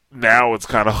now it's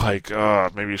kind of like,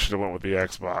 maybe you should have went with the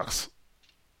Xbox.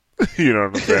 You know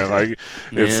what I'm saying? Like,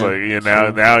 it's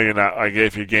now you're not, like,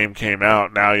 if your game came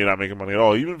out, now you're not making money at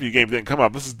all. Even if your game didn't come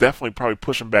out, this is definitely probably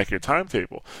pushing back your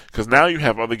timetable, because now you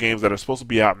have other games that are supposed to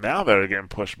be out now that are getting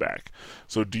pushed back.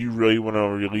 So, do you really want to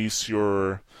release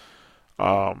your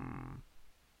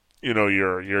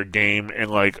your game in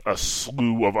like a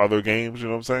slew of other games? You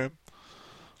know what I'm saying?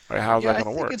 Like, how's that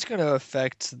going to work? I think it's going to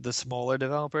affect the smaller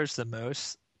developers the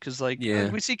most because,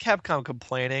 we see Capcom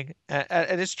complaining,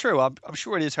 and it's true. I'm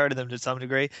sure it is hurting them to some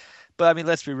degree, but I mean,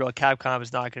 let's be real. Capcom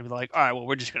is not going to be like, all right, well,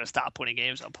 we're just going to stop putting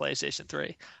games on PlayStation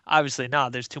 3. Obviously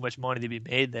not. There's too much money to be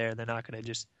made there. They're not going to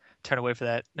just turn away for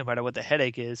that, no matter what the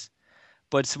headache is.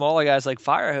 But smaller guys like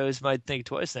Firehose might think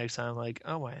twice next time, like,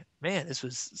 oh my man, this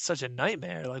was such a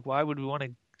nightmare. Like, why would we want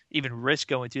to even risk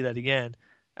going through that again?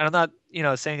 And I'm not,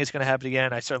 saying it's going to happen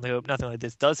again. I certainly hope nothing like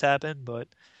this does happen. But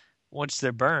once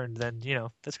they're burned, then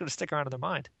that's going to stick around in their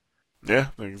mind. Yeah,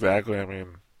 exactly. I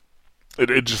mean,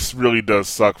 it just really does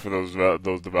suck for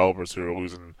those developers who are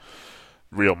losing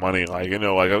real money. Like,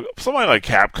 somebody like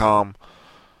Capcom,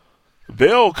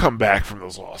 they'll come back from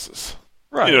those losses.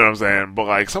 Right. You know what I'm saying? But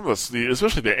like some of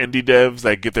especially the indie devs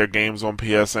that get their games on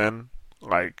PSN,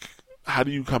 like, how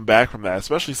do you come back from that?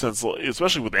 Especially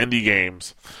with indie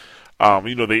games,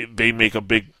 they make a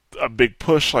big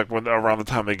push like around the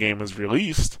time the game is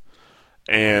released,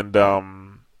 and a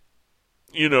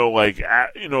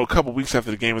couple weeks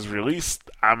after the game is released,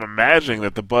 I'm imagining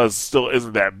that the buzz still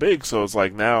isn't that big. So it's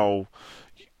like now,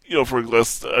 for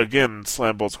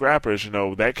Slam Bolt Scrappers,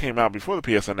 that came out before the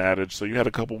PSN outage, so you had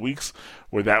a couple weeks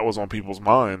where that was on people's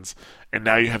minds, and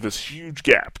now you have this huge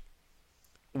gap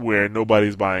where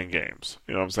nobody's buying games.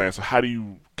 You know what I'm saying? So how do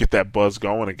you get that buzz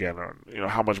going again? Or,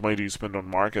 how much money do you spend on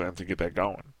marketing to get that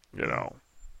going?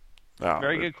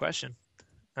 Very good question.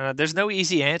 There's no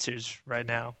easy answers right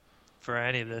now for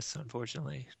any of this,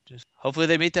 unfortunately. Just hopefully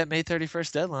they meet that May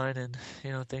 31st deadline, and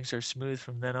things are smooth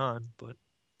from then on. But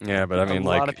yeah, but I mean, a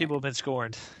lot of people have been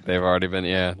scorned. They've already been,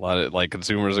 a lot of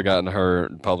consumers have gotten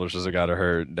hurt, publishers have gotten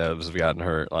hurt, devs have gotten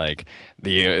hurt, and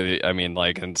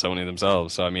Sony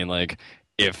themselves. So I mean,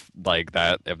 if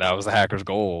that was the hacker's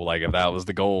goal, if that was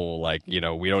the goal,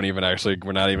 we're not even actually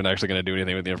going to do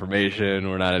anything with the information.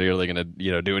 We're not really going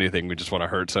to do anything. We just want to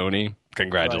hurt Sony.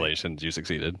 Congratulations, right. You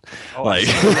succeeded. Oh,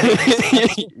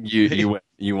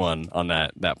 you won on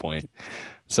that point.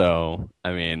 So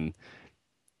I mean,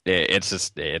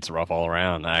 it's rough all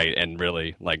around.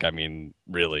 Really,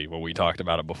 when we talked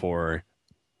about it before,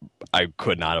 I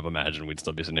could not have imagined we'd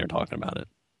still be sitting here talking about it.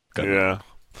 Yeah.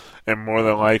 And more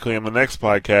than likely in the next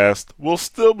podcast, we'll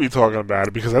still be talking about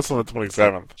it because that's on the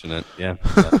 27th. Yeah.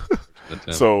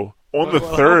 So on the Well,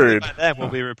 hopefully 3rd. by then we'll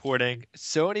be reporting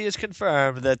Sony has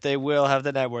confirmed that they will have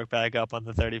the network back up on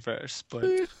the 31st. But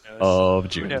who knows? Of Who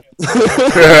June. knows?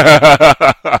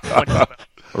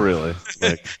 Really?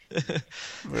 Like,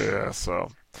 Yeah, so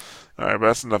all right, but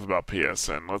that's enough about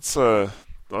PSN.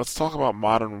 Let's talk about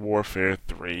Modern Warfare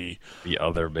 3, the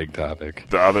other big topic.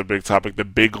 the other big topic, the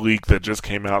big leak that just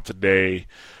came out today.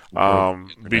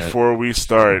 Internet. Before we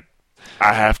start,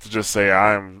 I have to just say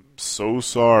I am so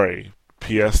sorry,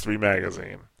 PS3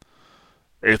 Magazine.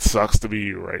 It sucks to be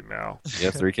you right now.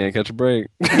 PS3 can't catch a break.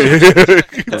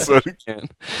 So,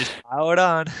 Can't. Just pile it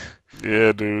on.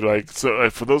 yeah, dude.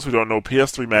 For those who don't know,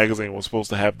 PS3 Magazine was supposed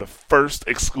to have the first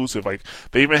exclusive. Like,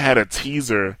 they even had a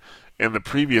teaser in the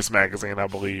previous magazine, I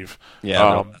believe.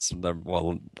 Yeah,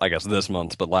 well, I guess this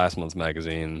month's, but last month's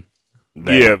magazine,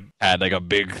 Yeah, had like a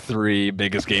big 3,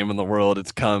 biggest game in the world.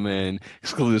 It's coming,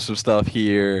 exclusive stuff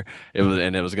here. It was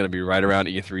going to be right around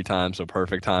E3 time, so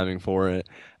perfect timing for it.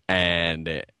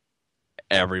 And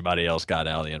everybody else got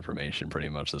all the information pretty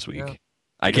much this week. Yeah.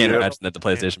 I can't Yeah. imagine that the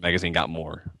PlayStation magazine got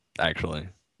more, actually.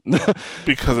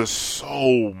 because it's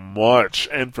so much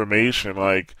information.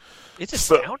 It's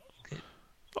So- astounding.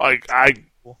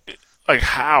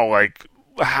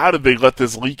 How did they let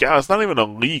this leak out? It's not even a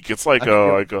leak. It's like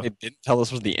a It didn't tell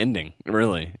us was the ending,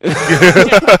 really.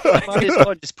 I might as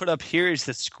well just put up here's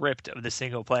the script of the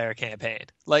single player campaign.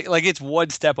 Like it's one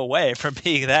step away from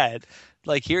being that.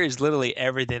 Like here is literally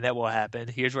everything that will happen.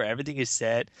 Here's where everything is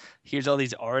set. Here's all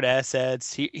these art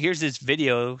assets. Here's this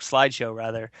slideshow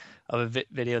rather, of a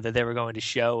video that they were going to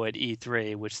show at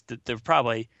E3, which they're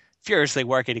probably furiously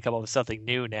working to come up with something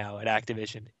new now at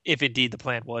Activision, if indeed the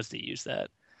plan was to use that.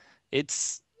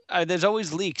 It's there's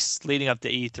always leaks leading up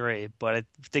to E3, but I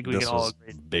think we This can all was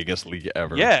agree. the biggest leak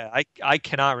ever. Yeah, I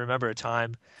cannot remember a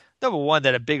time. Number one,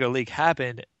 that a bigger leak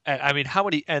happened. I mean, how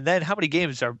many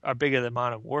games are bigger than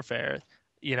Modern Warfare?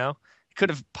 You know, it could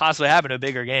have possibly happened to a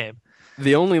bigger game.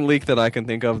 The only leak that I can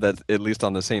think of that's at least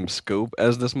on the same scope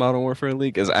as this Modern Warfare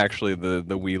leak is actually the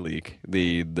Wii leak,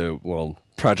 the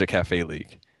Project Cafe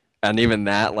leak. And even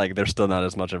that, like, there's still not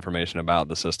as much information about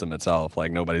the system itself.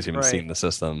 Like, nobody's even Right. seen the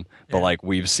system. But, Yeah. like,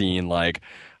 we've seen, like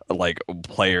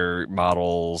player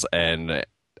models and,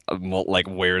 like,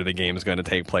 where the game's going to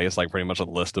take place. Like, pretty much a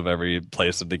list of every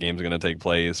place that the game's going to take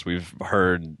place. We've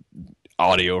heard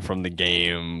audio from the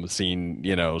game, seen,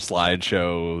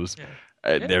 slideshows. Yeah.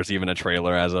 Yeah. There's even a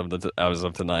trailer as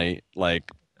of tonight.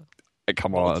 Like,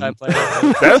 come on.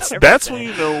 Multiplayer. that's when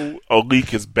you know a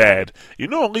leak is bad. You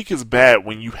know a leak is bad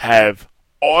when you have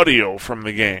audio from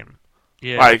the game.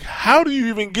 Yeah. Like, how do you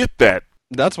even get that?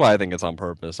 That's why I think it's on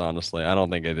purpose, honestly. I don't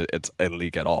think it's a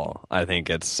leak at all. I think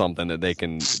it's something that they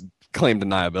can claim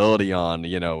deniability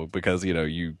on, because,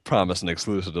 you promised an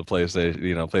exclusive to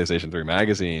PlayStation 3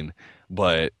 magazine,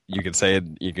 but you can say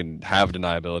you can have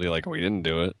deniability like we didn't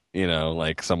do it,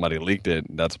 like somebody leaked it,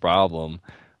 that's a problem.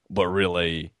 But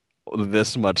really,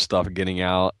 this much stuff getting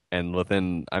out and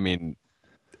within,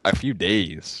 a few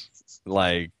days,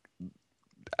 like,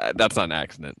 that's not an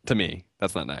accident. To me,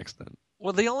 that's not an accident.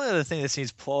 Well, the only other thing that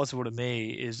seems plausible to me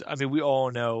is, I mean, we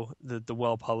all know the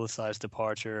well-publicized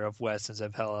departure of Wes and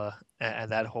Zampella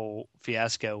and that whole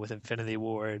fiasco with Infinity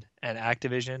Ward and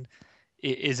Activision.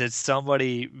 Is it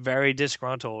somebody very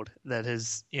disgruntled that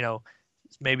has,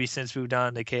 maybe since moved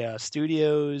on to Chaos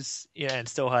Studios, and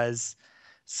still has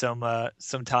some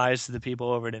ties to the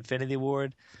people over at Infinity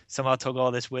Ward, somehow took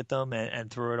all this with them and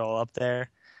threw it all up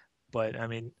there. But I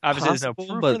mean, obviously there's no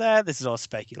Possible, proof for that. This is all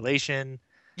speculation.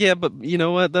 Yeah, but you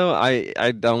know what though?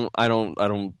 I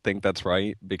don't think that's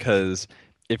right, because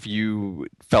if you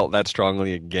felt that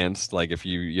strongly against, like, if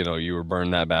you were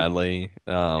burned that badly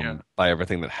by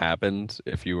everything that happened,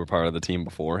 if you were part of the team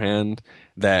beforehand,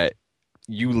 that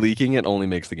you leaking it only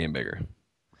makes the game bigger.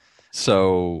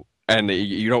 So, and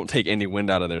you don't take any wind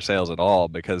out of their sails at all,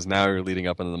 because now you're leading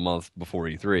up into the month before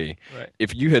E3. Right.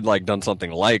 If you had, like, done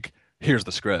something like, here's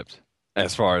the script,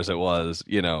 as far as it was,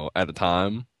 at the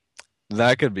time,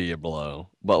 that could be a blow.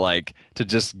 But, like, to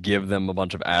just give them a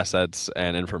bunch of assets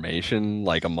and information,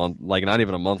 like, a month, like, not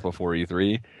even a month before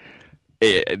E3,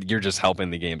 you're just helping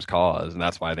the game's cause, and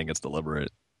that's why I think it's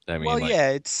deliberate. I mean, Well, like,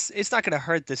 yeah, it's not going to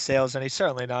hurt the sales, and it's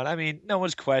certainly not. I mean, no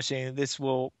one's questioning this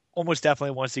will almost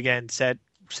definitely once again set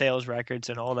sales records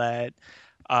and all that.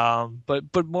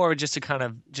 But more just to kind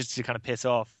of piss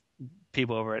off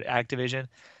people over at Activision,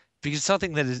 because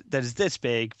something that is this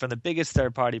big from the biggest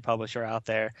third party publisher out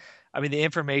there. I mean, the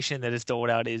information that is doled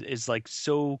out is like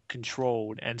so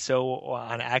controlled and so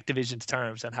on Activision's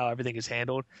terms on how everything is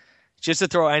handled. Just to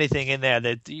throw anything in there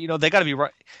that they got to be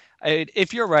right.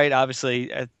 If you're right,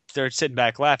 obviously they're sitting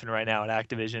back laughing right now at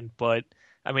Activision, but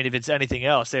I mean, if it's anything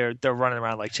else, they're running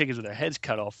around like chickens with their heads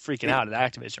cut off, freaking out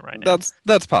at Activision right now.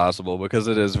 That's possible because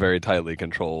it is very tightly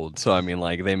controlled. So I mean,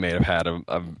 like they may have had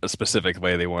a specific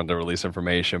way they wanted to release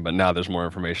information, but now there's more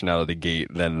information out of the gate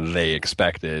than they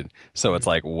expected. So it's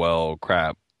like, well,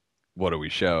 crap. What do we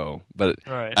show? But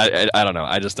Right. I don't know.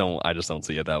 I just don't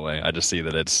see it that way. I just see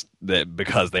that it's that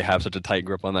because they have such a tight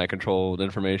grip on that controlled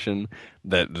information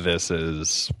that this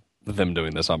is them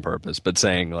doing this on purpose. But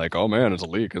saying like, "Oh man, it's a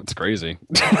leak," it's crazy.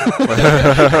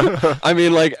 I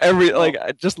mean,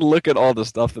 just look at all the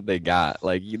stuff that they got.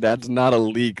 Like that's not a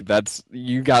leak. That's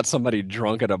you got somebody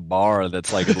drunk at a bar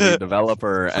that's like a lead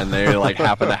developer, and they like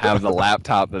happen to have the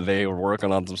laptop that they were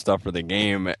working on some stuff for the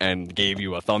game and gave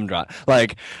you a thumb drive.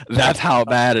 Like that's how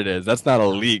bad it is. That's not a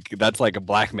leak. That's like a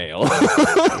blackmail.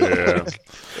 Yeah.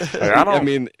 Like, I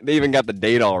mean, they even got the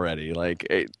date already. Like.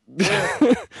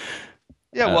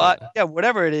 Yeah, well,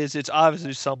 whatever it is, it's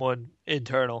obviously someone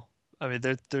internal. I mean,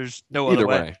 there's no other Either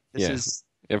way. way, This yeah. is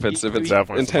If it's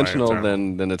Definitely intentional,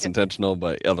 somebody then it's intentional.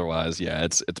 But otherwise, yeah,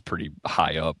 it's pretty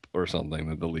high up or something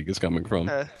that the league is coming from.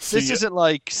 this isn't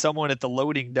like someone at the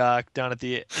loading dock down at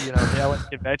the the LA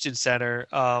Convention Center.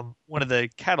 One of the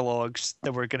catalogs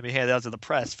that were going to be handed out to the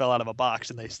press fell out of a box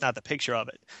and they snapped a picture of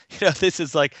it. This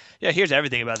is like, here's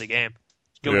everything about the game.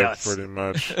 Go yeah, nuts. pretty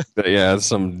much. But yeah, it's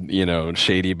some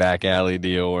shady back alley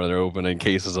deal where they're opening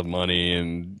cases of money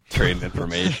and trading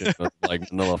information with like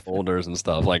vanilla folders and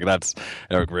stuff. Like that's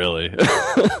really.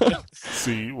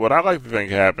 See, what I like to think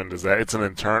happened is that it's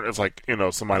it's like,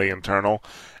 somebody internal,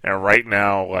 and right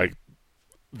now, like,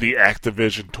 the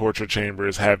Activision torture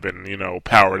chambers have been,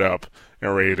 powered up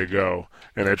and ready to go,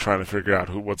 and they're trying to figure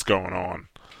out what's going on.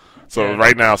 So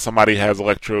right now, somebody has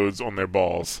electrodes on their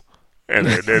balls, and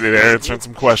they're answering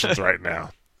some questions right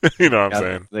now. You know what I'm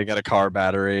saying? They got a car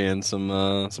battery and some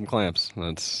clamps.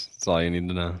 That's all you need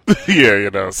to know.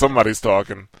 Yeah, somebody's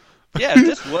talking. Yeah, if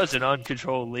this was an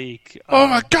uncontrolled leak. Oh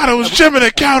my god, it was Gemini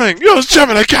counting! It was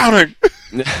Gemini counting!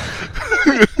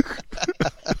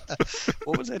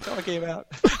 What was I talking about?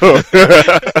 If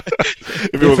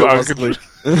it was a leak.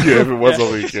 Yeah, if it was a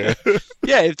leak, yeah.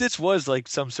 Yeah, if this was like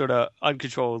some sort of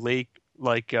uncontrolled leak,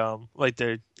 like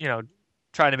they're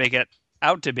trying to make it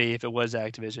out to be, if it was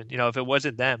Activision, if it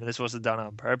wasn't them and this wasn't done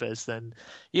on purpose, then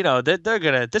they're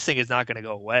gonna, this thing is not gonna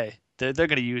go away. They're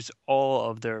gonna use all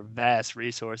of their vast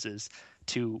resources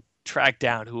to track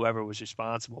down whoever was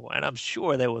responsible, and I'm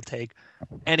sure they will take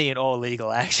any and all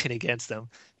legal action against them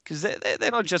because they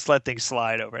don't just let things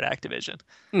slide over at Activision.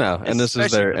 No, and this is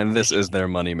Especially their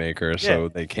moneymaker, so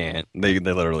they can't. They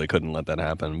literally couldn't let that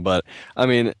happen. But I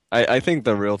mean, I think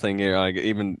the real thing here, like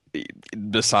even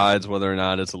besides whether or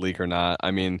not it's a leak or not, I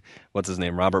mean, what's his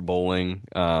name? Robert Bowling,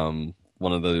 one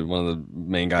of the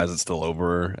main guys that's still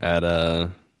over at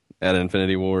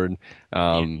Infinity Ward.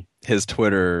 His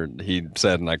Twitter, he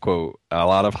said, and I quote, "A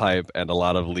lot of hype and a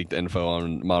lot of leaked info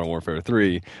on Modern Warfare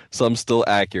 3. Some still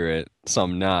accurate,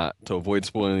 some not. To avoid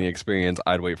spoiling the experience,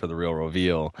 I'd wait for the real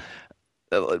reveal."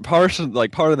 Part of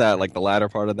that, like the latter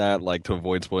part of that, like to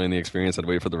avoid spoiling the experience, I'd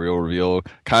wait for the real reveal,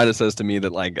 kind of says to me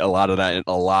that like a lot of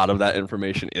that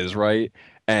information is right,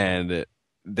 and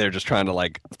they're just trying to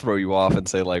like throw you off and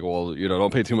say like, well,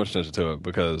 don't pay too much attention to it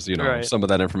because Right. some of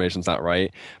that information's not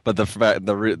right. But the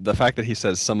fact that he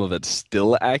says some of it's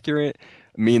still accurate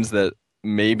means that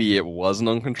maybe it was an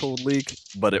uncontrolled leak,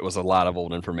 but it was a lot of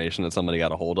old information that somebody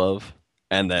got a hold of,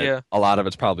 and that a lot of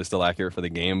it's probably still accurate for the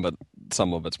game, but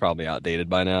some of it's probably outdated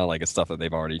by now. Like it's stuff that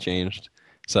they've already changed.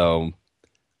 So,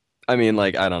 I mean,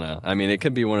 like I don't know. I mean, it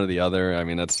could be one or the other. I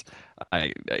mean, that's.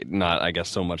 Not I guess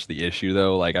so much the issue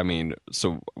though. Like I mean,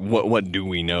 so what do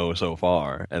we know so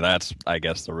far? And that's I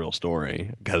guess the real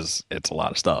story because it's a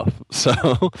lot of stuff.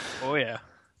 So Oh yeah.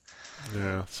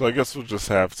 Yeah, so I guess we'll just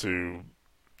have to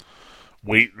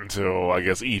wait until I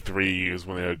guess E3 is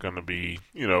when they're going to be,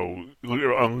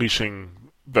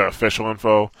 unleashing the official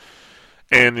info.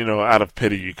 And out of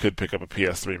pity, you could pick up a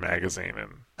PS3 magazine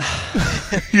and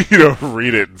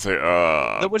read it and say,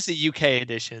 What's the UK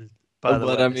edition? By the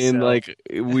way, I mean, like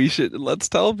we should let's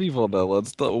tell people though.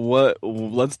 Let's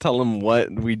tell them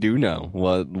what we do know.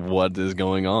 What is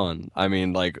going on? I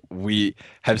mean, like we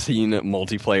have seen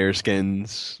multiplayer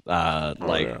skins,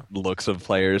 looks of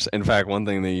players. In fact, one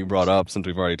thing that you brought up since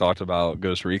we've already talked about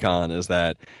Ghost Recon is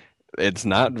that it's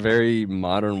not very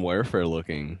Modern Warfare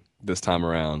looking this time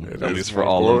around. At least for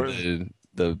all of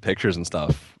the pictures and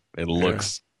stuff. It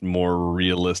looks more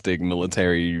realistic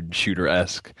military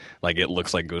shooter-esque. Like it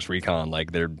looks like Ghost Recon.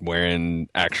 Like they're wearing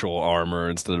actual armor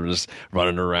instead of just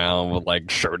running around with like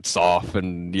shirts off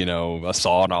and a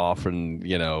sawed off and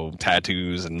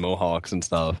tattoos and mohawks and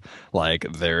stuff. Like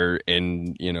they're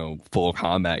in full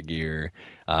combat gear.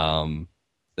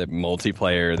 The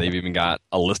multiplayer, they've even got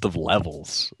a list of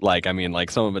levels. Like I mean, like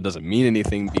some of it doesn't mean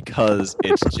anything because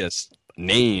it's just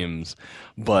names,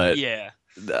 but Yeah.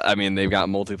 I mean, they've got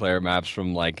multiplayer maps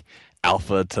from like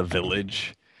alpha to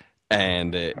village,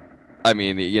 and I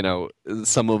mean,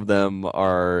 some of them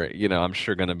are, I'm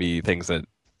sure going to be things that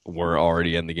were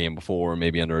already in the game before,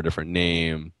 maybe under a different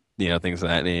name, things of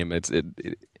that name.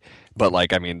 But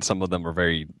like, I mean, some of them are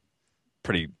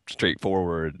pretty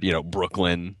straightforward.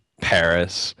 Brooklyn,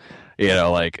 Paris,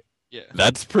 like Yeah.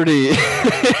 that's pretty.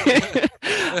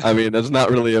 I mean, that's not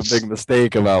really a big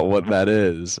mistake about what that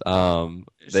is.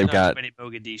 There's They've not got many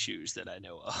Mogadishus that I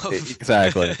know of.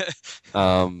 exactly.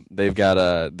 They've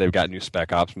got new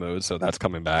Spec Ops mode, so that's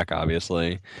coming back,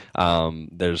 obviously.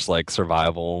 There's like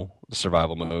survival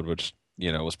mode, which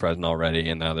was present already,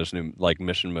 and now there's new like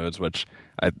mission modes, which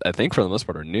I think for the most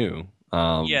part are new.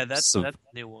 Yeah, that's a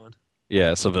new one.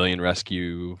 Yeah, civilian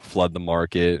rescue, flood the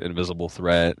market, invisible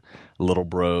threat, little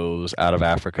bros, out of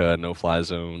Africa, no fly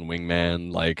zone,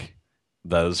 wingman. Like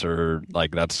those are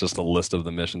like that's just a list of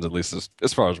the missions, at least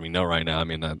as far as we know right now. I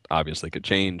mean, that obviously could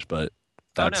change, but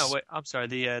Oh that's no, wait, I'm sorry.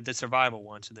 The survival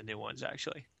ones are the new ones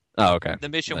actually. oh okay. The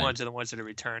mission Then- ones are the ones that are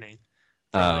returning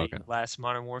Oh, from okay. the last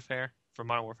Modern Warfare. From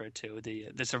Modern Warfare 2,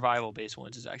 the survival based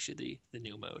ones is actually the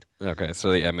new mode. Okay,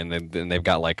 so yeah, I mean they've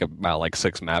got like about like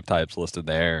 6 map types listed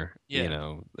there. Yeah.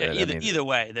 Yeah, I either mean, either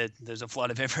way, there's a flood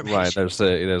of information. right?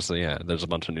 There's a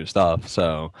bunch of new stuff.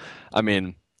 So I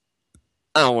mean,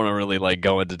 I don't want to really like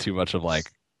go into too much of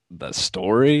like the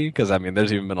story because I mean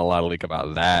there's even been a lot of leak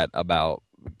about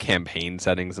campaign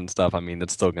settings and stuff. I mean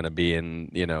it's still going to be in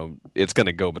it's going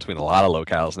to go between a lot of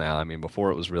locales now. I mean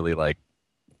before it was really like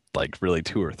really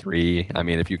two or three. I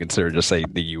mean if you consider just say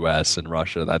the U.S. and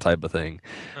Russia, that type of thing.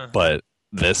 Uh-huh. But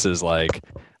this is like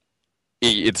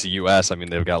it's the U.S. I mean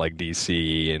they've got like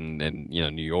D.C. and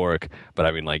New York, but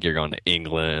I mean like you're going to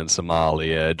England,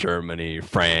 Somalia, Germany,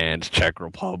 France, Czech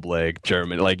Republic,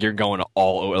 Germany. Like you're going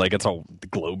all over. Like it's all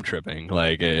globe tripping.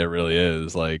 Like it really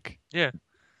is. Like Yeah.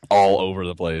 all over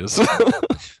the place.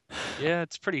 Yeah,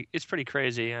 it's pretty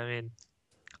crazy. I mean,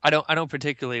 I don't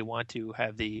particularly want to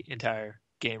have the entire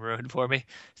game ruined for me,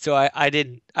 so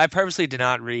I purposely did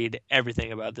not read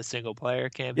everything about the single player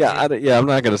campaign. I'm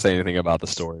not gonna say anything about the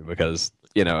story because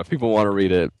if people want to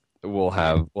read it, we'll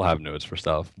have notes for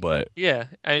stuff. But Yeah,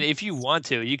 I mean, if you want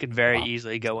to, you can very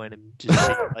easily go in and just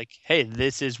say, like, hey,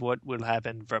 this is what will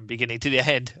happen from beginning to the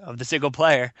end of the single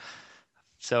player.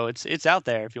 So it's out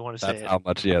there if you want to say that's it. how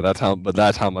much. Yeah, that's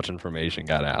how much information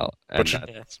got out, and But you-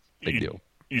 that's a big deal.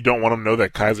 You don't want them to know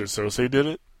that Kaiser Sose did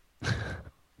it?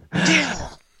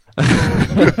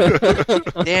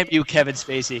 Damn you, Kevin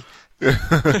Spacey.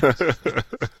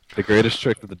 The greatest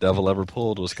trick that the devil ever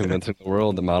pulled was convincing the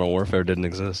world that Modern Warfare didn't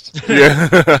exist. Yeah.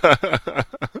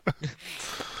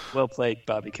 Well played,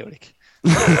 Bobby Kotick.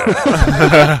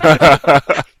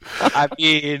 I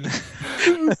mean,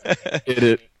 Hit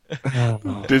it.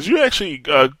 Did you actually?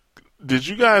 Did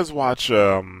you guys watch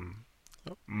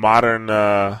Modern?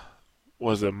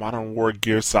 Was it Modern War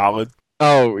Gear Solid?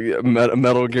 Oh, yeah,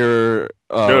 Metal Gear.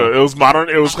 No, it was Modern.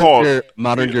 It was called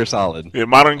Modern Gear Solid. yeah,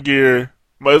 Modern Gear.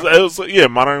 It was yeah,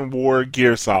 Modern War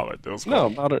Gear Solid. It was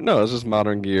called. No, it's just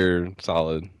Modern Gear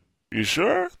Solid. You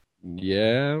sure?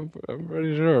 Yeah, I'm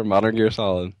pretty sure Modern Gear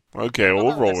Solid. Okay,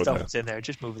 we'll roll with stuff that. that's in there.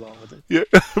 Just move along with it. Yeah,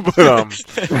 but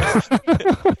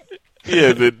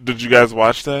yeah. Did you guys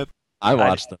watch that? I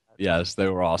watched them. Yes, they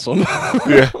were awesome.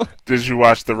 Yeah. Did you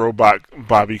watch the robot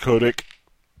Bobby Kotick?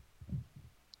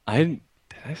 Did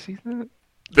I see that?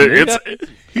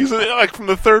 He's like from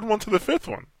the third one to the fifth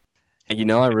one.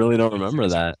 I really don't remember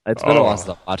that. It's been a while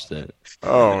since I watched it.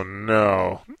 Oh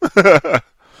no.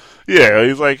 Yeah,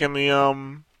 he's like in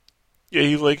the yeah,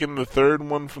 he's like in the third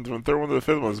one from the third one to the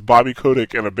fifth one. It's Bobby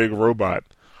Kotick and a big robot.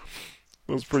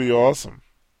 It was pretty awesome.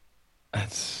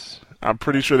 I'm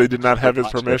pretty sure they did not have his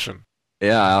permission.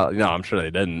 Yeah, no, I'm sure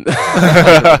they didn't.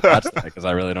 Because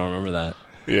I really don't remember that.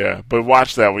 Yeah, but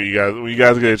watch that when you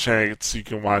guys get a chance. You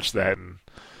can watch that, and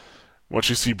once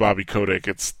you see Bobby Kotick,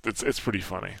 it's pretty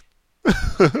funny.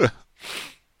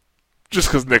 Just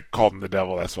because Nick called him the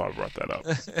devil, that's why I brought that up.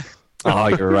 Oh,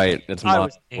 you're right. It's I Modern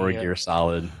was thinking War it. Gear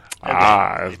Solid.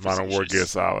 It's Modern War Gear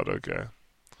Solid. Okay.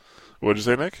 What'd you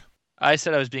say, Nick? I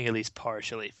said I was being at least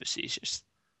partially facetious.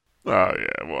 Oh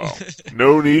yeah, well,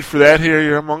 no need for that here.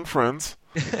 You're among friends.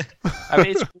 I mean,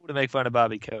 it's cool to make fun of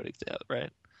Bobby Kotick, though, right?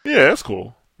 Yeah, that's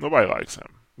cool. Nobody likes him.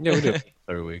 Yeah, we do it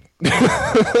every week.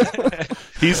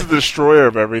 He's the destroyer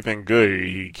of everything good.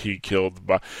 He killed.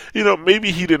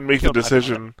 Maybe he didn't make the Killed my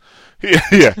decision.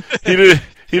 Yeah, he did.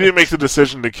 He didn't make the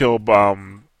decision to kill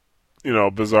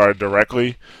Bizarre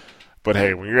directly. But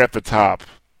hey, when you're at the top,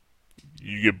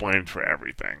 you get blamed for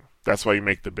everything. That's why you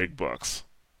make the big bucks.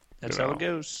 That's how it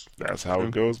goes. That's how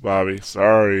it goes, Bobby.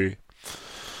 Sorry.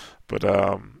 But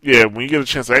yeah, when you get a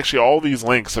chance, actually, all these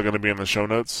links are going to be in the show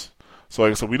notes. So,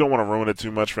 like I said, we don't want to ruin it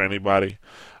too much for anybody.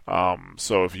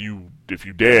 So if you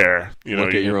dare,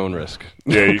 look at your own risk.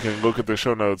 Yeah, you can look at the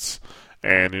show notes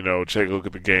and take a look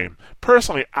at the game.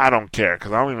 Personally, I don't care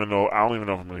because I don't even know if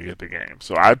I'm going to get the game.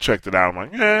 So I checked it out. I'm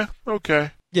like, yeah,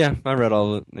 okay. Yeah, I read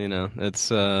all of it.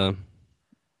 It's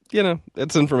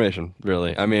it's information,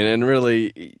 really. I mean, and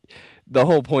really, the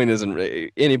whole point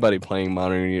isn't anybody playing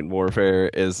Modern Warfare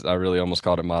is. I really almost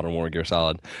called it Modern Warfare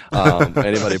Solid.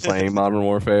 Anybody playing Modern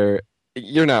Warfare,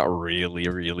 you're not really,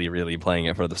 really, really playing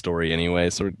it for the story anyway,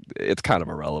 so it's kind of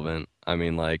irrelevant. I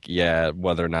mean, like, yeah,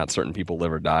 whether or not certain people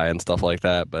live or die and stuff like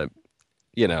that, but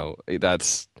it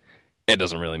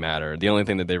doesn't really matter. The only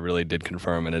thing that they really did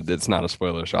confirm, and it's not a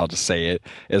spoiler, so I'll just say it,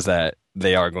 is that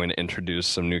they are going to introduce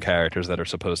some new characters that are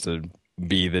supposed to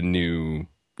be the new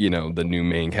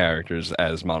main characters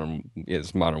as Modern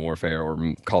Warfare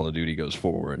or Call of Duty goes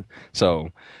forward. So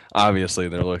obviously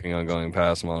they're looking on going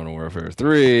past Modern Warfare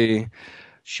 3.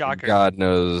 Shocker. God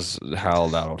knows how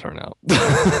that'll turn out.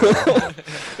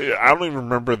 Yeah, I don't even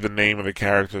remember the name of the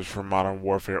characters from Modern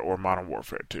Warfare or Modern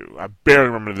Warfare 2. I barely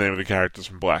remember the name of the characters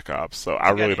from Black Ops, so I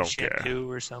really don't care. Shampoo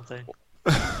or something.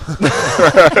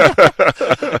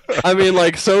 I mean,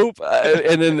 like Soap,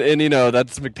 and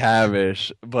that's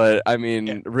McTavish. But I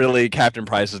mean, really, Captain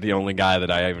Price is the only guy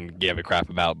that I even gave a crap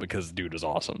about because the dude was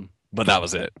awesome. But that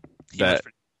was it.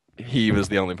 He was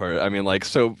the only part. I mean, like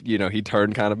Soap, he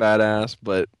turned kind of badass,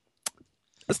 but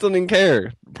I still didn't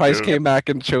care. Price came back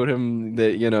and showed him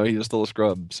that he was still a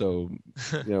scrub. So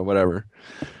whatever.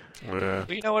 Yeah.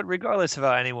 But you know what? Regardless of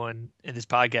how anyone in this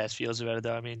podcast feels about it,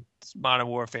 though, I mean, it's Modern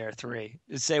Warfare 3.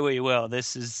 Say what you will,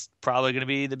 this is probably going to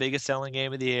be the biggest selling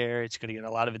game of the year. It's going to get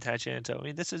a lot of attention. So I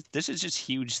mean, this is just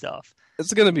huge stuff.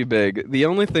 It's going to be big. The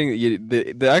only thing,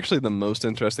 actually the most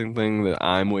interesting thing that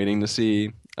I'm waiting to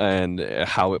see and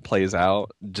how it plays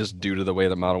out, just due to the way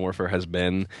that Modern Warfare has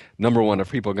been. Number one, are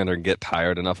people going to get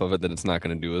tired enough of it that it's not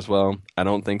going to do as well? I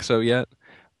don't think so yet.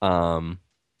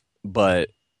 But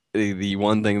the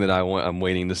one thing that I'm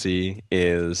waiting to see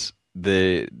is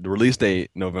the release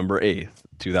date, November 8th,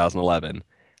 2011.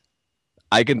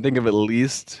 I can think of at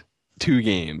least two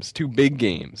big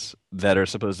games that are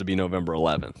supposed to be November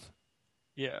 11th.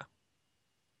 Yeah.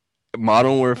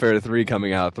 Modern Warfare 3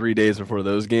 coming out 3 days before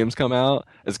those games come out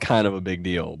is kind of a big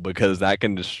deal because that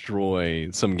can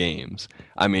destroy some games.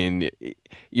 I mean,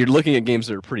 you're looking at games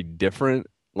that are pretty different.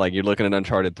 Like you're looking at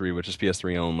Uncharted 3, which is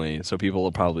PS3 only, so people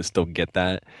will probably still get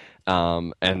that.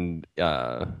 And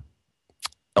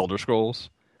Elder Scrolls.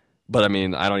 But I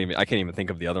mean, I can't even think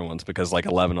of the other ones because like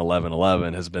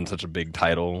 11/11/11 has been such a big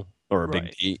title or a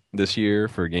big date this year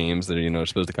for games that are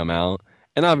supposed to come out.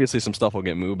 And obviously some stuff will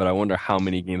get moved, but I wonder how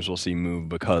many games we'll see moved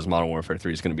because Modern Warfare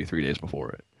 3 is going to be 3 days before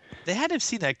it. They had to have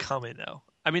seen that coming, though.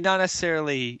 I mean, not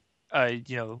necessarily,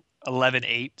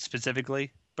 11/8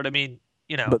 specifically, but I mean,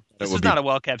 this is not a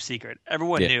well-kept secret.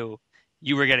 Everyone knew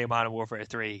you were getting Modern Warfare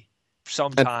 3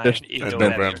 sometime in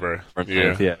November.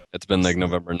 Yeah, it's been like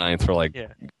November 9th for like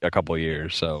a couple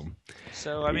years. So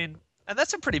I mean, and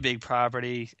that's a pretty big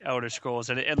property, Elder Scrolls,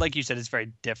 and like you said, it's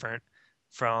very different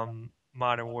from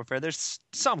Modern Warfare. There's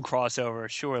some crossover,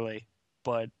 surely,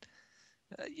 but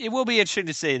it will be interesting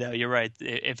to see, though. You're right,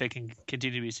 if it can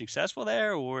continue to be successful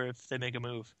there, or if they make a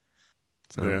move.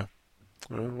 So. Yeah,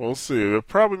 we'll see. They'll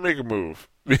probably make a move.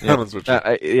 To be honest with you.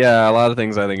 A lot of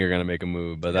things I think are going to make a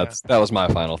move, but that was my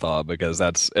final thought because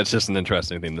it's just an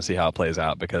interesting thing to see how it plays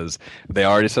out because they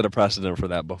already set a precedent for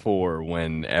that before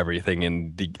when everything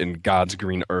in God's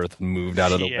green earth moved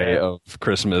out of the way of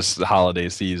Christmas holiday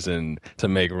season to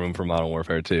make room for Modern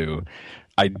Warfare 2.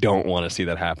 I don't want to see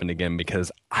that happen again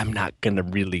because I'm not going to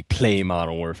really play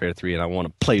Modern Warfare 3 and I want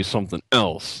to play something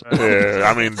else.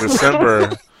 Yeah, I mean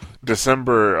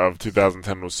December of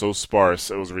 2010 was so sparse,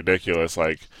 it was ridiculous.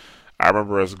 Like, I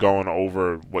remember us going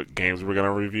over what games we were going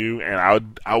to review,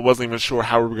 and I wasn't even sure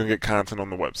how we were going to get content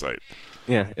on the website.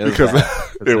 Yeah, because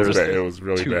it was bad. It was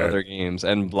really two bad. Other games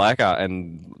and Black Ops,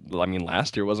 and I mean,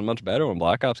 last year wasn't much better when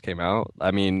Black Ops came out.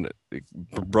 I mean,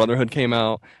 Brotherhood came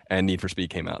out and Need for Speed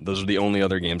came out. Those are the only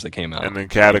other games that came out. And then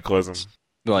Cataclysm.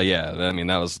 Well, yeah, I mean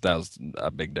that was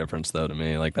a big difference though to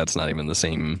me. Like that's not even the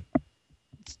same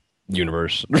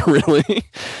universe, really.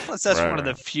 Plus, that's Right, one of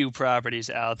the right. few properties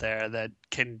out there that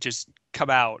can just come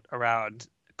out around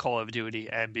Call of Duty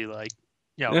and be like,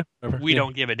 Yeah, whatever. we Yeah,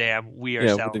 don't give a damn. We are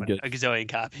yeah, we did selling good. a gazillion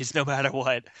copies no matter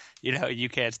what. You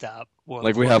can't stop World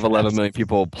Like of we have 11 Warcraft. million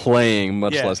people playing,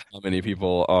 much Yeah, less how many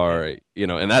people yeah. are,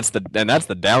 and that's the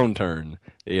downturn.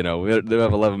 We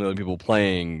have 11 million people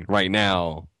playing right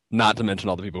now, not to mention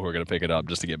all the people who are going to pick it up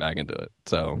just to get back into it.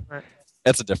 So Right.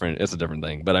 it's a different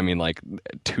thing. But I mean, like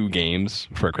 2 games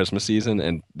for a Christmas season,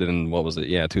 and then what was it?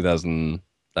 Yeah,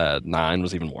 2009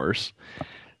 was even worse.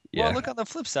 Well, Yeah, look on the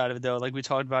flip side of it, though. Like we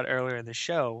talked about earlier in the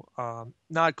show,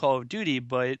 not Call of Duty,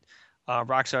 but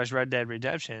Rockstar's Red Dead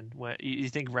Redemption. When you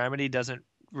think Remedy doesn't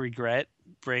regret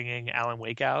bringing Alan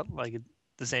Wake out like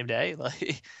the same day,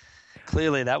 like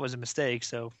clearly that was a mistake.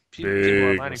 So people are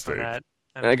Big learning from mistake. that.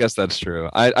 I I mean, guess that's true.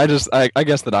 I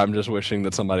guess that I'm just wishing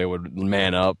that somebody would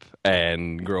man up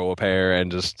and grow a pair and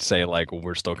just say like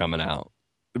we're still coming out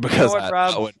you know because what,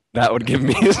 Rob? that would give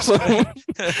me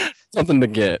something to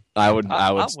get. I would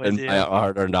I'm with spend my you.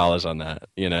 hard-earned dollars on that.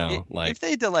 If Like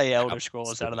they delay I Elder would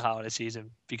Scrolls still out of do the holiday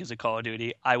season because of Call of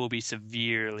Duty, I will be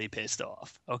severely pissed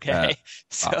off. that Okay,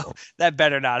 so problem. that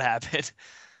better not happen.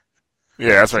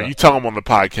 Yeah, that's right. So, You tell them on the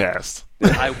podcast.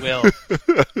 I will.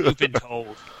 You've been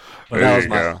told. but that There was you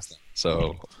my go. last thing.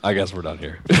 So I guess we're done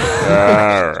here. All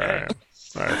Okay. right.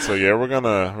 All right. So yeah, we're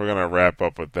gonna wrap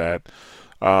up with that.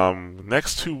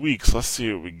 Next 2 weeks, let's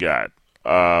see what we got.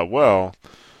 Well,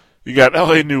 you got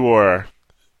LA Noir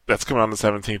that's coming on the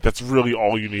 17th. That's really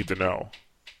all you need to know.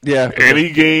 Yeah,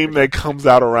 Any game that comes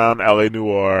out around LA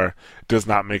Noir does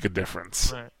not make a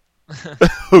difference. Right.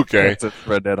 Okay. it's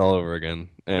Red Dead all over again,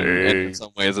 and in Hey.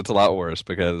 some ways it's a lot worse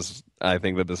because I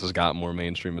think that this has got more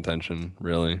mainstream attention,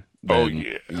 really, Oh than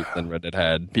yeah. than Red Dead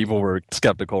had. People were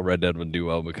skeptical Red Dead would do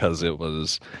well because it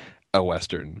was a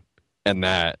Western, and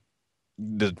that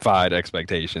defied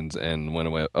expectations and went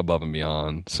away above and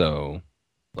beyond. So,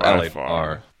 By LA far.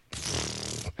 are.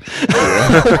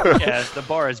 Yeah. Yeah, the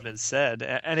bar has been said.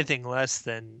 Anything less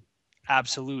than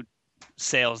absolute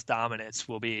sales dominance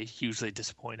will be hugely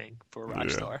disappointing for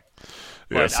Rockstar. Yeah.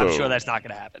 But I'm sure that's not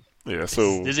going to happen. Yeah. This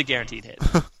So is a guaranteed hit.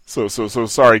 so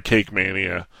sorry, Cake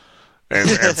Mania, and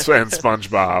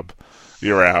SpongeBob,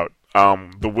 you're out.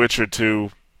 The Witcher 2,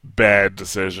 bad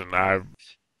decision.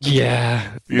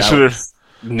 Yeah, You that should have. was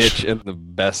niche in the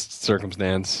best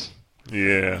circumstance.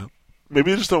 Yeah.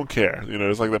 Maybe you just don't care.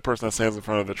 It's like that person that stands in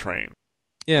front of the train.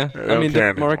 Yeah, They I don't mean,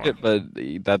 care different market, anymore.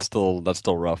 but that's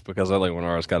still rough because LA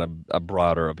Noir's got a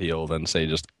broader appeal than say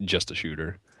just a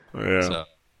shooter. Yeah. So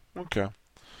Okay. All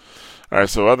right.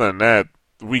 So other than that,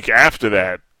 the week after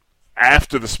that,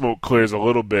 after the smoke clears a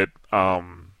little bit,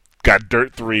 got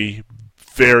Dirt 3.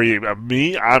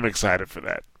 I'm excited for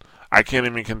that. I can't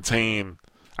even contain.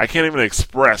 I can't even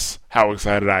express how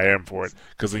excited I am for it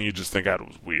because then you just think it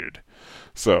was weird.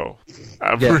 So,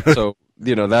 yeah, so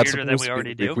that's Weirder than supposed we to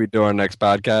already be do. if we do our next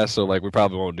podcast. So like we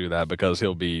probably won't do that because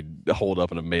he'll be holed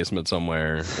up in a basement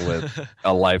somewhere with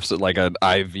like an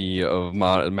IV of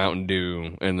Mountain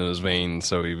Dew in his veins.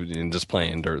 So and just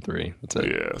playing Dirt 3. That's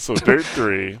it. yeah. So Dirt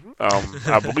 3.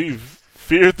 I believe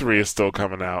Fear 3 is still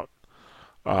coming out.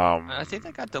 I think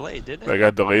that got delayed, didn't They it?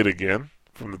 got delayed again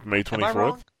from May Am I 24th.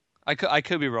 wrong? I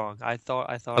could be wrong. I thought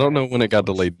I don't know had when it got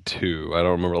close. delayed to. I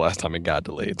don't remember last time it got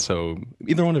delayed. So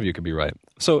either one of you could be right.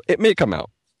 So it may come out,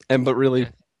 but really,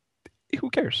 who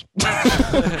cares?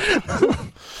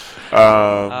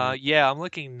 Yeah, I'm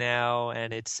looking now,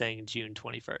 and it's saying June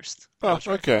 21st. Oh,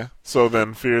 okay. So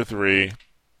then Fear 3,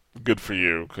 good for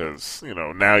you, because,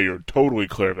 now you're totally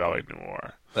clear of LA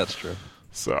Noir. That's true.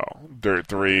 So, Dirt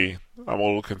 3, I'm a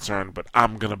little concerned, but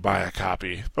I'm going to buy a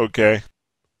copy, okay?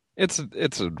 It's a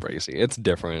racing. It's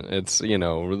different. It's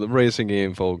the racing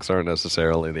game folks aren't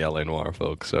necessarily the LA Noir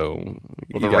folks. So Well,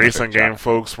 you the got a racing fair game shot.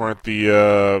 folks weren't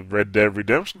the Red Dead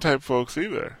Redemption type folks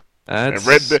either. That's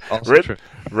And also true.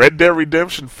 Red Dead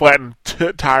Redemption flattened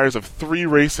tires of 3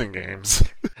 racing games.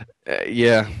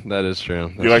 Yeah, that is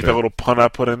true. You like true. that little pun I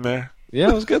put in there? Yeah,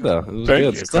 it was good though. It was Thank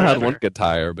good. you, Still had thank one you. good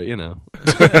tire, but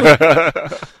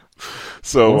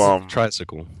So, What was it?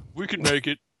 Tricycle. We can make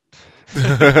it.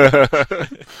 yeah,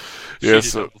 She did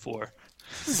that before.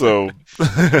 So,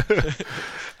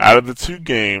 out of the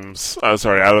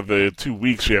 2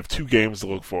 weeks, you have 2 games to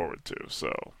look forward to.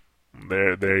 So,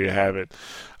 there you have it.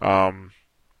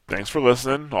 Thanks for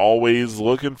listening. Always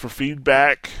looking for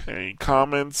feedback, any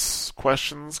comments,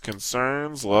 questions,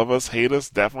 concerns. Love us, hate us.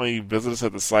 Definitely visit us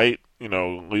at the site.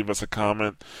 Leave us a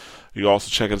comment. You can also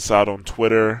check us out on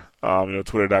Twitter.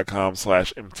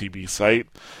 Twitter.com/mtbsite.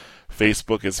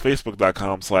 Facebook is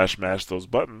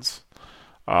facebook.com/mashthosebuttons.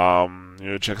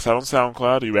 Check us out on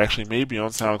SoundCloud. You actually may be on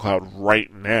SoundCloud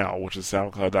right now, which is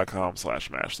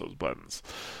soundcloud.com/mash those buttons.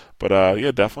 But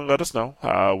yeah, definitely let us know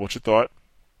what you thought.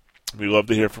 We love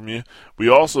to hear from you. We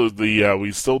also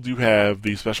we still do have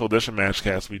the special edition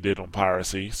Mashcast we did on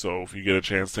piracy. So if you get a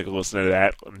chance, take a listen to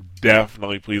that.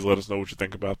 Definitely, please let us know what you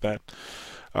think about that.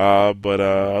 But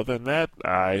other than that,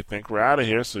 I think we're out of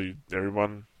here. So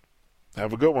everyone,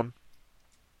 have a good one.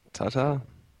 Ta-ta.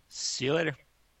 See you later.